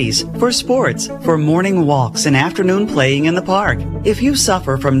hobbies, for sports, for morning walks and afternoon playing in the park. If you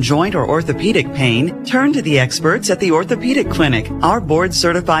suffer from joint or orthopedic pain, turn to the experts at the Orthopedic Clinic. Our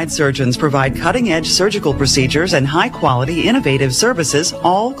board-certified surgeons provide cutting-edge surgical procedures and high-quality, innovative services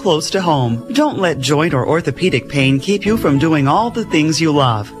all close to home. Don't let joint or orthopedic pain keep you from doing all the things you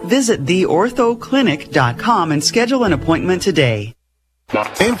love. Visit theorthoclinic.com and schedule an appointment today.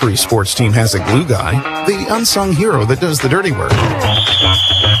 Every sports team has a glue guy, the unsung hero that does the dirty work.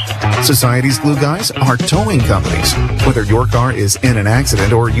 Society's glue guys are towing companies. Whether your car is in an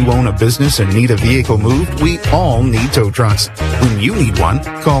accident or you own a business and need a vehicle moved, we all need tow trucks. When you need one,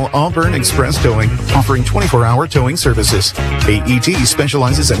 call Auburn Express Towing, offering 24-hour towing services. AET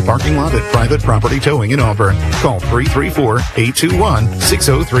specializes in parking lot and private property towing in Auburn. Call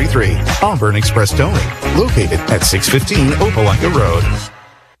 334-821-6033. Auburn Express Towing, located at 615 Opelika Road.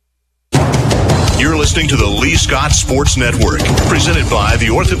 You're listening to the Lee Scott Sports Network, presented by the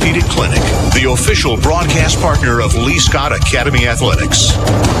Orthopedic Clinic, the official broadcast partner of Lee Scott Academy Athletics.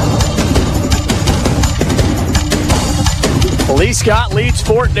 Lee Scott leads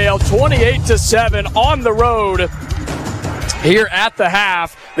Fort Dale 28-7 on the road here at the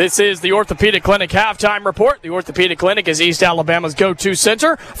half. This is the Orthopedic Clinic halftime report. The Orthopedic Clinic is East Alabama's go-to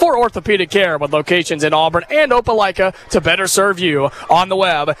center for orthopedic care, with locations in Auburn and Opelika to better serve you. On the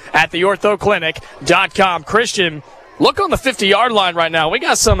web at theorthoclinic.com. Christian, look on the 50-yard line right now. We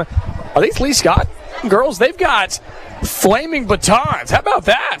got some, are these Lee Scott girls? They've got flaming batons. How about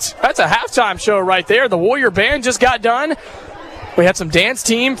that? That's a halftime show right there. The Warrior Band just got done. We had some dance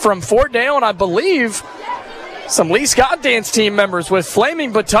team from Fort Dale, and I believe some Lee Scott dance team members with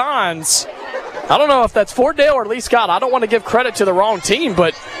flaming batons. I don't know if that's Fort Dale or Lee Scott. I don't want to give credit to the wrong team,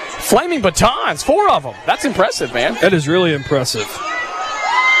 but flaming batons, 4 of them. That's impressive, man. That is really impressive.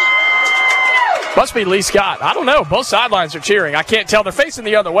 Must be Lee Scott. I don't know. Both sidelines are cheering. I can't tell. They're facing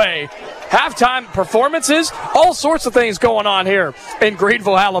the other way. Halftime performances, all sorts of things going on here in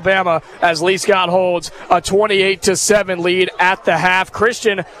Greenville, Alabama, as Lee Scott holds a 28-7 lead at the half.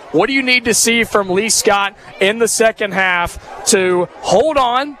 Christian, what do you need to see from Lee Scott in the second half to hold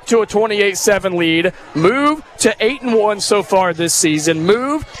on to a 28-7 lead, move to 8-1 so far this season,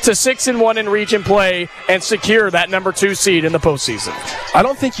 move to 6-1 in region play, and secure that number 2 seed in the postseason? I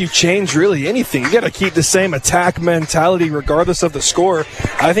don't think you've changed really anything. You got to keep the same attack mentality regardless of the score.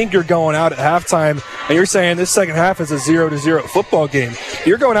 I think you're going out at halftime and you're saying this second half is a 0-0 football game.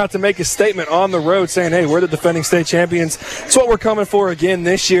 You're going out to make a statement on the road saying, hey, we're the defending state champions. It's what we're coming for again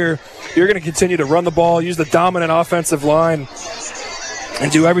this year. You're going to continue to run the ball, use the dominant offensive line,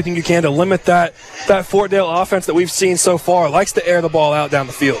 and do everything you can to limit that Fort Dale offense that we've seen so far. Likes to air the ball out down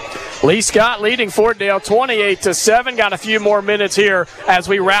the field. Lee Scott leading Fort Dale 28-7. Got a few more minutes here as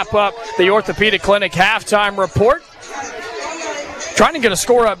we wrap up the Orthopedic Clinic halftime report. Trying to get a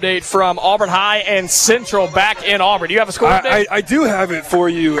score update from Auburn High and Central back in Auburn. Do you have a score update? I do have it for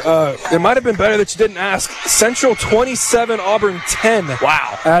you. It might have been better that you didn't ask. Central 27, Auburn 10.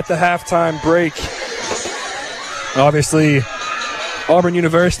 Wow. At the halftime break. Obviously, Auburn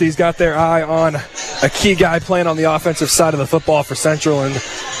University's got their eye on a key guy playing on the offensive side of the football for Central, and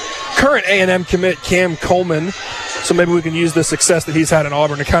current A&M commit Cam Coleman. So maybe we can use the success that he's had in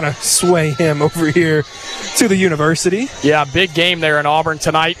Auburn to kind of sway him over here to the university. Yeah, big game there in Auburn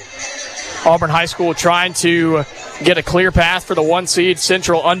tonight. Auburn High School trying to get a clear path for the 1 seed.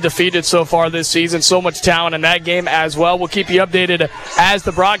 Central undefeated so far this season. So much talent in that game as well. We'll keep you updated as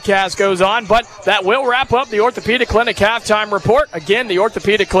the broadcast goes on, but that will wrap up the Orthopedic Clinic halftime report. Again, the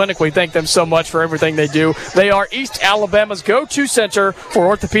Orthopedic Clinic, we thank them so much for everything they do. They are East Alabama's go-to center for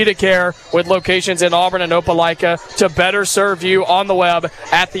orthopedic care with locations in Auburn and Opelika to better serve you on the web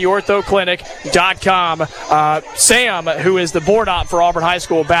at theorthoclinic.com. Sam, who is the board op for Auburn High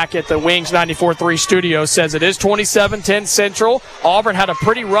School back at the Wings 94.3 studio, says it is 27-10 Central. Auburn had a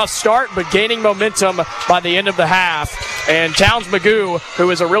pretty rough start, but gaining momentum by the end of the half. And Towns Magoo,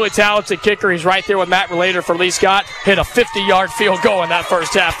 who is a really talented kicker, he's right there with Matt Relator for Lee Scott, hit a 50-yard field goal in that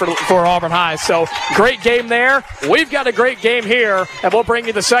first half for Auburn High. So great game there. We've got a great game here, and we'll bring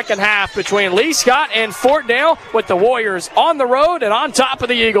you the second half between Lee Scott and Fort Dale, with the Warriors on the road and on top of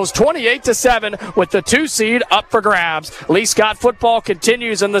the Eagles, 28-7, with the 2 seed up for grabs. Lee Scott football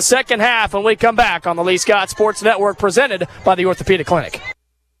continues in the second half when we come back on the Lee Scott Sports Network, presented by the Orthopedic Clinic.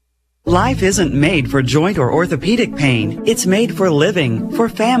 Life isn't made for joint or orthopedic pain. It's made for living, for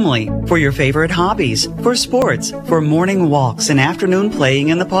family, for your favorite hobbies, for sports, for morning walks and afternoon playing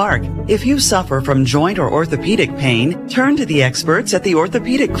in the park. If you suffer from joint or orthopedic pain, turn to the experts at the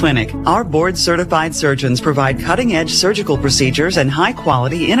Orthopedic Clinic. Our board-certified surgeons provide cutting-edge surgical procedures and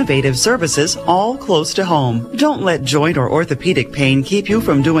high-quality, innovative services all close to home. Don't let joint or orthopedic pain keep you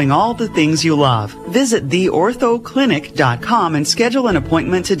from doing all the things you love. Visit theorthoclinic.com and schedule an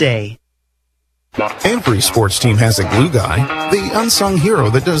appointment today. Every sports team has a glue guy, the unsung hero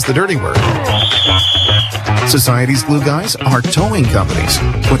that does the dirty work. Society's glue guys are towing companies.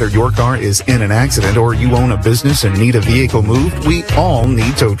 Whether your car is in an accident or you own a business and need a vehicle moved, we all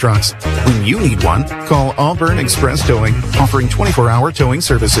need tow trucks. When you need one, call Auburn Express Towing, offering 24-hour towing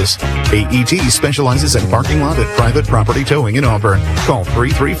services. AET specializes in parking lot and private property towing in Auburn. Call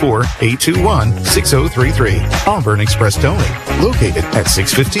 334-821-6033. Auburn Express Towing, located at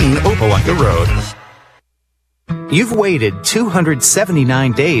 615 Opelika Road. You've waited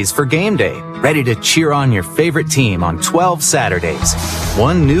 279 days for game day, ready to cheer on your favorite team on 12 Saturdays.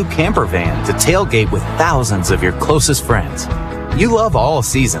 One new camper van to tailgate with thousands of your closest friends. You love all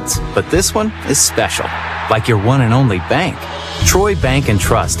seasons, but this one is special, like your one and only bank. Troy Bank and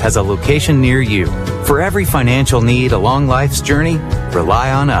Trust has a location near you. For every financial need along life's journey,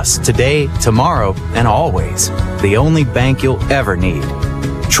 rely on us today, tomorrow, and always. The only bank you'll ever need.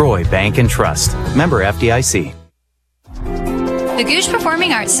 Troy Bank and Trust. Member FDIC. The Gouge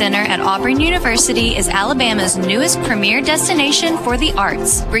Performing Arts Center at Auburn University is Alabama's newest premier destination for the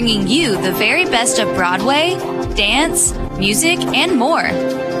arts, bringing you the very best of Broadway, dance, music, and more.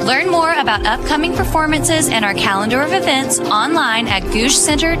 Learn more about upcoming performances and our calendar of events online at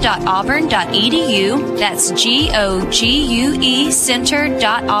gougecenter.auburn.edu. That's GOGUE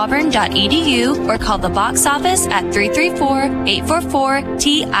center.auburn.edu, or call the box office at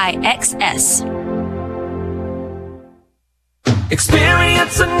 334-844-TIXS.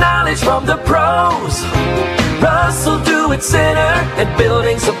 Experience and knowledge from the pros. Russell Do-It Center and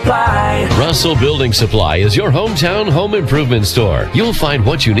Building Supply. Russell Building Supply is your hometown home improvement store. You'll find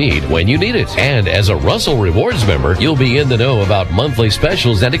what you need when you need it. And as a Russell Rewards member, you'll be in the know about monthly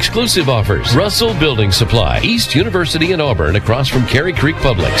specials and exclusive offers. Russell Building Supply, East University in Auburn, across from Cary Creek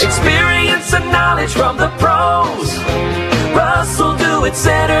Publix. Experience and knowledge from the pros. Russell Do-It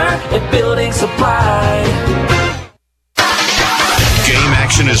Center and Building Supply. Game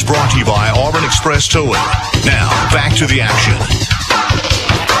action is brought to you by Auburn Express Towing. Now, back to the action.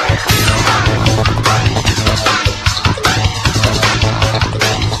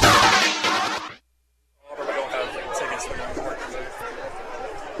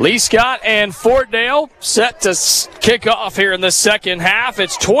 Lee Scott and Fort Dale set to kick off here in the second half.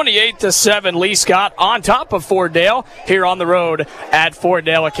 It's 28-7 Lee Scott on top of Fort Dale here on the road at Fort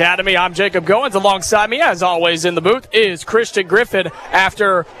Dale Academy. I'm Jacob Goins. Alongside me, as always, in the booth is Christian Griffin.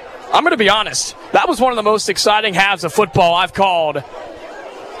 After, I'm going to be honest, that was one of the most exciting halves of football I've called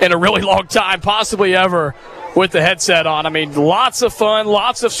in a really long time, possibly ever, with the headset on. I mean, lots of fun,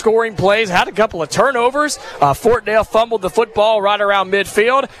 lots of scoring plays, had a couple of turnovers. Fort Dale fumbled the football right around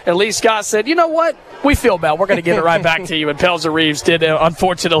midfield, and Lee Scott said, you know what? We feel bad. We're going to give it right back to you. And Pelzer Reeves did,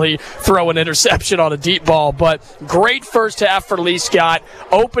 unfortunately, throw an interception on a deep ball. But great first half for Lee Scott.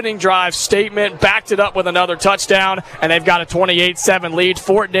 Opening drive statement, backed it up with another touchdown, and they've got a 28-7 lead.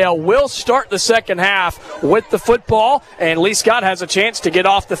 Fort Dale will start the second half with the football, and Lee Scott has a chance to get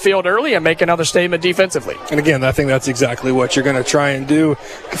off the field early and make another statement defensively. And again, I think that's exactly what you're going to try and do.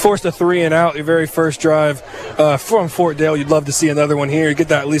 Force the 3 and out, your very first drive from Fort Dale. You'd love to see another one here. Get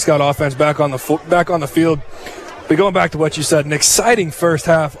that Lee Scott offense back on the field. But going back to what you said, an exciting first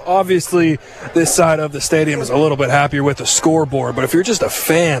half. Obviously, this side of the stadium is a little bit happier with the scoreboard, but if you're just a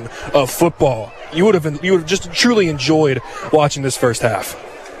fan of football, you would have just truly enjoyed watching this first half.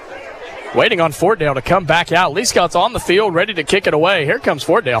 Waiting on Fortdale to come back out. Lee Scott's on the field, ready to kick it away. Here comes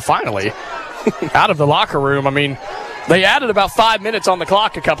Fortdale finally out of the locker room. I mean, they added about 5 minutes on the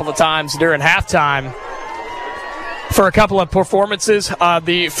clock a couple of times during halftime for a couple of performances.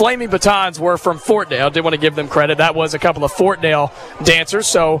 The Flaming Batons were from Fortdale. Did want to give them credit. That was a couple of Fortdale dancers,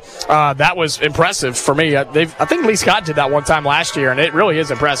 so that was impressive for me. I think Lee Scott did that one time last year, and it really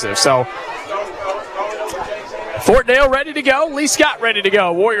is impressive. So Fortdale ready to go. Lee Scott ready to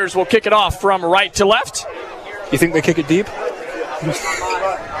go. Warriors will kick it off from right to left. You think they kick it deep?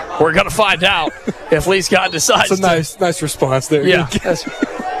 We're going to find out if Lee Scott decides. That's a nice response there. Yeah.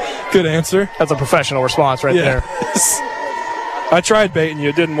 Good answer. That's a professional response right there. I tried baiting you.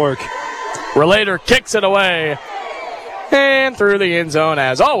 It didn't work. Relator kicks it away and through the end zone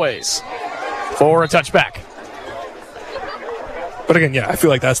as always for a touchback. But again, I feel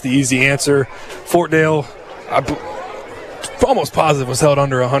like that's the easy answer. Fortdale, I'm almost positive, was held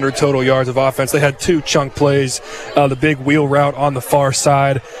under 100 total yards of offense. They had 2 chunk plays, the big wheel route on the far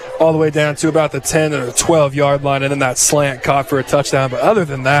side, all the way down to about the 10 or 12-yard line, and then that slant caught for a touchdown. But other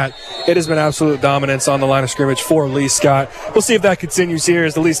than that, it has been absolute dominance on the line of scrimmage for Lee Scott. We'll see if that continues here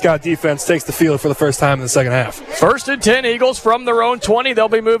as the Lee Scott defense takes the field for the first time in the second half. 1st and 10, Eagles from their own 20. They'll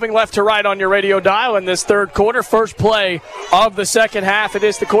be moving left to right on your radio dial in this third quarter. First play of the second half. It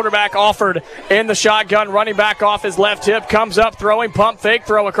is the quarterback Alford in the shotgun, running back off his left hip, comes up, throwing, pump fake,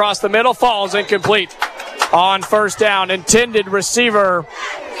 throw across the middle, falls incomplete on first down. Intended receiver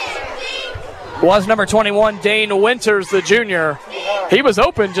was number 21, Dane Winters, the junior. He was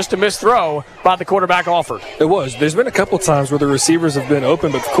open, just a missed throw by the quarterback Alford. It was. There's been a couple times where the receivers have been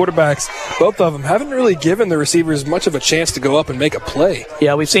open, but the quarterbacks, both of them, haven't really given the receivers much of a chance to go up and make a play.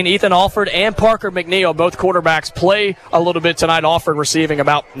 Yeah, we've seen Ethan Alford and Parker McNeil, both quarterbacks, play a little bit tonight. Alford receiving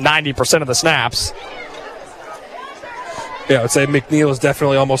about 90% of the snaps. Yeah, I would say McNeil is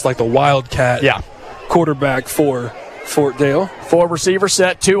definitely almost like the wildcat quarterback for Fortdale. 4 receiver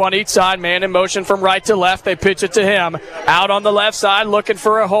set, 2 on each side, man in motion from right to left. They pitch it to him. Out on the left side, looking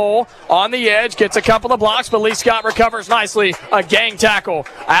for a hole on the edge, gets a couple of blocks, but Lee Scott recovers nicely. A gang tackle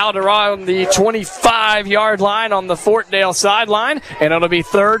out around the 25-yard line on the Fortdale sideline, and it'll be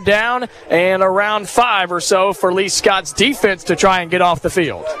 3rd down and around 5 or so for Lee Scott's defense to try and get off the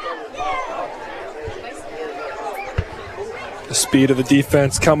field. The speed of the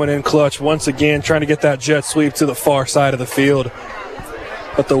defense coming in clutch once again, trying to get that jet sweep to the far side of the field.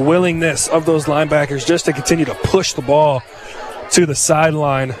 But the willingness of those linebackers just to continue to push the ball to the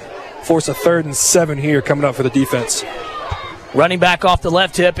sideline force a 3rd and 7 here coming up for the defense. Running back off the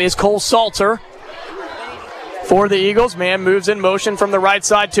left hip is Cole Salter for the Eagles. Man moves in motion from the right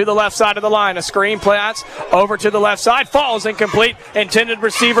side to the left side of the line. A screen pass over to the left side, falls incomplete. Intended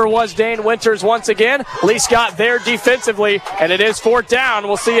receiver was Dane Winters once again. Lee Scott there defensively, and it is 4th down.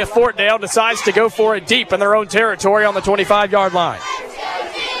 We'll see if Fortdale decides to go for it deep in their own territory on the 25-yard line.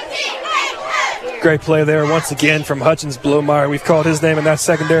 Great play there once again from Hutchins Blomeyer. We've called his name in that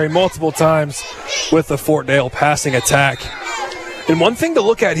secondary multiple times with the Fortdale passing attack. And one thing to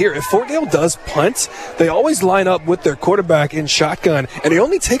look at here, if Fortdale does punt, they always line up with their quarterback in shotgun, and he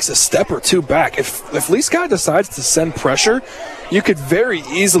only takes a step or 2 back. If Lee Scott decides to send pressure, you could very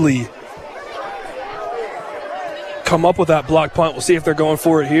easily come up with that block punt. We'll see if they're going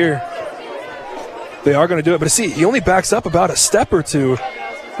for it here. They are going to do it, but see, he only backs up about a step or 2.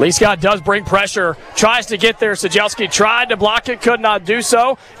 Lee Scott does bring pressure, tries to get there. Sajelski tried to block it, could not do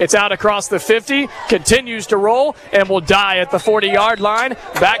so. It's out across the 50, continues to roll, and will die at the 40-yard line.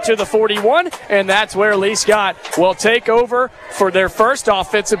 Back to the 41, and that's where Lee Scott will take over for their first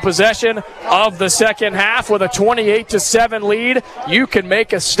offensive possession of the second half with a 28-7 lead. You can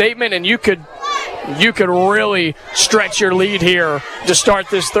make a statement, and you could really stretch your lead here to start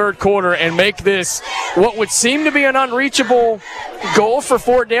this third quarter and make this what would seem to be an unreachable goal for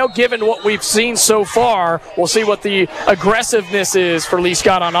Fortdale, given what we've seen so far. We'll see what the aggressiveness is for Lee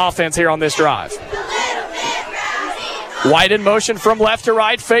Scott on offense here on this drive. White in motion from left to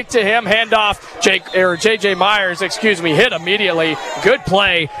right, fake to him, handoff. J.J. Myers, hit immediately. Good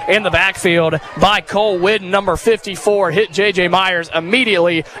play in the backfield by Cole Whidden, number 54, hit J.J. Myers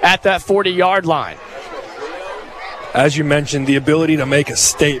immediately at that 40-yard line. As you mentioned, the ability to make a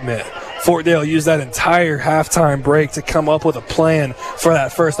statement. Fortdale used that entire halftime break to come up with a plan for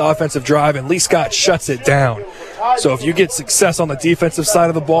that first offensive drive, and Lee Scott shuts it down. So if you get success on the defensive side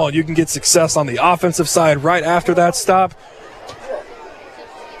of the ball, you can get success on the offensive side right after that stop.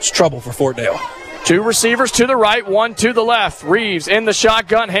 It's trouble for Fortdale. Two receivers to the right, one to the left. Reeves in the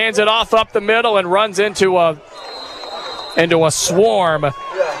shotgun, hands it off up the middle, and runs into a swarm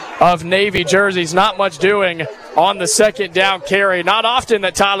of Navy jerseys. Not much doing on the second down carry. Not often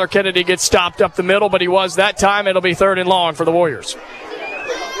that Tyler Kennedy gets stopped up the middle, but he was that time. It'll be 3rd and long for the Warriors.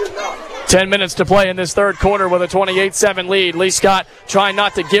 10 minutes to play in this third quarter with a 28-7 lead. Lee Scott trying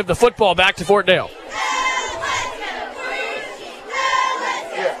not to give the football back to Fort Dale.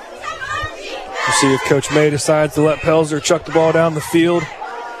 We'll see if Coach May decides to let Pelzer chuck the ball down the field.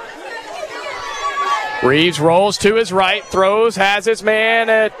 Reeves rolls to his right, throws, has his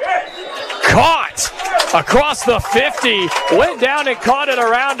man caught across the 50. Went down and caught it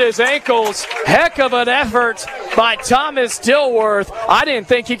around his ankles. Heck of an effort by Thomas Dilworth. I didn't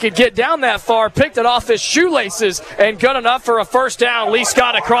think he could get down that far. Picked it off his shoelaces and good enough for a first down. Lee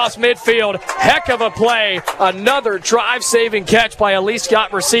Scott across midfield. Heck of a play. Another drive-saving catch by a Lee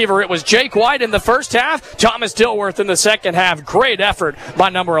Scott receiver. It was Jake White in the first half, Thomas Dilworth in the second half. Great effort by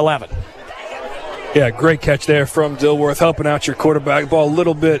number 11. Yeah, great catch there from Dilworth, helping out your quarterback. Ball a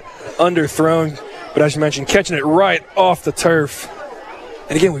little bit underthrown, but as you mentioned, catching it right off the turf.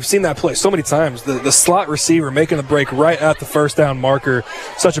 And again, we've seen that play so many times. The slot receiver making the break right at the first down marker.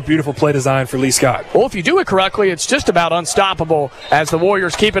 Such a beautiful play design for Lee Scott. Well, if you do it correctly, it's just about unstoppable as the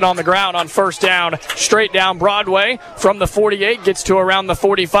Warriors keep it on the ground on first down. Straight down Broadway from the 48, gets to around the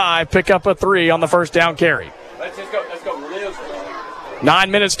 45. Pick up a 3 on the first down carry. Let's go.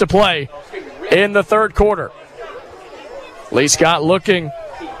 9 minutes to play in the third quarter. Lee Scott looking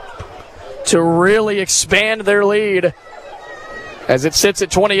to really expand their lead as it sits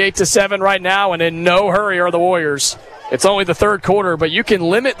at 28-7 right now, and in no hurry are the Warriors. It's only the third quarter, but you can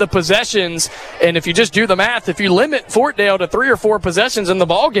limit the possessions, and if you just do the math, if you limit Fort Dale to 3 or 4 possessions in the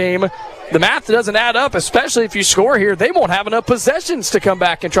ball game, the math doesn't add up, especially if you score here. They won't have enough possessions to come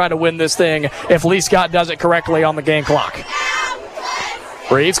back and try to win this thing if Lee Scott does it correctly on the game clock.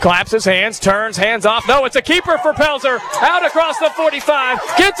 Reeves claps his hands, turns, hands off. No, it's a keeper for Pelzer. Out across the 45,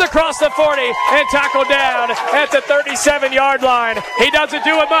 gets across the 40, and tackled down at the 37-yard line. He doesn't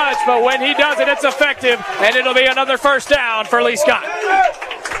do it much, but when he does it, it's effective, and it'll be another first down for Lee Scott.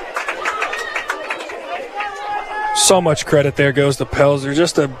 So much credit there goes to Pelzer.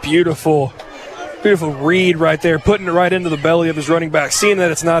 Just a beautiful read right there, putting it right into the belly of his running back, seeing that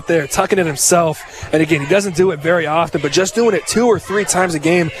it's not there, tucking it himself. And again, he doesn't do it very often, but just doing it 2 or 3 times a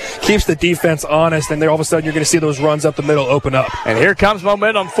game keeps the defense honest, and then all of a sudden you're going to see those runs up the middle open up. And here comes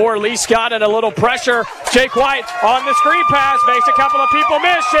momentum for Lee Scott and a little pressure. Jake White on the screen pass, makes a couple of people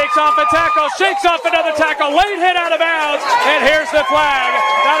miss, shakes off a tackle, shakes off another tackle, late hit out of bounds, and here's the flag.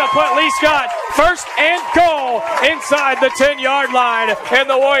 That'll put Lee Scott first and goal inside the 10-yard line, and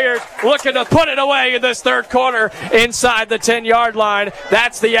the Warriors looking to put it away in this third quarter inside the 10-yard line.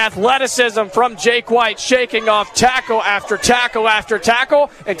 That's the athleticism from Jake White, shaking off tackle after tackle after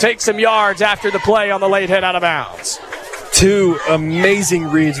tackle, and takes some yards after the play on the late hit out of bounds. 2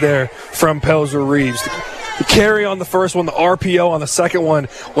 amazing reads there from Pelzer Reeves. The carry on the first one, the RPO on the second one.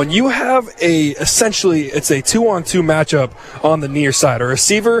 When you have essentially it's a 2-on-2 matchup on the near side, a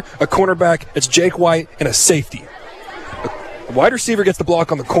receiver, a cornerback, it's Jake White, and a safety. The wide receiver gets the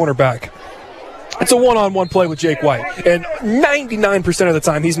block on the cornerback. It's a one-on-one play with Jake White, and 99% of the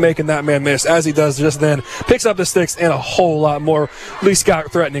time he's making that man miss, as he does just then. Picks up the sticks and a whole lot more. Lee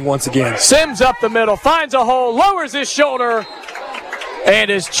Scott threatening once again. Sims up the middle, finds a hole, lowers his shoulder, and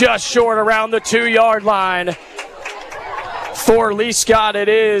is just short around the 2-yard line. For Lee Scott, it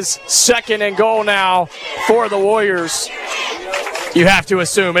is 2nd and goal now for the Warriors. You have to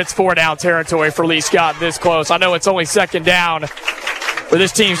assume it's 4-down territory for Lee Scott this close. I know it's only 2nd down, but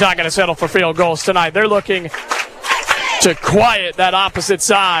this team's not going to settle for field goals tonight. They're looking to quiet that opposite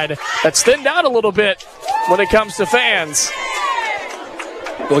side that's thinned out a little bit when it comes to fans.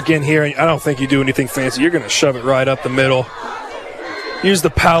 Well, again, here, I don't think you do anything fancy. You're going to shove it right up the middle. Use the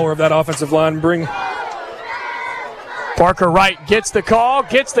power of that offensive line. Bring Parker Wright gets the call,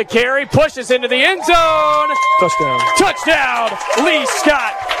 gets the carry, pushes into the end zone. Touchdown, Lee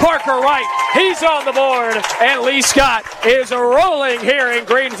Scott. Parker Wright, he's on the board, and Lee Scott is rolling here in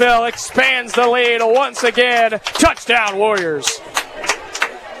Greenville, expands the lead once again. Touchdown, Warriors.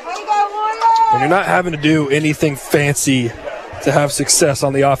 When you're not having to do anything fancy to have success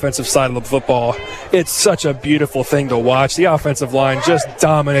on the offensive side of the football, it's such a beautiful thing to watch. The offensive line just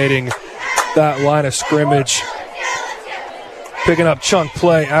dominating that line of scrimmage, picking up chunk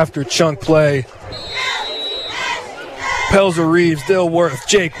play after chunk play. Pelzer Reeves, Dilworth,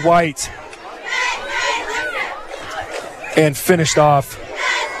 Jake White, and finished off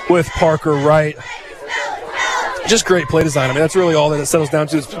with Parker Wright. just great play design. I mean, that's really all that it settles down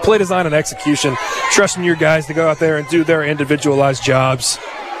to is play design and execution, trusting your guys to go out there and do their individualized jobs.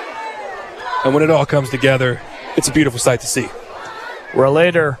 And when it all comes together, it's a beautiful sight to see.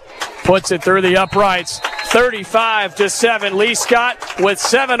 Relator puts it through the uprights. 35-7. Lee Scott with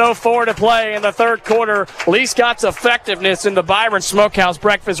 7:04 to play in the third quarter. Lee Scott's effectiveness in the Byron Smokehouse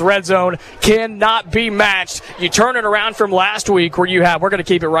Breakfast Red Zone cannot be matched. You turn it around from last week where we're going to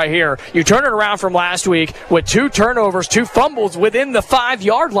keep it right here. You turn it around from last week with 2 turnovers, 2 fumbles within the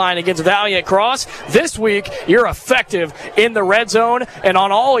 5-yard line against Valiant Cross. This week, you're effective in the red zone, and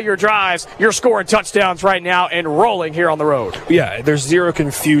on all of your drives, you're scoring touchdowns right now and rolling here on the road. Yeah, there's zero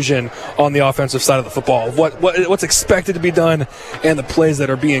confusion on the offensive side of the football. What's expected to be done and the plays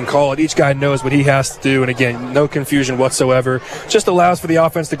that are being called. Each guy knows what he has to do, and again, no confusion whatsoever. Just allows for the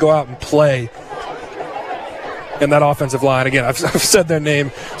offense to go out and play. And that offensive line, again, I've said their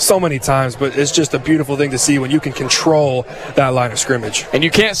name so many times, but it's just a beautiful thing to see when you can control that line of scrimmage. And you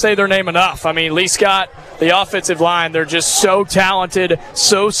can't say their name enough. I mean, Lee Scott, the offensive line, they're just so talented,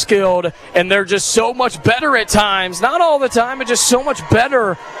 so skilled, and they're just so much better at times. Not all the time, but just so much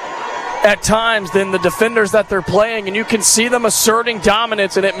better at times than the defenders that they're playing, and you can see them asserting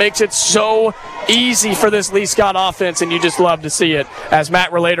dominance, and it makes it so easy for this Lee Scott offense, and you just love to see it as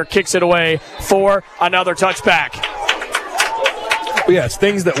Matt Relator kicks it away for another touchback. But yeah, it's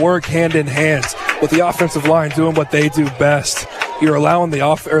things that work hand in hand with the offensive line doing what they do best. You're allowing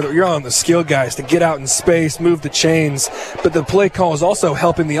you're on the skill guys to get out in space, move the chains, but the play call is also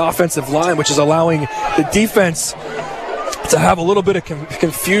helping the offensive line, which is allowing the defense to have a little bit of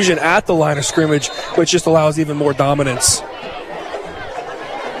confusion at the line of scrimmage, which just allows even more dominance.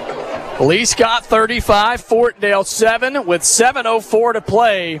 Lee Scott 35, Fortdale 7 with 7:04 to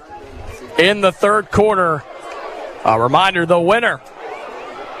play in the third quarter. A reminder, the winner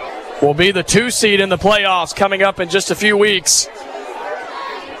will be the 2 seed in the playoffs coming up in just a few weeks.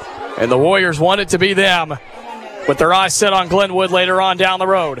 And the Warriors want it to be them with their eyes set on Glenwood later on down the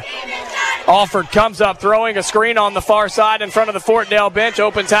road. Alford comes up throwing a screen on the far side in front of the Fortdale bench.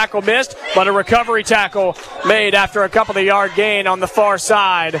 Open tackle missed, but a recovery tackle made after a couple of yard gain on the far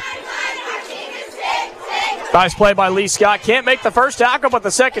side. Nice play by Lee Scott. Can't make the first tackle, but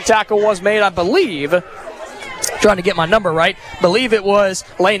the second tackle was made, I believe. Trying to get my number right. Believe it was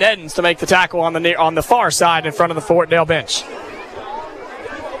Lane Edens to make the tackle on the far side in front of the Fortdale bench.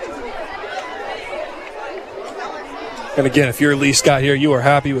 And again, if you're Lee Scott here, you are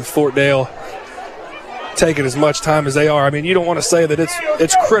happy with Fortdale taking as much time as they are. I mean, you don't want to say that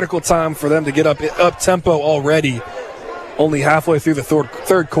it's critical time for them to get up tempo already. Only halfway through the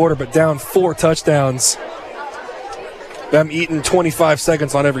third quarter, but down 4 touchdowns. Them eating 25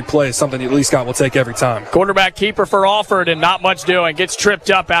 seconds on every play is something that Lee Scott will take every time. Quarterback keeper for Alford and not much doing. Gets tripped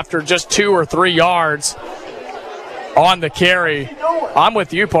up after just 2 or 3 yards on the carry. I'm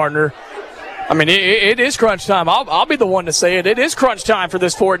with you, partner. I mean, it is crunch time. I'll be the one to say it. It is crunch time for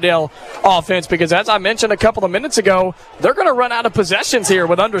this Fortdale offense because, as I mentioned a couple of minutes ago, they're going to run out of possessions here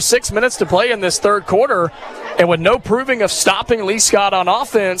with under 6 minutes to play in this third quarter. And with no proving of stopping Lee Scott on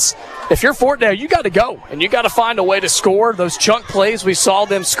offense, if you're Fortdale, you got to go. And you got to find a way to score. Those chunk plays we saw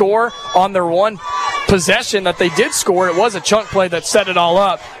them score on their one possession that they did score. It was a chunk play that set it all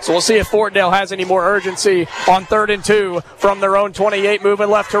up. So we'll see if Fortdale has any more urgency on 3rd and 2 from their own 28, moving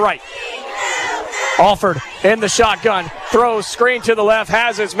left to right. Alford in the shotgun, throws screen to the left,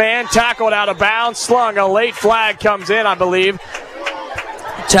 has his man, tackled out of bounds, slung. A late flag comes in, I believe.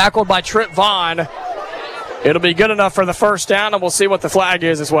 Tackled by Trip Vaughn. It'll be good enough for the first down, and we'll see what the flag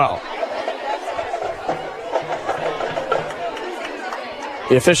is as well.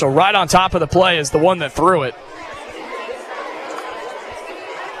 The official right on top of the play is the one that threw it.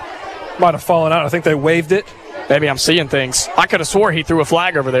 Might have fallen out. I think they waved it. Maybe I'm seeing things. I could have swore he threw a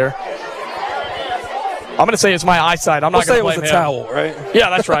flag over there. I'm going to say it's my eyesight. I'm not going to blame him. We'll say it was a towel, right? Yeah,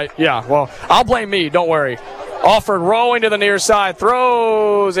 that's right. Yeah, well, I'll blame me. Don't worry. Alford rolling to the near side,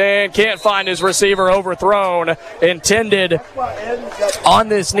 throws, and can't find his receiver, overthrown. Intended on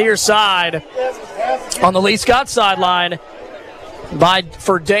this near side, on the Lee Scott sideline,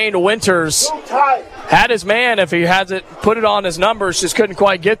 for Dane Winters. Had his man if he has it, put it on his numbers, just couldn't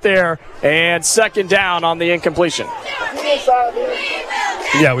quite get there. And second down on the incompletion.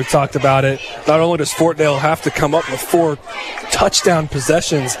 Yeah, we've talked about it. Not only does Fortdale have to come up with 4 touchdown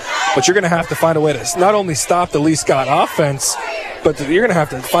possessions, but you're going to have to find a way to not only stop the Lee Scott offense, but you're going to have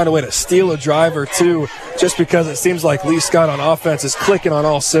to find a way to steal a drive or 2, just because it seems like Lee Scott on offense is clicking on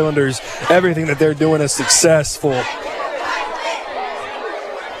all cylinders. Everything that they're doing is successful.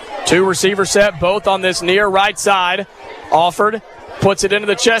 2 receiver set, both on this near right side. Alford puts it into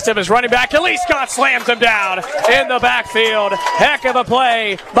the chest of his running back, and Lee Scott slams him down in the backfield. Heck of a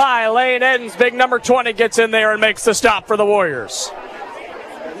play by Lane Edens. Big number 20 gets in there and makes the stop for the Warriors.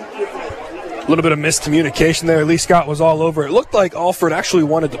 A little bit of miscommunication there. Lee Scott was all over. It looked like Alford actually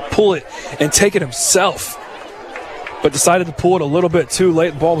wanted to pull it and take it himself, but decided to pull it a little bit too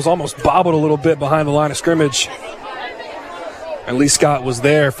late. The ball was almost bobbled a little bit behind the line of scrimmage. And Lee Scott was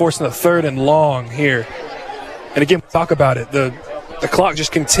there, forcing a 3rd and long here. And again, talk about it. The clock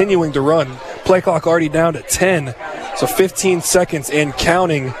just continuing to run. Play clock already down to 10. So 15 seconds and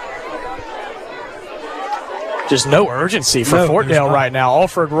counting. Just no urgency for Fort Dale right now.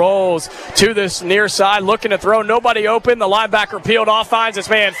 Alford rolls to this near side, looking to throw. Nobody open. The linebacker peeled off, finds his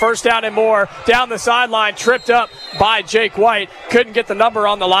man. 1st down and more. Down the sideline, tripped up by Jake White. Couldn't get the number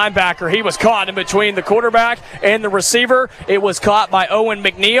on the linebacker. He was caught in between the quarterback and the receiver. It was caught by Owen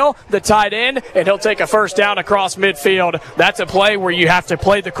McNeil, the tight end, and he'll take a 1st down across midfield. That's a play where you have to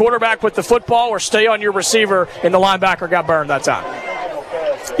play the quarterback with the football or stay on your receiver, and the linebacker got burned that time.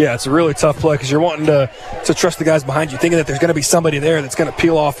 Yeah, it's a really tough play because you're wanting to trust the guys behind you, thinking that there's going to be somebody there that's going to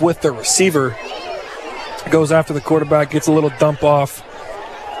peel off with the receiver. Goes after the quarterback, gets a little dump off,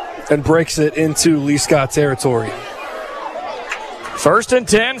 and breaks it into Lee Scott territory. 1st and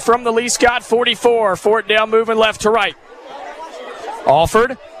 10 from the Lee Scott 44. Fort Dale moving left to right.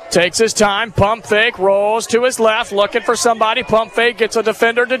 Alford takes his time, pump fake, rolls to his left, looking for somebody, pump fake, gets a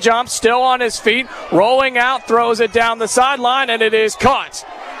defender to jump, still on his feet, rolling out, throws it down the sideline, and it is caught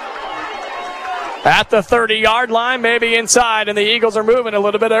at the 30-yard line, maybe inside, and the Eagles are moving a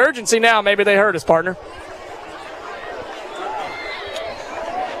little bit of urgency now. Maybe they hurt his partner.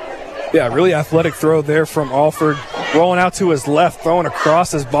 Yeah, really athletic throw there from Alford. Rolling out to his left, throwing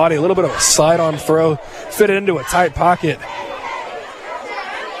across his body, a little bit of a sidearm throw, fit it into a tight pocket.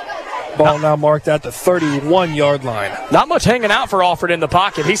 Ball now marked at the 31-yard line. Not much hanging out for Alford in the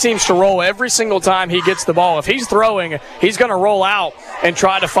pocket. He seems to roll every single time he gets the ball. If he's throwing, he's going to roll out and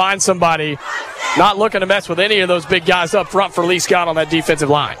try to find somebody. Not looking to mess with any of those big guys up front for Lee Scott on that defensive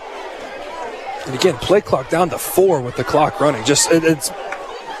line. And again, play clock down to 4 with the clock running. It's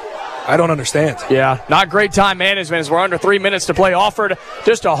I don't understand. Yeah, not great time management as we're under 3 minutes to play. Alford,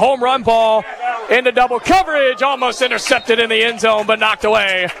 just a home run ball into double coverage, almost intercepted in the end zone, but knocked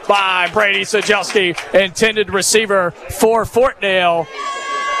away by Brady Sajelski. Intended receiver for Fort Dale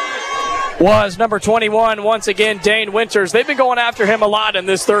was number 21, once again, Dane Winters. They've been going after him a lot in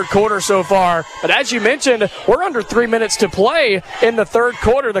this 3rd quarter so far. But as you mentioned, we're under 3 minutes to play in the 3rd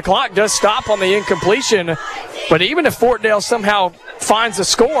quarter. The clock does stop on the incompletion. But even if Fort Dale somehow finds a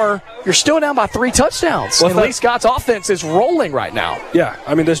score, you're still down by 3 touchdowns. Well, and Lee Scott's offense is rolling right now. Yeah,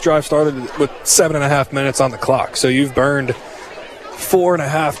 I mean, this drive started with 7.5 minutes on the clock. So you've burned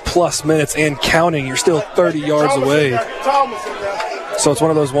 4.5 plus minutes and counting. You're still 30 yards away. So it's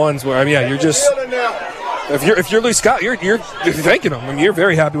one of those ones where, I mean, yeah, you're just, if you're Lee Scott, you're thanking them. I mean, you're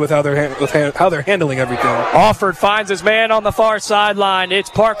very happy with how they're handling everything. Alford finds his man on the far sideline. It's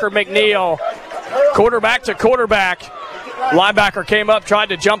Parker McNeil, quarterback to quarterback. Linebacker came up, tried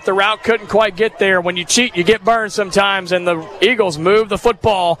to jump the route, couldn't quite get there. When you cheat, you get burned sometimes, and the Eagles move the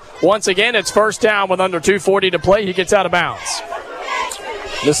football. Once again, it's 1st down with under 2:40 to play. He gets out of bounds.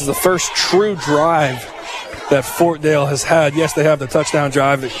 This is the first true drive that Fort Dale has had. Yes, they have the touchdown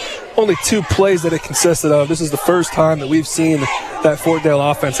drive. Only 2 plays that it consisted of. This is the first time that we've seen that Fort Dale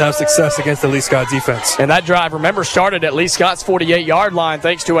offense have success against the Lee Scott defense. And that drive, remember, started at Lee Scott's 48-yard line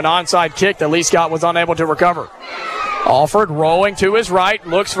thanks to an onside kick that Lee Scott was unable to recover. Alford rolling to his right,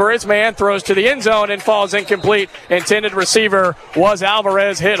 looks for his man, throws to the end zone and falls incomplete. Intended receiver was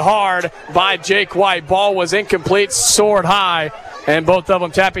Alvarez, hit hard by Jake White. Ball was incomplete, soared high, and both of them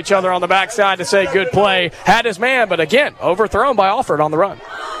tap each other on the backside to say good play. Had his man, but again, overthrown by Alford on the run.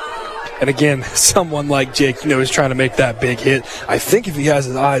 And again, someone like Jake, is trying to make that big hit. I think if he has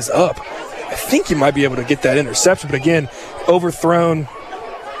his eyes up, I think he might be able to get that interception. But again, overthrown,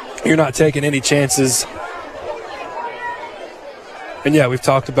 you're not taking any chances. And yeah, we've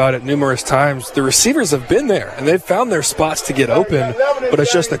talked about it numerous times. The receivers have been there, and they've found their spots to get open, but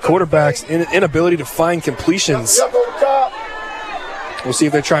it's just the quarterback's inability to find completions. We'll see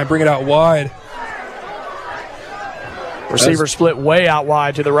if they try and bring it out wide. Receiver split way out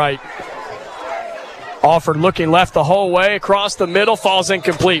wide to the right. Alford looking left the whole way, across the middle, falls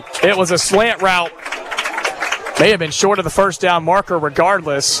incomplete. It was a slant route. May have been short of the 1st down marker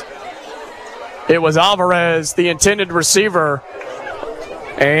regardless. It was Alvarez, the intended receiver,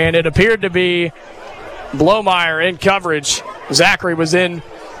 and it appeared to be Blomeyer in coverage. Zachary was in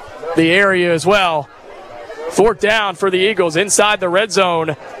the area as well. 4th down for the Eagles inside the red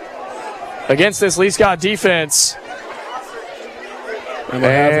zone against this Lee Scott defense.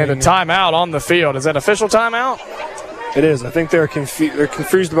 And a timeout on the field. Is that official timeout? It is. I think they're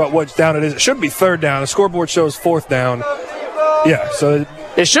confused about what down it is. It should be third down. The scoreboard shows fourth down. Yeah, so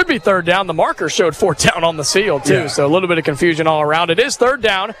it should be third down. The marker showed fourth down on the field, too, so a little bit of confusion all around. It is third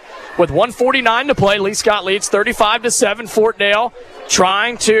down with 1:49 to play. Lee Scott leads 35-7. Fort Dale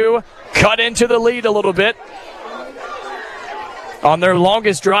trying to cut into the lead a little bit on their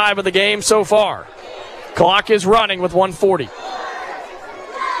longest drive of the game so far. Clock is running with 1:40.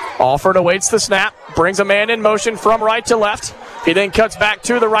 Alford awaits the snap, brings a man in motion from right to left. He then cuts back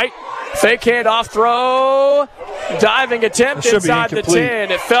to the right. Fake handoff throw. Diving attempt inside the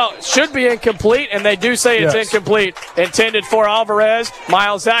 10. It should be incomplete, and they do say it's incomplete. Intended for Alvarez.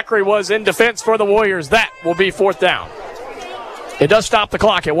 Miles Zachary was in defense for the Warriors. That will be fourth down. It does stop the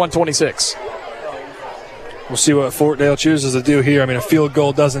clock at 1:26. We'll see what Fort Dale chooses to do here. I mean, a field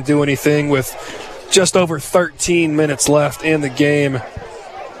goal doesn't do anything with just over 13 minutes left in the game.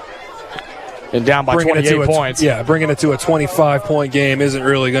 And down by 28 points. Bringing it to a 25-point game isn't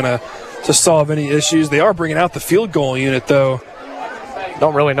really going to solve any issues. They are bringing out the field goal unit, though.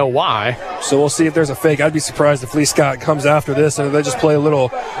 Don't really know why. So we'll see if there's a fake. I'd be surprised if Lee Scott comes after this and they just play a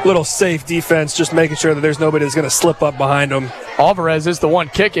little safe defense, just making sure that there's nobody that's going to slip up behind them. Alvarez is the one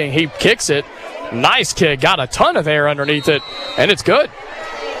kicking. He kicks it. Nice kick. Got a ton of air underneath it, and it's good.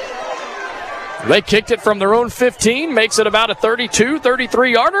 They kicked it from their own 15, makes it about a 32,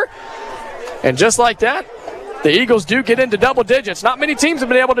 33-yarder. And just like that, the Eagles do get into double digits. Not many teams have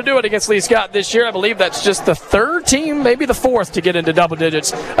been able to do it against Lee Scott this year. I believe that's just the third team, maybe the fourth, to get into double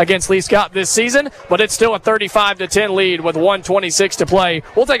digits against Lee Scott this season. But it's still a 35-10 lead with 1:26 to play.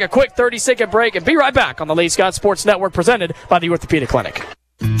 We'll take a quick 30-second break and be right back on the Lee Scott Sports Network presented by the Orthopedic Clinic.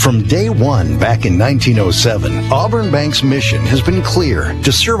 From day one back in 1907, Auburn Bank's mission has been clear: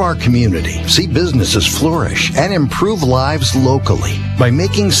 to serve our community, see businesses flourish, and improve lives locally by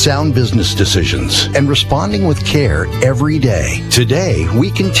making sound business decisions and responding with care every day. Today, we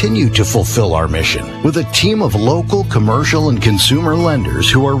continue to fulfill our mission with a team of local, commercial, and consumer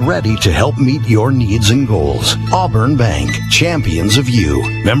lenders who are ready to help meet your needs and goals. Auburn Bank, champions of you.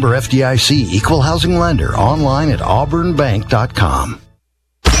 Member FDIC, equal housing lender, online at auburnbank.com.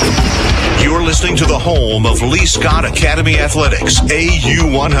 You're listening to the home of Lee Scott Academy Athletics,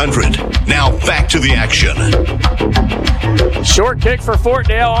 AU100. Now back to the action. Short kick for Fort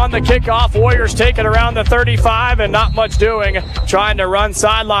Dale on the kickoff. Warriors take it around the 35 and not much doing. Trying to run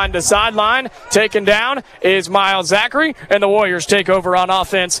sideline to sideline. Taken down is Miles Zachary, and the Warriors take over on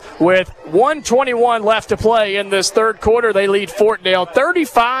offense with 1:21 left to play in this third quarter. They lead Fort Dale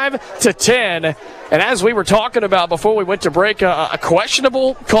 35-10. And as we were talking about before we went to break, a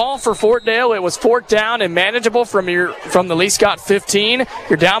questionable call for Fort Dale. It was fourth down and manageable from the Lee Scott 15.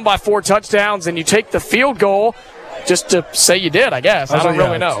 You're down by 4 touchdowns, and you take the field goal just to say you did, I guess. I don't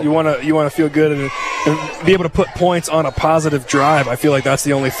really know. You want to feel good and be able to put points on a positive drive. I feel like that's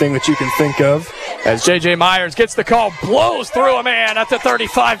the only thing that you can think of. As J.J. Myers gets the call, blows through a man at the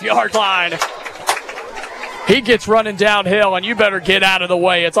 35-yard line. He gets running downhill, and you better get out of the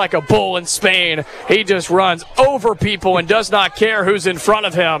way. It's like a bull in Spain. He just runs over people and does not care who's in front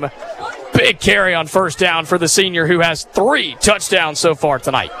of him. Big carry on first down for the senior, who has 3 touchdowns so far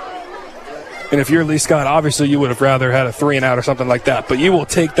tonight. And if you're Lee Scott, obviously you would have rather had a 3-and-out or something like that. But you will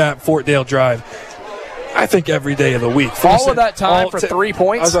take that Fort Dale drive, I think, every day of the week. All of that time for 3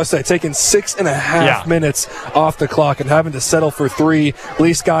 points? I was going to say, taking 6.5 minutes off the clock and having to settle for 3.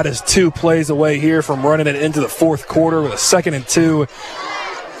 Lee Scott is 2 plays away here from running it into the fourth quarter with a 2nd and 2.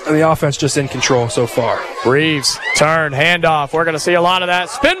 And the offense just in control so far. Reeves, turn, handoff. We're going to see a lot of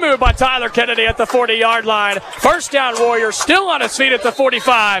that. Spin move by Tyler Kennedy at the 40-yard line. First down, Warriors still on his feet at the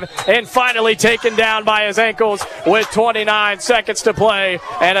 45, and finally taken down by his ankles with 29 seconds to play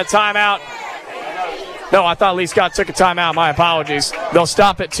and a timeout. No, I thought Lee Scott took a timeout. My apologies. They'll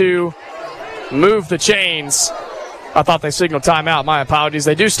stop it to move the chains. I thought they signaled timeout. My apologies.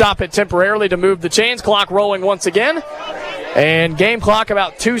 They do stop it temporarily to move the chains. Clock rolling once again. And game clock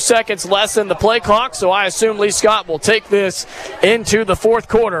about 2 seconds less than the play clock, so I assume Lee Scott will take this into the fourth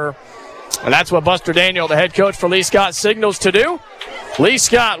quarter. And that's what Buster Daniel, the head coach for Lee Scott, signals to do. Lee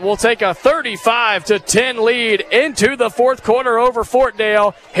Scott will take a 35-10 lead into the fourth quarter over Fort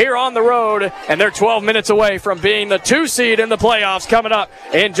Dale here on the road, and they're 12 minutes away from being the 2 seed in the playoffs coming up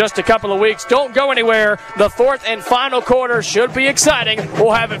in just a couple of weeks. Don't go anywhere. The fourth and final quarter should be exciting.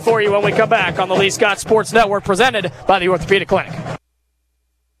 We'll have it for you when we come back on the Lee Scott Sports Network presented by the Orthopedic Clinic.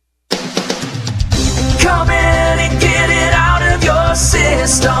 Come in and get it out of your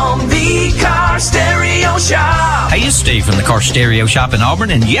system. The Car Stereo Shop. Hey, it's Steve from from the Car Stereo Shop in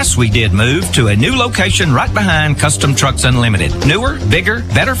Auburn, and yes, we did move to a new location right behind Custom Trucks Unlimited. Newer, bigger,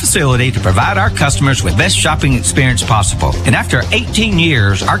 better facility to provide our customers with best shopping experience possible. And after 18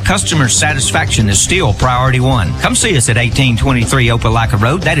 years, our customers' satisfaction is still priority one. Come see us at 1823 Opelika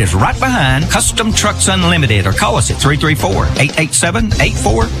Road. That is right behind Custom Trucks Unlimited, or call us at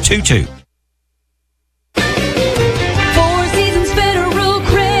 334-887-8422. Four Seasons Federal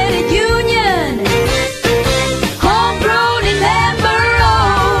Credit Union. Homegrown and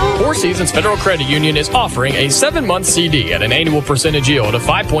member-owned. Four Seasons Federal Credit Union is offering a 7-month CD at an annual percentage yield of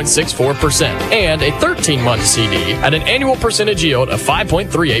 5.64% and a 13-month CD at an annual percentage yield of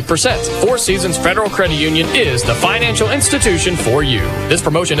 5.38%. Four Seasons Federal Credit Union is the financial institution for you. This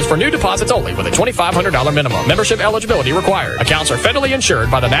promotion is for new deposits only with a $2,500 minimum. Membership eligibility required. Accounts are federally insured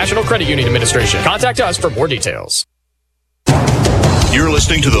by the National Credit Union Administration. Contact us for more details. You're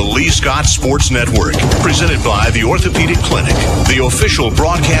listening to the Lee Scott Sports Network, presented by the Orthopedic Clinic, the official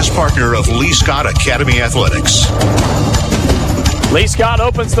broadcast partner of Lee Scott Academy Athletics. Lee Scott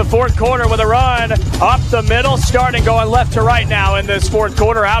opens the fourth quarter with a run up the middle, starting going left to right now in this fourth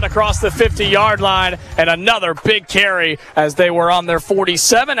quarter, out across the 50-yard line, and another big carry as they were on their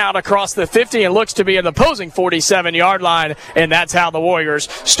 47 out across the 50 and looks to be an opposing 47-yard line, and that's how the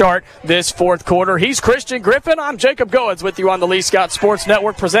Warriors start this fourth quarter. He's Christian Griffin. I'm Jacob Goins with you on the Lee Scott Sports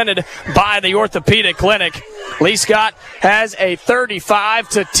Network, presented by the Orthopedic Clinic. Lee Scott has a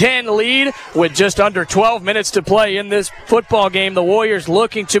 35-10 lead with just under 12 minutes to play in this football game. The Warriors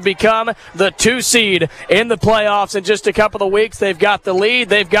looking to become the 2 seed in the playoffs in just a couple of weeks. They've got the lead,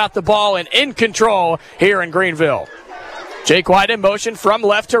 they've got the ball, and in control here in Greenville. Jake White in motion from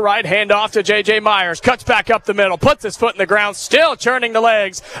left to right, handoff to J.J. Myers, cuts back up the middle, puts his foot in the ground, still churning the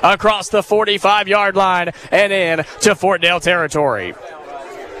legs across the 45-yard line and in to Fort Dale territory.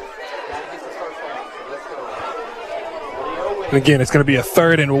 And again, it's going to be a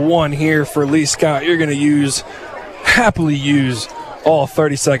 3rd and 1 here for Lee Scott. You're going to happily use all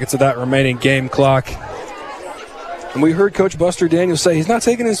 30 seconds of that remaining game clock. And we heard Coach Buster Daniels say he's not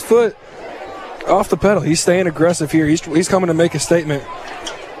taking his foot off the pedal. He's staying aggressive here. He's coming to make a statement.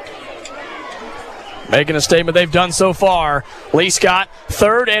 Making a statement they've done so far. Lee Scott,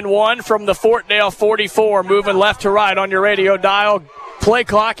 3rd and 1 from the Fort Dale 44, moving left to right on your radio dial. Play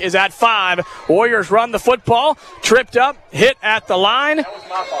clock is at 5. Warriors run the football, tripped up, hit at the line.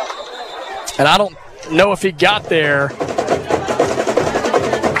 And I don't know if he got there.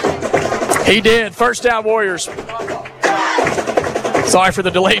 He did. First down, Warriors. Sorry for the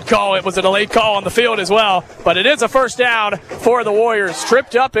delayed call. It was a delayed call on the field as well. But it is a first down for the Warriors.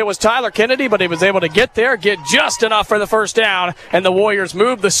 Tripped up. It was Tyler Kennedy, but he was able to get there, get just enough for the first down. And the Warriors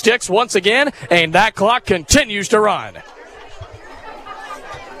move the sticks once again, and that clock continues to run.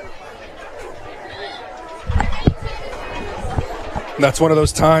 That's one of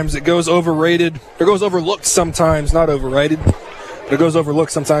those times it goes overrated. It goes overlooked sometimes, not overrated. But it goes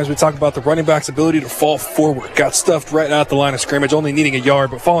overlooked sometimes. We talk about the running back's ability to fall forward. Got stuffed right at the line of scrimmage, only needing a yard,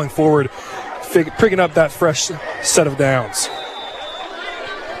 but falling forward, picking up that fresh set of downs.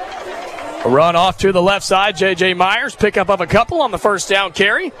 A run off to the left side. J.J. Myers, pickup of a couple on the first down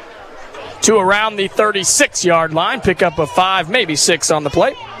carry to around the 36-yard line. Pickup of 5, maybe 6 on the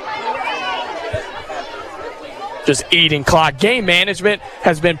play. Just eating clock. Game management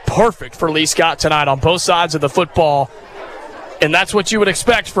has been perfect for Lee Scott tonight on both sides of the football. And that's what you would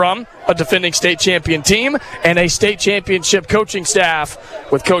expect from a defending state champion team and a state championship coaching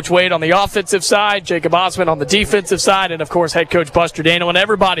staff, with Coach Wade on the offensive side, Jacob Osmond on the defensive side, and, of course, head coach Buster Daniel and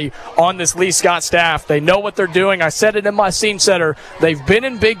everybody on this Lee Scott staff. They know what they're doing. I said it in my scene setter. They've been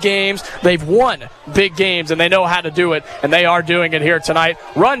in big games. They've won big games, and they know how to do it, and they are doing it here tonight.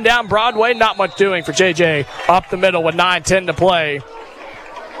 Run down Broadway, not much doing for JJ. Up the middle with 9:10 to play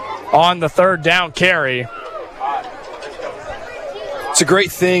on the 3rd down carry. It's a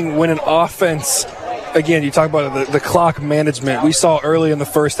great thing when an offense, again, you talk about the clock management. We saw early in the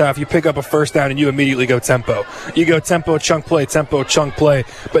first half, you pick up a first down and you immediately go tempo. You go tempo, chunk play, tempo, chunk play.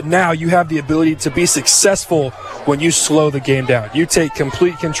 But now you have the ability to be successful when you slow the game down. You take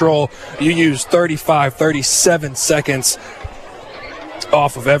complete control. You use 35, 37 seconds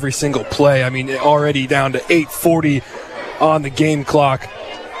off of every single play. I mean, already down to 8:40 on the game clock.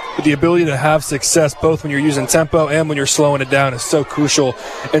 The ability to have success both when you're using tempo and when you're slowing it down is so crucial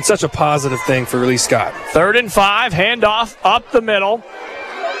and such a positive thing for Lee Scott. 3rd and 5, handoff up the middle.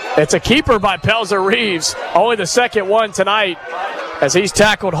 It's a keeper by Pelzer Reeves. Only the second one tonight as he's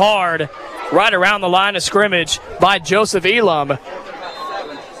tackled hard right around the line of scrimmage by Joseph Elam.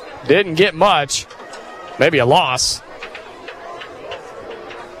 Didn't get much. Maybe a loss.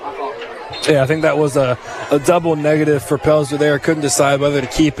 Yeah, I think that was a double negative for Pelzer there. Couldn't decide whether to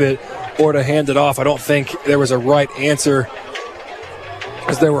keep it or to hand it off. I don't think there was a right answer,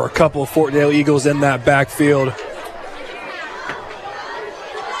 because there were a couple of Fort Dale Eagles in that backfield.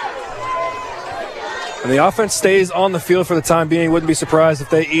 And the offense stays on the field for the time being. Wouldn't be surprised if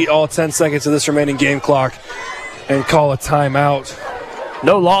they eat all 10 seconds of this remaining game clock and call a timeout.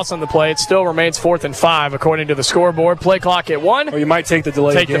 No loss on the play. It still remains 4th and 5 according to the scoreboard. Play clock at 1. Or you might take the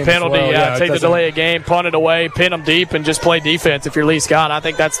delay Take game the penalty, as well. yeah, take the delay of game, punt it away, pin them deep, and just play defense if you're Lee Scott. I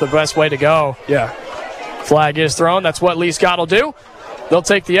think that's the best way to go. Yeah. Flag is thrown. That's what Lee Scott will do. They'll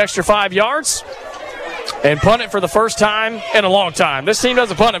take the extra 5 yards and punt it for the first time in a long time. This team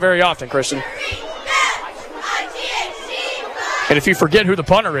doesn't punt it very often, Christian. And if you forget who the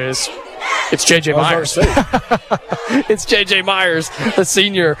punter is, it's J.J. Myers. It's J.J. Myers, the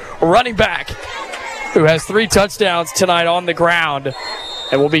senior running back, who has 3 touchdowns tonight on the ground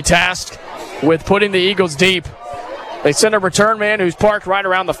and will be tasked with putting the Eagles deep. They send a return man who's parked right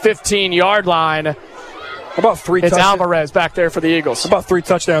around the 15-yard line. About 3 It's Alvarez back there for the Eagles. About 3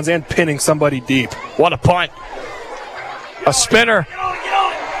 touchdowns and pinning somebody deep. What a punt. A spinner.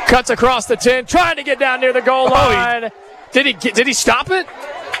 Cuts across the 10, trying to get down near the goal line. Did he stop it?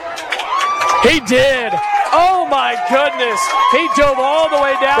 He did. Oh, my goodness. He dove all the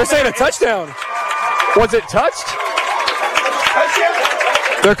way down. They're saying a touchdown. Was it touched?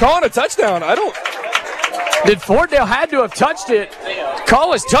 They're calling a touchdown. Did Fordale had to have touched it?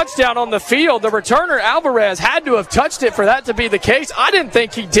 Call his touchdown on the field. The returner, Alvarez, had to have touched it for that to be the case. I didn't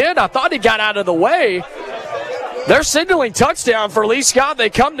think he did. I thought he got out of the way. They're signaling touchdown for Lee Scott. They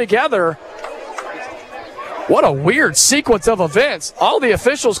come together. What a weird sequence of events. All the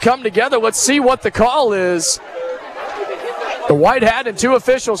officials come together. Let's see what the call is. The white hat and 2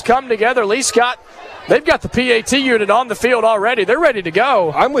 officials come together. Lee Scott, they've got the PAT unit on the field already. They're ready to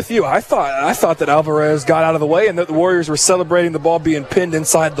go. I'm with you. I thought that Alvarez got out of the way and that the Warriors were celebrating the ball being pinned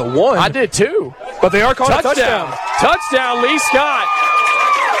inside the 1. I did too. But they are calling a touchdown. Touchdown, Lee Scott.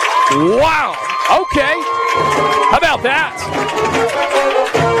 Wow. Okay. How about that?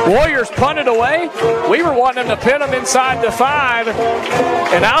 Warriors punted away. We were wanting them to pin them inside the 5,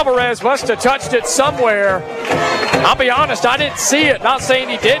 and Alvarez must have touched it somewhere. I'll be honest, I didn't see it. Not saying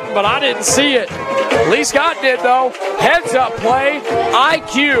he didn't, but I didn't see it. Lee Scott did, though. Heads up play.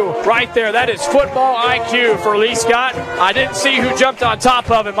 IQ right there. That is football IQ for Lee Scott. I didn't see who jumped on top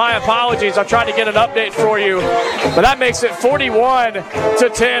of it. My apologies. I'm trying to get an update for you. But that makes it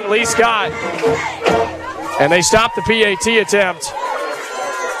 41-10, Lee Scott. And they stopped the PAT attempt.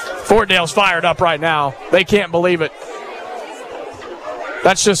 Fort Dale's fired up right now. They can't believe it.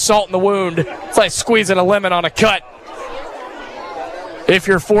 That's just salt in the wound. It's like squeezing a lemon on a cut. If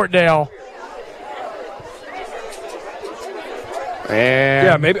you're Fort Dale.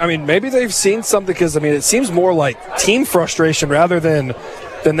 And yeah, maybe they've seen something, because it seems more like team frustration rather than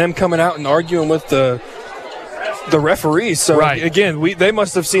them coming out and arguing with the referees. So right. Again, they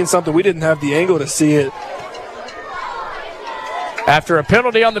must have seen something. We didn't have the angle to see it. After a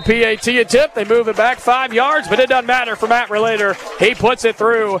penalty on the PAT attempt, they move it back 5 yards, but it doesn't matter for Matt Relator. He puts it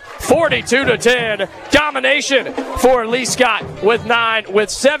through 42-10. Domination for Lee Scott with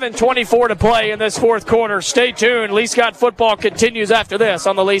 7:24 to play in this 4th quarter. Stay tuned. Lee Scott football continues after this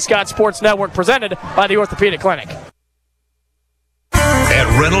on the Lee Scott Sports Network, presented by the Orthopedic Clinic. At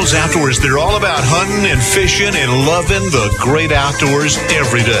Reynolds Outdoors, they're all about hunting and fishing and loving the great outdoors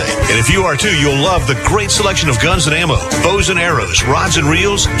every day. And if you are too, you'll love the great selection of guns and ammo, bows and arrows, rods and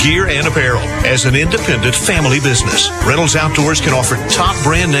reels, gear and apparel. As an independent family business, Reynolds Outdoors can offer top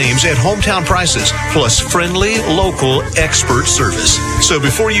brand names at hometown prices, plus friendly, local, expert service. So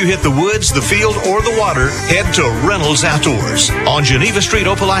before you hit the woods, the field, or the water, head to Reynolds Outdoors on Geneva Street,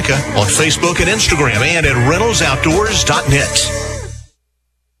 Opelika, on Facebook and Instagram, and at ReynoldsOutdoors.net.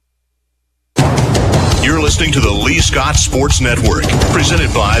 You're listening to the Lee Scott Sports Network,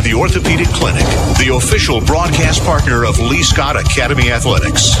 presented by the Orthopedic Clinic, the official broadcast partner of Lee Scott Academy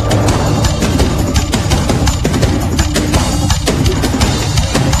Athletics.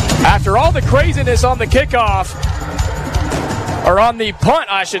 After all the craziness on the kickoff, or on the punt,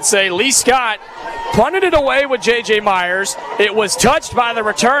 I should say, Lee Scott punted it away with J.J. Myers. It was touched by the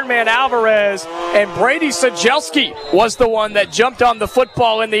return man Alvarez, and Brady Sajelski was the one that jumped on the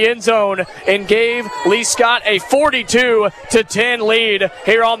football in the end zone and gave Lee Scott a 42-10 lead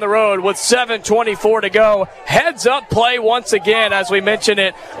here on the road with 7:24 to go. Heads up play once again, as we mentioned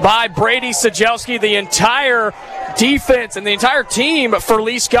it, by Brady Sajelski. The entire defense and the entire team for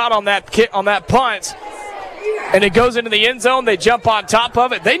Lee Scott on that punt and it goes into the end zone. They jump on top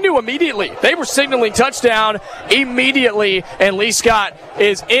of it. They knew immediately. They were signaling touchdown immediately, and Lee Scott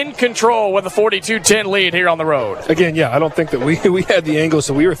is in control with a 42-10 lead here on the road. Again, I don't think that we had the angle,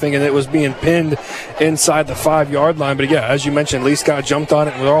 so we were thinking it was being pinned inside the 5-yard line. But, as you mentioned, Lee Scott jumped on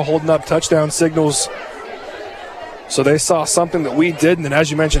it, and we're all holding up touchdown signals. So they saw something that we didn't, and as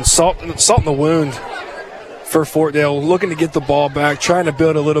you mentioned, salt in the wound for Fort Dale, looking to get the ball back, trying to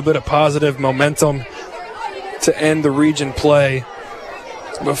build a little bit of positive momentum to end the region play.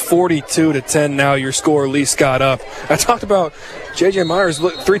 But 42-10 now, your score, Lee Scott up. I talked about J.J. Myers,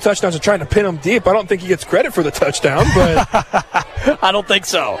 3 touchdowns and trying to pin him deep. I don't think he gets credit for the touchdown, but I don't think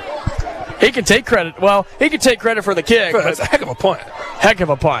so. He can take credit. Well, he can take credit for the kick. But that's a heck of a punt. Heck of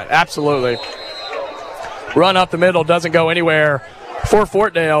a punt, absolutely. Run up the middle, doesn't go anywhere for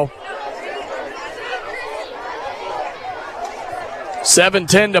Fort Dale.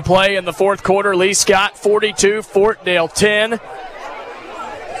 7:10 to play in the fourth quarter. Lee Scott 42, Fort Dale 10.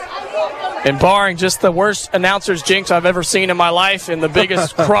 And barring just the worst announcer's jinx I've ever seen in my life and the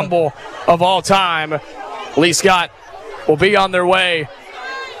biggest crumble of all time, Lee Scott will be on their way.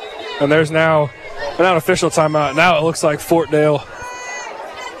 And there's now an unofficial timeout. Now it looks like Fort Dale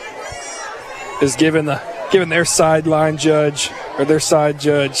is giving their sideline judge, or their side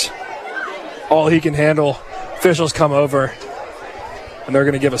judge, all he can handle. Officials come over, and they're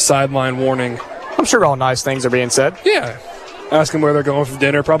going to give a sideline warning. I'm sure all nice things are being said. Yeah. Ask them where they're going for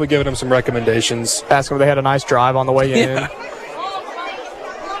dinner, probably giving them some recommendations. Ask them if they had a nice drive on the way in.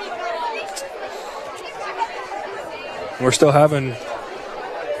 We're still having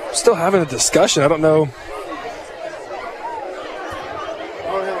a discussion. I don't know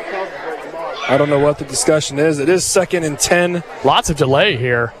what the discussion is. It is 2nd and 10. Lots of delay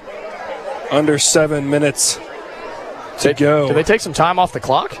here. Under 7 minutes to go. Did they take some time off the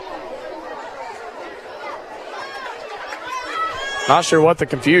clock? Not sure what the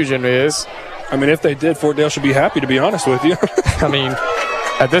confusion is. I mean, if they did, Fort Dale should be happy, to be honest with you. I mean,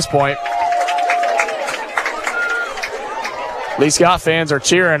 at this point, Lee Scott fans are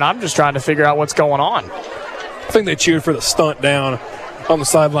cheering. I'm just trying to figure out what's going on. I think they cheered for the stunt down on the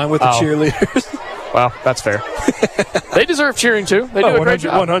sideline with the cheerleaders. Well, that's fair. They deserve cheering, too. They do a great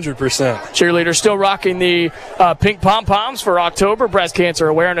job. 100%. Cheerleaders still rocking the pink pom-poms for October, Breast Cancer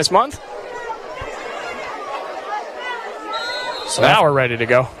Awareness Month. So now we're ready to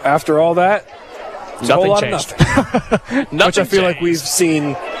go. After all that, nothing changed. Nothing which I feel like we've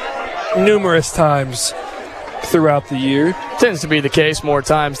seen numerous times throughout the year. Tends to be the case more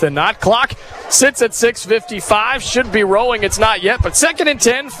times than not. Clock sits at 6:55. Should be rolling. It's not yet, but 2nd and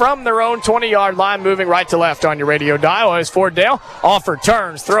 10 from their own 20-yard line, moving right to left on your radio dial as Fort Dale. Offer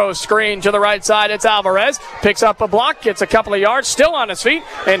turns, throws, screen to the right side. It's Alvarez. Picks up a block, gets a couple of yards, still on his feet,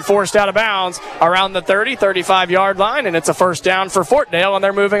 and forced out of bounds around the 30, 35-yard line, and it's a first down for Fort Dale, and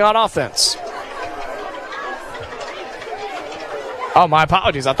they're moving on offense. Oh, my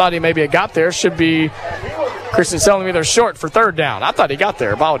apologies. I thought he maybe had got there. Should be Christian's telling me they're short for 3rd down. I thought he got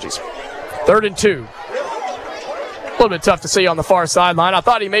there. Apologies. 3rd and 2. A little bit tough to see on the far sideline. I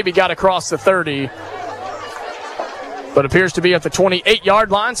thought he maybe got across the 30, but appears to be at the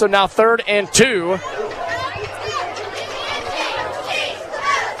 28-yard line, so now 3rd and 2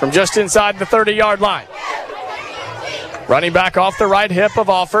 from just inside the 30-yard line. Running back off the right hip of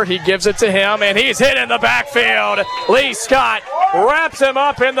Alford. He gives it to him, and he's hit in the backfield. Lee Scott wraps him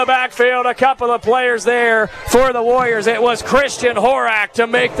up in the backfield. A couple of players there for the Warriors. It was Christian Horak to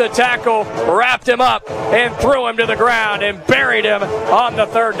make the tackle, wrapped him up, and threw him to the ground and buried him on the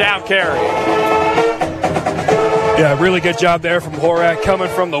 3rd down carry. Yeah, really good job there from Horak, coming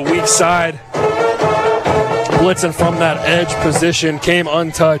from the weak side. Blitzing from that edge position, came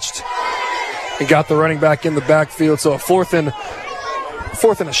untouched. And got the running back in the backfield. So a fourth and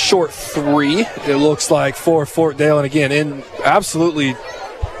a short 3, it looks like, for Fort Dale. And again, in absolutely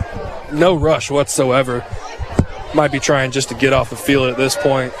no rush whatsoever. Might be trying just to get off the field at this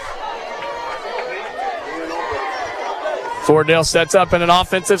point. Fort Dale sets up in an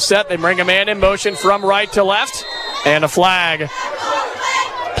offensive set. They bring a man in motion from right to left. And a flag.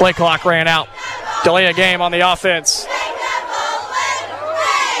 Play clock ran out. Delay a game on the offense.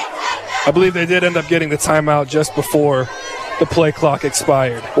 I believe they did end up getting the timeout just before the play clock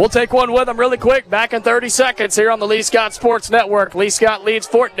expired. We'll take one with them really quick. Back in 30 seconds here on the Lee Scott Sports Network. Lee Scott leads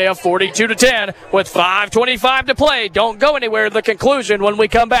Fort Dale 42-10 with 5:25 to play. Don't go anywhere. The conclusion when we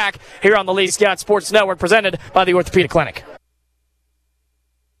come back here on the Lee Scott Sports Network, presented by the Orthopedic Clinic.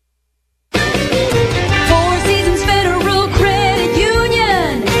 Four Seasons Federal Credit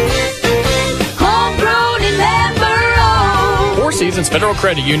Union. Homegrown and member-owned. Four Seasons Seasons Federal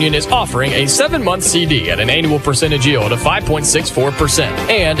Credit Union is offering a 7-month CD at an annual percentage yield of 5.64%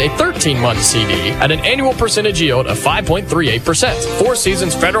 and a 13-month CD at an annual percentage yield of 5.38%. Four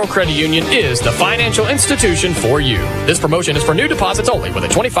Seasons Federal Credit Union is the financial institution for you. This promotion is for new deposits only with a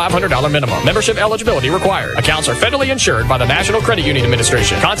 $2,500 minimum. Membership eligibility required. Accounts are federally insured by the National Credit Union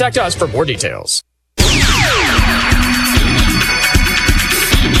Administration. Contact us for more details.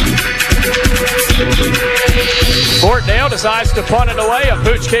 Fortdale decides to punt it away. A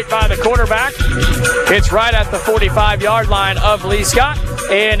pooch kick by the quarterback. Hits right at the 45-yard line of Lee Scott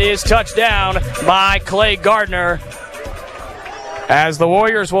and is touched down by Clay Gardner. As the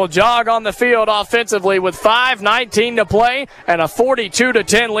Warriors will jog on the field offensively with 5:19 to play and a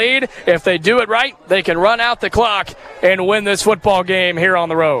 42-10 lead. If they do it right, they can run out the clock and win this football game here on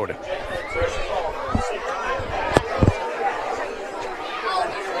the road.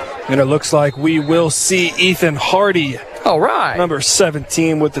 And it looks like we will see Ethan Hardy. All right. Number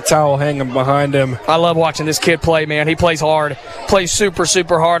 17 with the towel hanging behind him. I love watching this kid play, man. He plays hard. Plays super,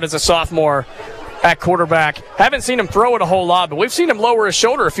 super hard as a sophomore at quarterback. Haven't seen him throw it a whole lot, but we've seen him lower his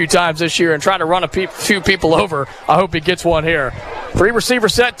shoulder a few times this year and try to run a few people over. I hope he gets one here. 3 receiver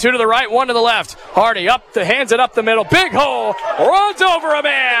set, 2 to the right, 1 to the left. Hardy hands it up the middle. Big hole. Runs over a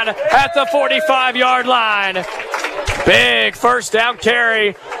man at the 45-yard line. Big first down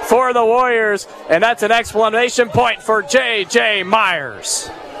carry for the Warriors, and that's an exclamation point for J.J.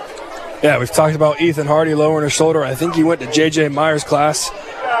 Myers. Yeah, we've talked about Ethan Hardy lowering his shoulder. I think he went to J.J. Myers' class,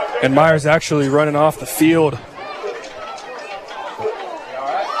 and Myers actually running off the field.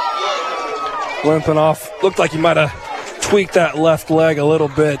 Limping off. Looked like he might have tweaked that left leg a little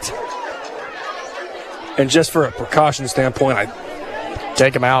bit. And just for a precaution standpoint, I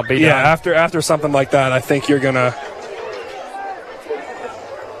take him out, be done. Yeah, after something like that, I think you're gonna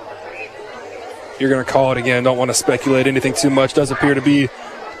call it again. Don't want to speculate anything too much. Does appear to be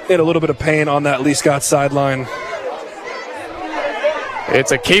in a little bit of pain on that Lee Scott sideline.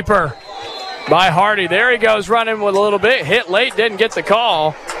 It's a keeper by Hardy. There he goes running with a little bit. Hit late, didn't get the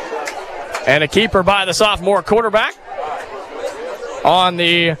call. And a keeper by the sophomore quarterback on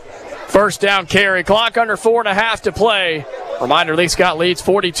the first down carry. Clock under 4.5 to play. Reminder, Lee Scott leads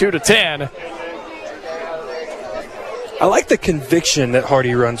 42-10. I like the conviction that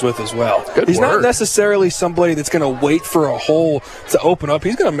Hardy runs with as well. He's not necessarily somebody that's going to wait for a hole to open up.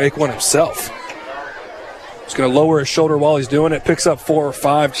 He's going to make one himself. He's going to lower his shoulder while he's doing it. Picks up 4 or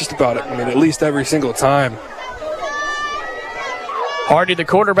 5 just about it. I mean, at least every single time. Hardy, the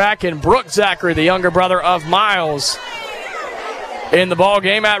quarterback, and Brooke Zachary, the younger brother of Miles, in the ball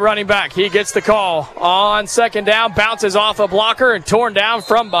game at running back. He gets the call on second down, bounces off a blocker and torn down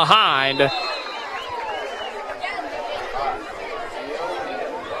from behind.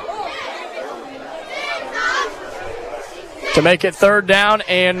 To make it third down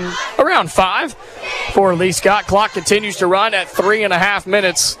and around 5 for Lee Scott. Clock continues to run at 3.5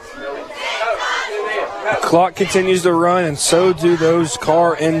 minutes. The clock continues to run, and so do those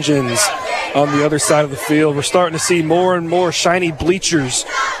car engines on the other side of the field. We're starting to see more and more shiny bleachers,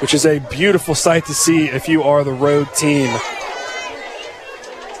 which is a beautiful sight to see if you are the road team.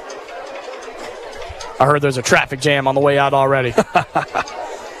 I heard there's a traffic jam on the way out already.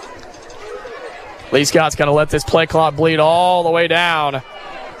 Lee Scott's going to let this play clock bleed all the way down.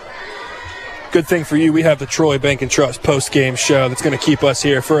 Good thing for you, we have the Troy Bank and Trust post-game show that's going to keep us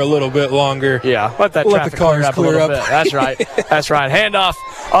here for a little bit longer. Yeah, let that traffic clear up a little bit. That's right. That's right. Handoff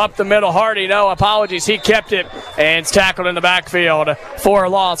up the middle. Hardy, no apologies. He kept it, and it's tackled in the backfield for a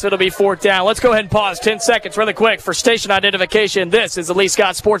loss. It'll be 4th down. Let's go ahead and pause 10 seconds really quick for station identification. This is the Lee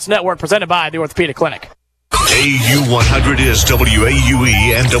Scott Sports Network presented by the Orthopedic Clinic. AU100 is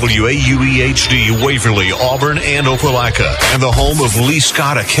WAUE and WAUE-HD, Waverly, Auburn, and Opelika, and the home of Lee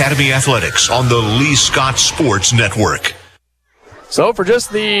Scott Academy Athletics on the Lee Scott Sports Network. So for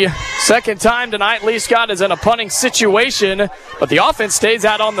just the second time tonight, Lee Scott is in a punting situation, but the offense stays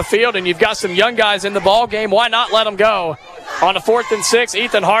out on the field, and you've got some young guys in the ball game. Why not let them go? On a 4th and 6,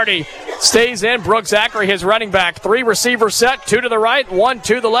 Ethan Hardy stays in. Brooke Zachary, his running back. 3 receivers set, 2 to the right, 1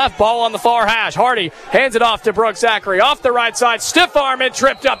 to the left. Ball on the far hash. Hardy hands it off to Brooke Zachary. Off the right side, stiff arm and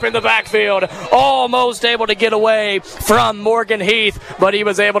tripped up in the backfield. Almost able to get away from Morgan Heath, but he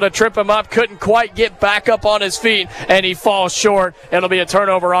was able to trip him up. Couldn't quite get back up on his feet, and he falls short. It'll be a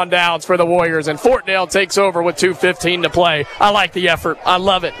turnover on downs for the Warriors, and Fortdale takes over with 2:15 to play. I like the effort. I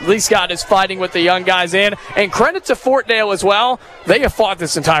love it. Lee Scott is fighting with the young guys in, and credit to Fortdale as well. They have fought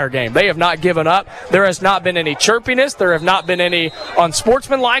this entire game. They have not given up. There has not been any chirpiness. There have not been any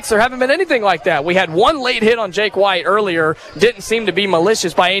unsportsmanlikes. There haven't been anything like that. We had one late hit on Jake White earlier. Didn't seem to be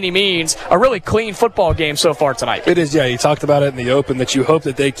malicious by any means. A really clean football game so far tonight. It is, yeah. You talked about it in the open that you hope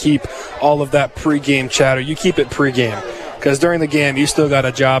that they keep all of that pregame chatter. You keep it pregame because during the game you still got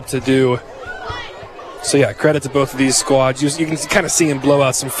a job to do. So, yeah, credit to both of these squads. You can kind of see them blow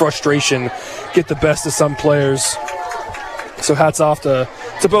out some frustration, get the best of some players. So hats off to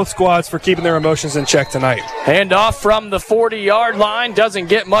both squads for keeping their emotions in check tonight. Handoff from the 40-yard line. Doesn't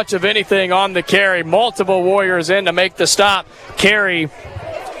get much of anything on the carry. Multiple Warriors in to make the stop. Carry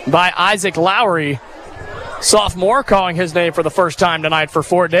by Isaac Lowry. Sophomore calling his name for the first time tonight for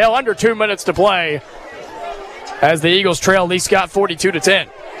Fort Dale. Under 2 minutes to play as the Eagles trail Lee Scott 42-10.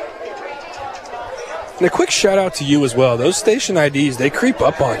 And a quick shout out to you as well. Those station IDs, they creep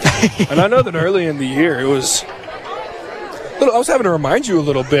up on you. And I know that early in the year I was having to remind you a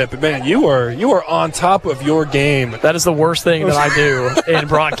little bit, but man, you are on top of your game. That is the worst thing that I do in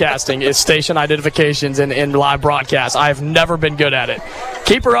broadcasting is station identifications in live broadcasts. I've never been good at it.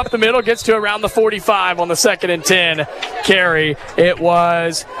 Keeper up the middle, gets to around the 45 on the 2nd and 10 carry. It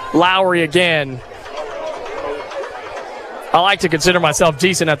was Lowry again. I like to consider myself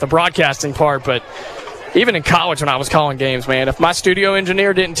decent at the broadcasting part, but even in college when I was calling games, man, if my studio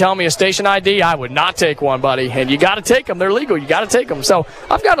engineer didn't tell me a station ID, I would not take one, buddy. And you got to take them. They're legal. You got to take them. So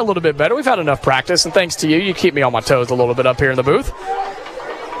I've gotten a little bit better. We've had enough practice, and thanks to you, you keep me on my toes a little bit up here in the booth.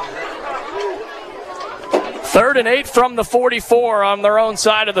 3rd and 8 from the 44 on their own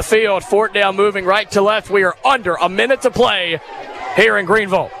side of the field. Fort Dale moving right to left. We are under a minute to play here in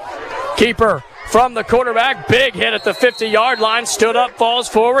Greenville. Keeper from the quarterback, big hit at the 50-yard line, stood up, falls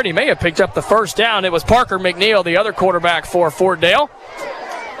forward. He may have picked up the first down. It was Parker McNeil, the other quarterback for Fort Dale.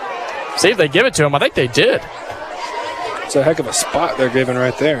 See if they give it to him. I think they did. It's a heck of a spot they're giving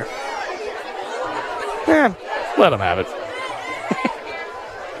right there. Let them have it.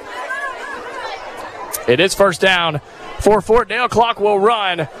 It is first down for Fort Dale. Clock will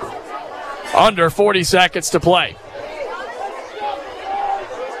run. Under 40 seconds to play.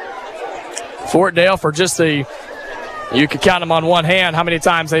 Fort Dale for just you could count them on one hand how many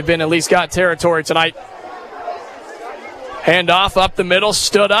times they've been at Lee Scott territory tonight. Handoff up the middle,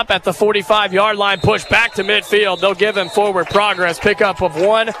 stood up at the 45-yard line, push back to midfield. They'll give him forward progress, pickup of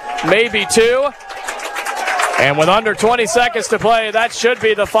 1, maybe 2. And with under 20 seconds to play, that should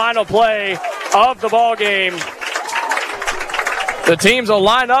be the final play of the ball game. The teams will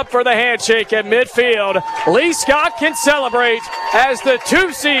line up for the handshake at midfield. Lee Scott can celebrate as the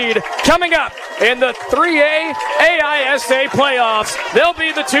 2 seed coming up in the 3A AISA playoffs. They'll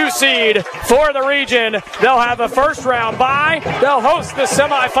be the 2 seed for the region. They'll have a first round bye. They'll host the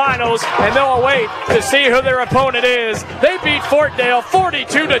semifinals, and they'll await to see who their opponent is. They beat Fort Dale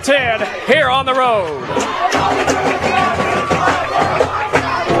 42-10 here on the road.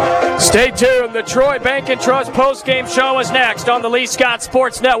 Stay tuned. The Troy Bank and Trust post-game show is next on the Lee Scott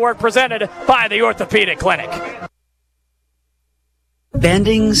Sports Network, presented by the Orthopedic Clinic.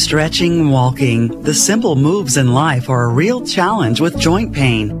 Bending, stretching, walking. The simple moves in life are a real challenge with joint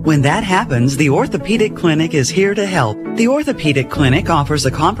pain. When that happens, the Orthopedic Clinic is here to help. The Orthopedic Clinic offers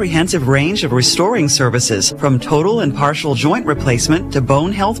a comprehensive range of restoring services, from total and partial joint replacement to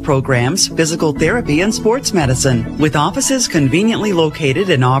bone health programs, physical therapy, and sports medicine. With offices conveniently located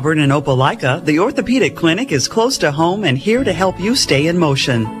in Auburn and Opelika, the Orthopedic Clinic is close to home and here to help you stay in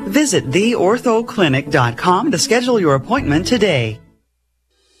motion. Visit theorthoclinic.com to schedule your appointment today.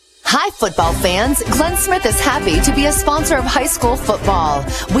 Hi, football fans. Glenn Smith is happy to be a sponsor of high school football.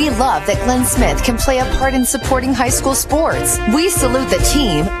 We love that Glenn Smith can play a part in supporting high school sports. We salute the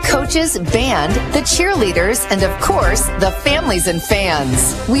team, coaches, band, the cheerleaders, and of course, the families and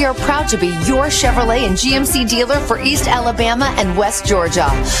fans. We are proud to be your Chevrolet and GMC dealer for East Alabama and West Georgia.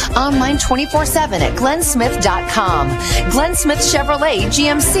 Online 24/7 at glennsmith.com. Glenn Smith Chevrolet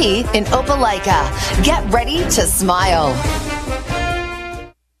GMC in Opelika. Get ready to smile.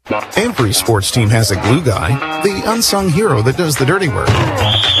 Every sports team has a glue guy, the unsung hero that does the dirty work.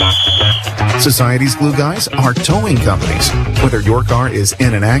 Society's glue guys are towing companies. Whether your car is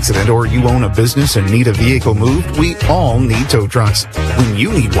in an accident or you own a business and need a vehicle moved, we all need tow trucks. When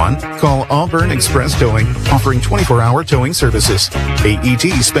you need one, call Auburn Express Towing, offering 24-hour towing services.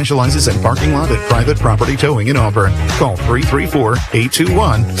 AET specializes in parking lot and private property towing in Auburn. Call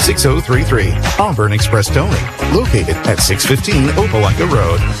 334-821-6033. Auburn Express Towing, located at 615 Opelika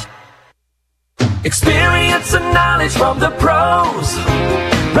Road. Experience and knowledge from the pros.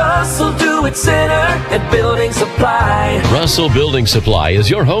 Russell Do-It Center at Building Supply. Russell Building Supply is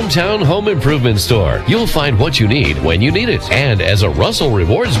your hometown home improvement store. You'll find what you need when you need it. And as a Russell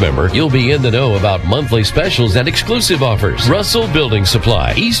Rewards member, you'll be in the know about monthly specials and exclusive offers. Russell Building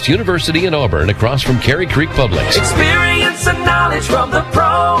Supply, East University in Auburn, across from Cary Creek Publix. Experience and knowledge from the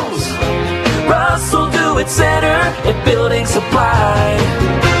pros. Russell Do-It Center at Building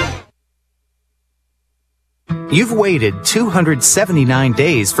Supply. You've waited 279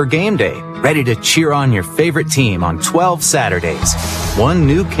 days for game day, ready to cheer on your favorite team on 12 Saturdays. One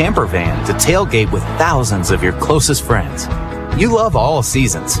new camper van to tailgate with thousands of your closest friends. You love all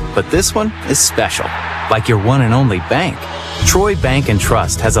seasons, but this one is special, like your one and only bank. Troy Bank and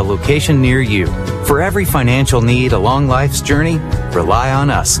Trust has a location near you. For every financial need along life's journey, rely on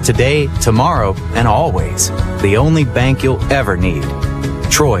us today, tomorrow, and always. The only bank you'll ever need.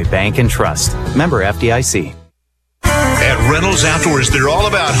 Troy Bank and Trust. Member FDIC. At Reynolds Outdoors, they're all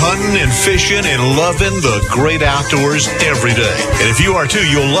about hunting and fishing and loving the great outdoors every day. And if you are too,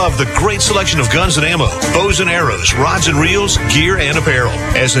 you'll love the great selection of guns and ammo, bows and arrows, rods and reels, gear and apparel.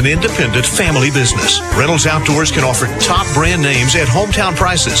 As an independent family business, Reynolds Outdoors can offer top brand names at hometown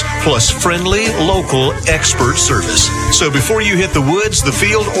prices, plus friendly, local, expert service. So before you hit the woods, the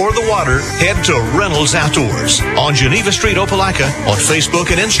field, or the water, head to Reynolds Outdoors on Geneva Street, Opelika, on Facebook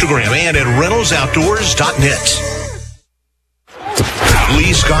and Instagram, and at reynoldsoutdoors.net.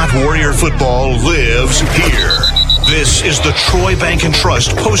 Lee Scott Warrior football lives here. This is the Troy Bank and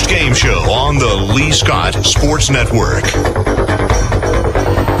Trust post-game show on the Lee Scott Sports Network.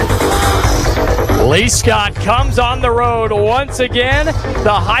 Lee Scott comes on the road once again.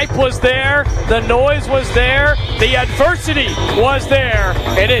 The hype was there. The noise was there. The adversity was there.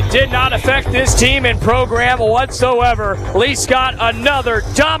 And it did not affect this team and program whatsoever. Lee Scott, another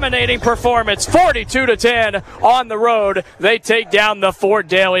dominating performance. 42-10 on the road. They take down the Fort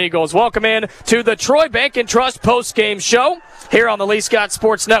Dale Eagles. Welcome in to the Troy Bank and Trust post-game show here on the Lee Scott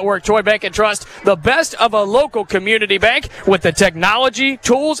Sports Network. Troy Bank and Trust, the best of a local community bank with the technology,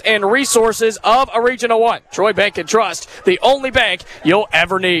 tools, and resources of a Regional 1. Troy Bank and Trust, the only bank you'll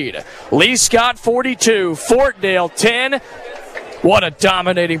ever need. Lee Scott 42, Fort Dale 10. What a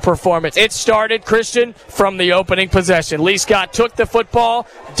dominating performance. It started, Christian, from the opening possession. Lee Scott took the football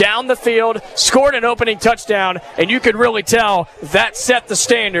down the field, scored an opening touchdown, and you could really tell that set the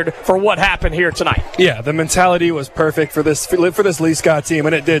standard for what happened here tonight. Yeah, the mentality was perfect for this Lee Scott team,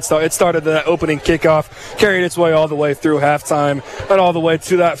 and it did. It started that opening kickoff, carried its way all the way through halftime, and all the way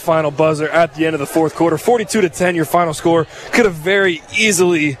to that final buzzer at the end of the fourth quarter. 42-10, your final score. Could have very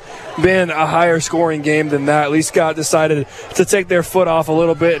easily been a higher scoring game than that. Lee Scott decided to take their foot off a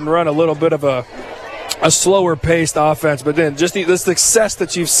little bit and run a little bit of a slower paced offense, but then just the success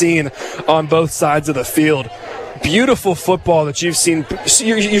that you've seen on both sides of the field. Beautiful football that you're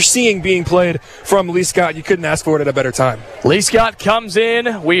seeing being played from Lee Scott. You couldn't ask for it at a better time. Lee Scott comes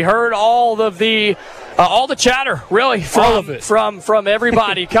in. We heard all the chatter, really, from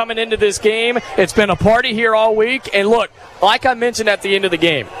everybody coming into this game. It's been a party here all week. And look, like I mentioned at the end of the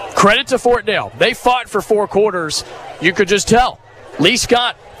game, credit to Fort Dale. They fought for 4 quarters. You could just tell. Lee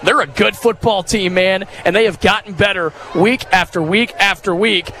Scott, they're a good football team, man, and they have gotten better week after week after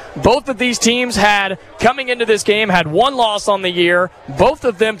week. Both of these teams coming into this game, had 1 loss on the year, both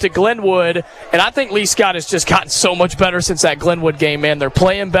of them to Glenwood, and I think Lee Scott has just gotten so much better since that Glenwood game, man. They're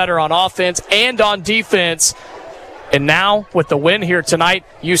playing better on offense and on defense. And now, with the win here tonight,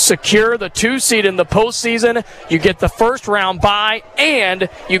 you secure the 2 seed in the postseason, you get the first round bye, and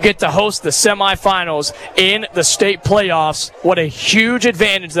you get to host the semifinals in the state playoffs. What a huge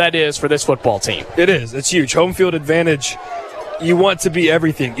advantage that is for this football team. It is. It's huge. Home field advantage. You want to be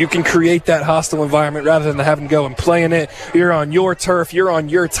everything. You can create that hostile environment rather than having to go and play in it. You're on your turf. You're on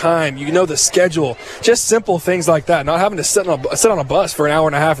your time. You know the schedule. Just simple things like that. Not having to sit on a bus for an hour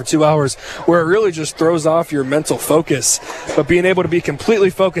and a half or 2 hours where it really just throws off your mental focus. But being able to be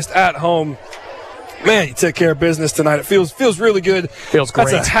completely focused at home, man, you took care of business tonight. It feels really good. Feels great.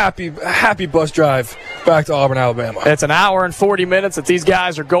 That's a happy bus drive back to Auburn, Alabama. It's an hour and 40 minutes that these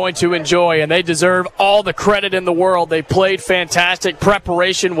guys are going to enjoy, and they deserve all the credit in the world. They played fantastic.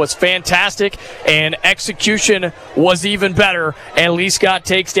 Preparation was fantastic, and execution was even better. And Lee Scott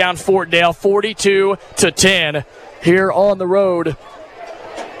takes down Fort Dale 42-10 here on the road.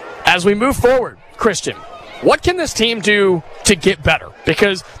 As we move forward, Christian, what can this team do to get better?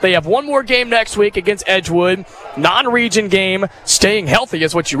 Because they have 1 more game next week against Edgewood, non-region game. Staying healthy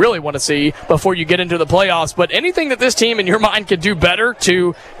is what you really want to see before you get into the playoffs. But anything that this team, in your mind, could do better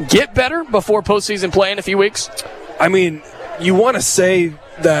to get better before postseason play in a few weeks? I mean, you want to say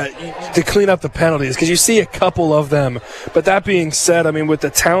that to clean up the penalties because you see a couple of them. But that being said, I mean, with the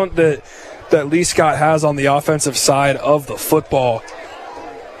talent that Lee Scott has on the offensive side of the football,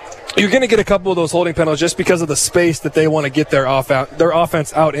 you're going to get a couple of those holding penalties just because of the space that they want to get their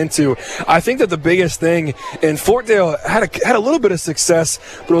offense out into. I think that the biggest thing, and Fortdale had a little bit of success,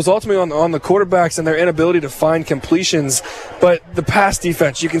 but it was ultimately on the quarterbacks and their inability to find completions. But the pass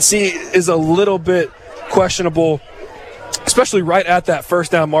defense, you can see, is a little bit questionable, especially right at that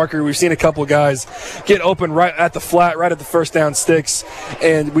first down marker. We've seen a couple of guys get open right at the flat, right at the first down sticks,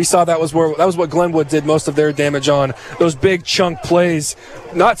 and we saw that was what Glenwood did most of their damage on. Those big chunk plays.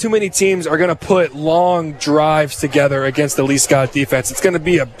 Not too many teams are going to put long drives together against the Lee Scott defense. It's going to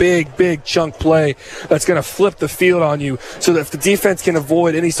be a big chunk play that's going to flip the field on you. So that if the defense can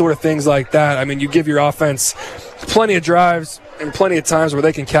avoid any sort of things like that, I mean, you give your offense plenty of drives and plenty of times where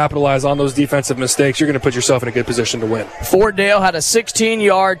they can capitalize on those defensive mistakes, you're going to put yourself in a good position to win. Fortdale had a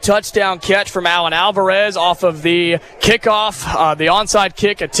 16-yard touchdown catch from Alan Alvarez off of the kickoff, the onside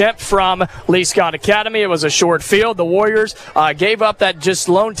kick attempt from Lee Scott Academy. It was a short field. The Warriors gave up that just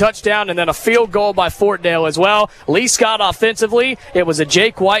lone touchdown and then a field goal by Fortdale as well. Lee Scott offensively, it was a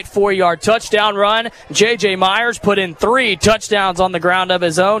Jake White 4-yard touchdown run. J.J. Myers put in 3 touchdowns on the ground of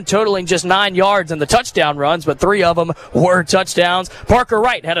his own, totaling just 9 yards in the touchdown runs, but 3 of them were touchdowns. Parker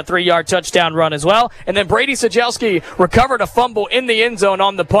Wright had a 3-yard touchdown run as well. And then Brady Sajelski recovered a fumble in the end zone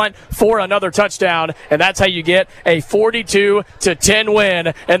on the punt for another touchdown. And that's how you get a 42-10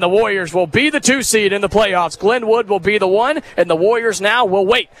 win. And the Warriors will be the 2 seed in the playoffs. Glenwood will be the 1. And the Warriors now will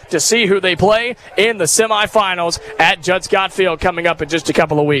wait to see who they play in the semifinals at Judd Scott Field coming up in just a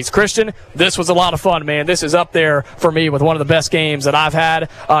couple of weeks. Christian, this was a lot of fun, man. This is up there for me with one of the best games that I've had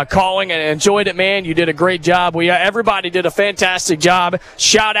calling, and enjoyed it, man. You did a great job. Everybody did a fantastic job.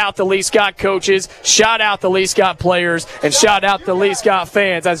 Shout out the Lee Scott coaches, shout out the Lee Scott players, and shout out the Lee Scott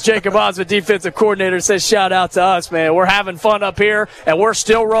fans. As Jacob Osmond, defensive coordinator, says shout out to us, man. We're having fun up here, and we're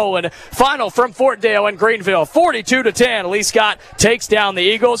still rolling. Final from Fortdale and Greenville, 42-10. Lee Scott takes down the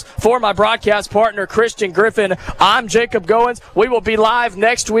Eagles. For my broadcast partner, Christian Griffin, I'm Jacob Goins. We will be live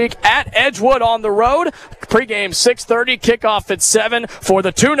next week at Edgewood on the road. Pregame 6:30, kickoff at 7 for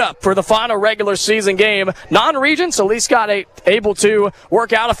the tune-up for the final regular season game. Non-region, so Lee Scott able to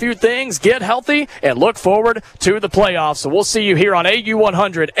work out a few things, get healthy, and look forward to the playoffs. So we'll see you here on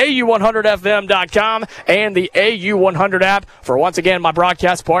AU100, AU100FM.com, and the AU100 app. For once again, my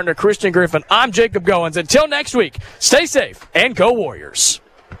broadcast partner, Christian Griffin, I'm Jacob Goins. Until next week, stay safe and go Warriors.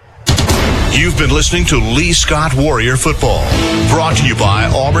 You've been listening to Lee Scott Warrior Football, brought to you by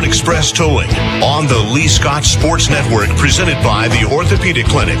Auburn Express Towing on the Lee Scott Sports Network, presented by the Orthopedic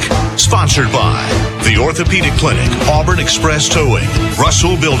Clinic, sponsored by the Orthopedic Clinic, Auburn Express Towing,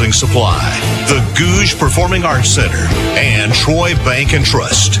 Russell Building Supply, the Gouge Performing Arts Center, and Troy Bank and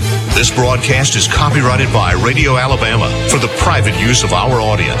Trust. This broadcast is copyrighted by Radio Alabama for the private use of our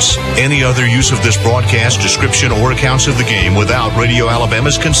audience. Any other use of this broadcast, description, or accounts of the game without Radio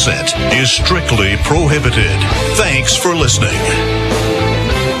Alabama's consent is strictly prohibited. Thanks for listening.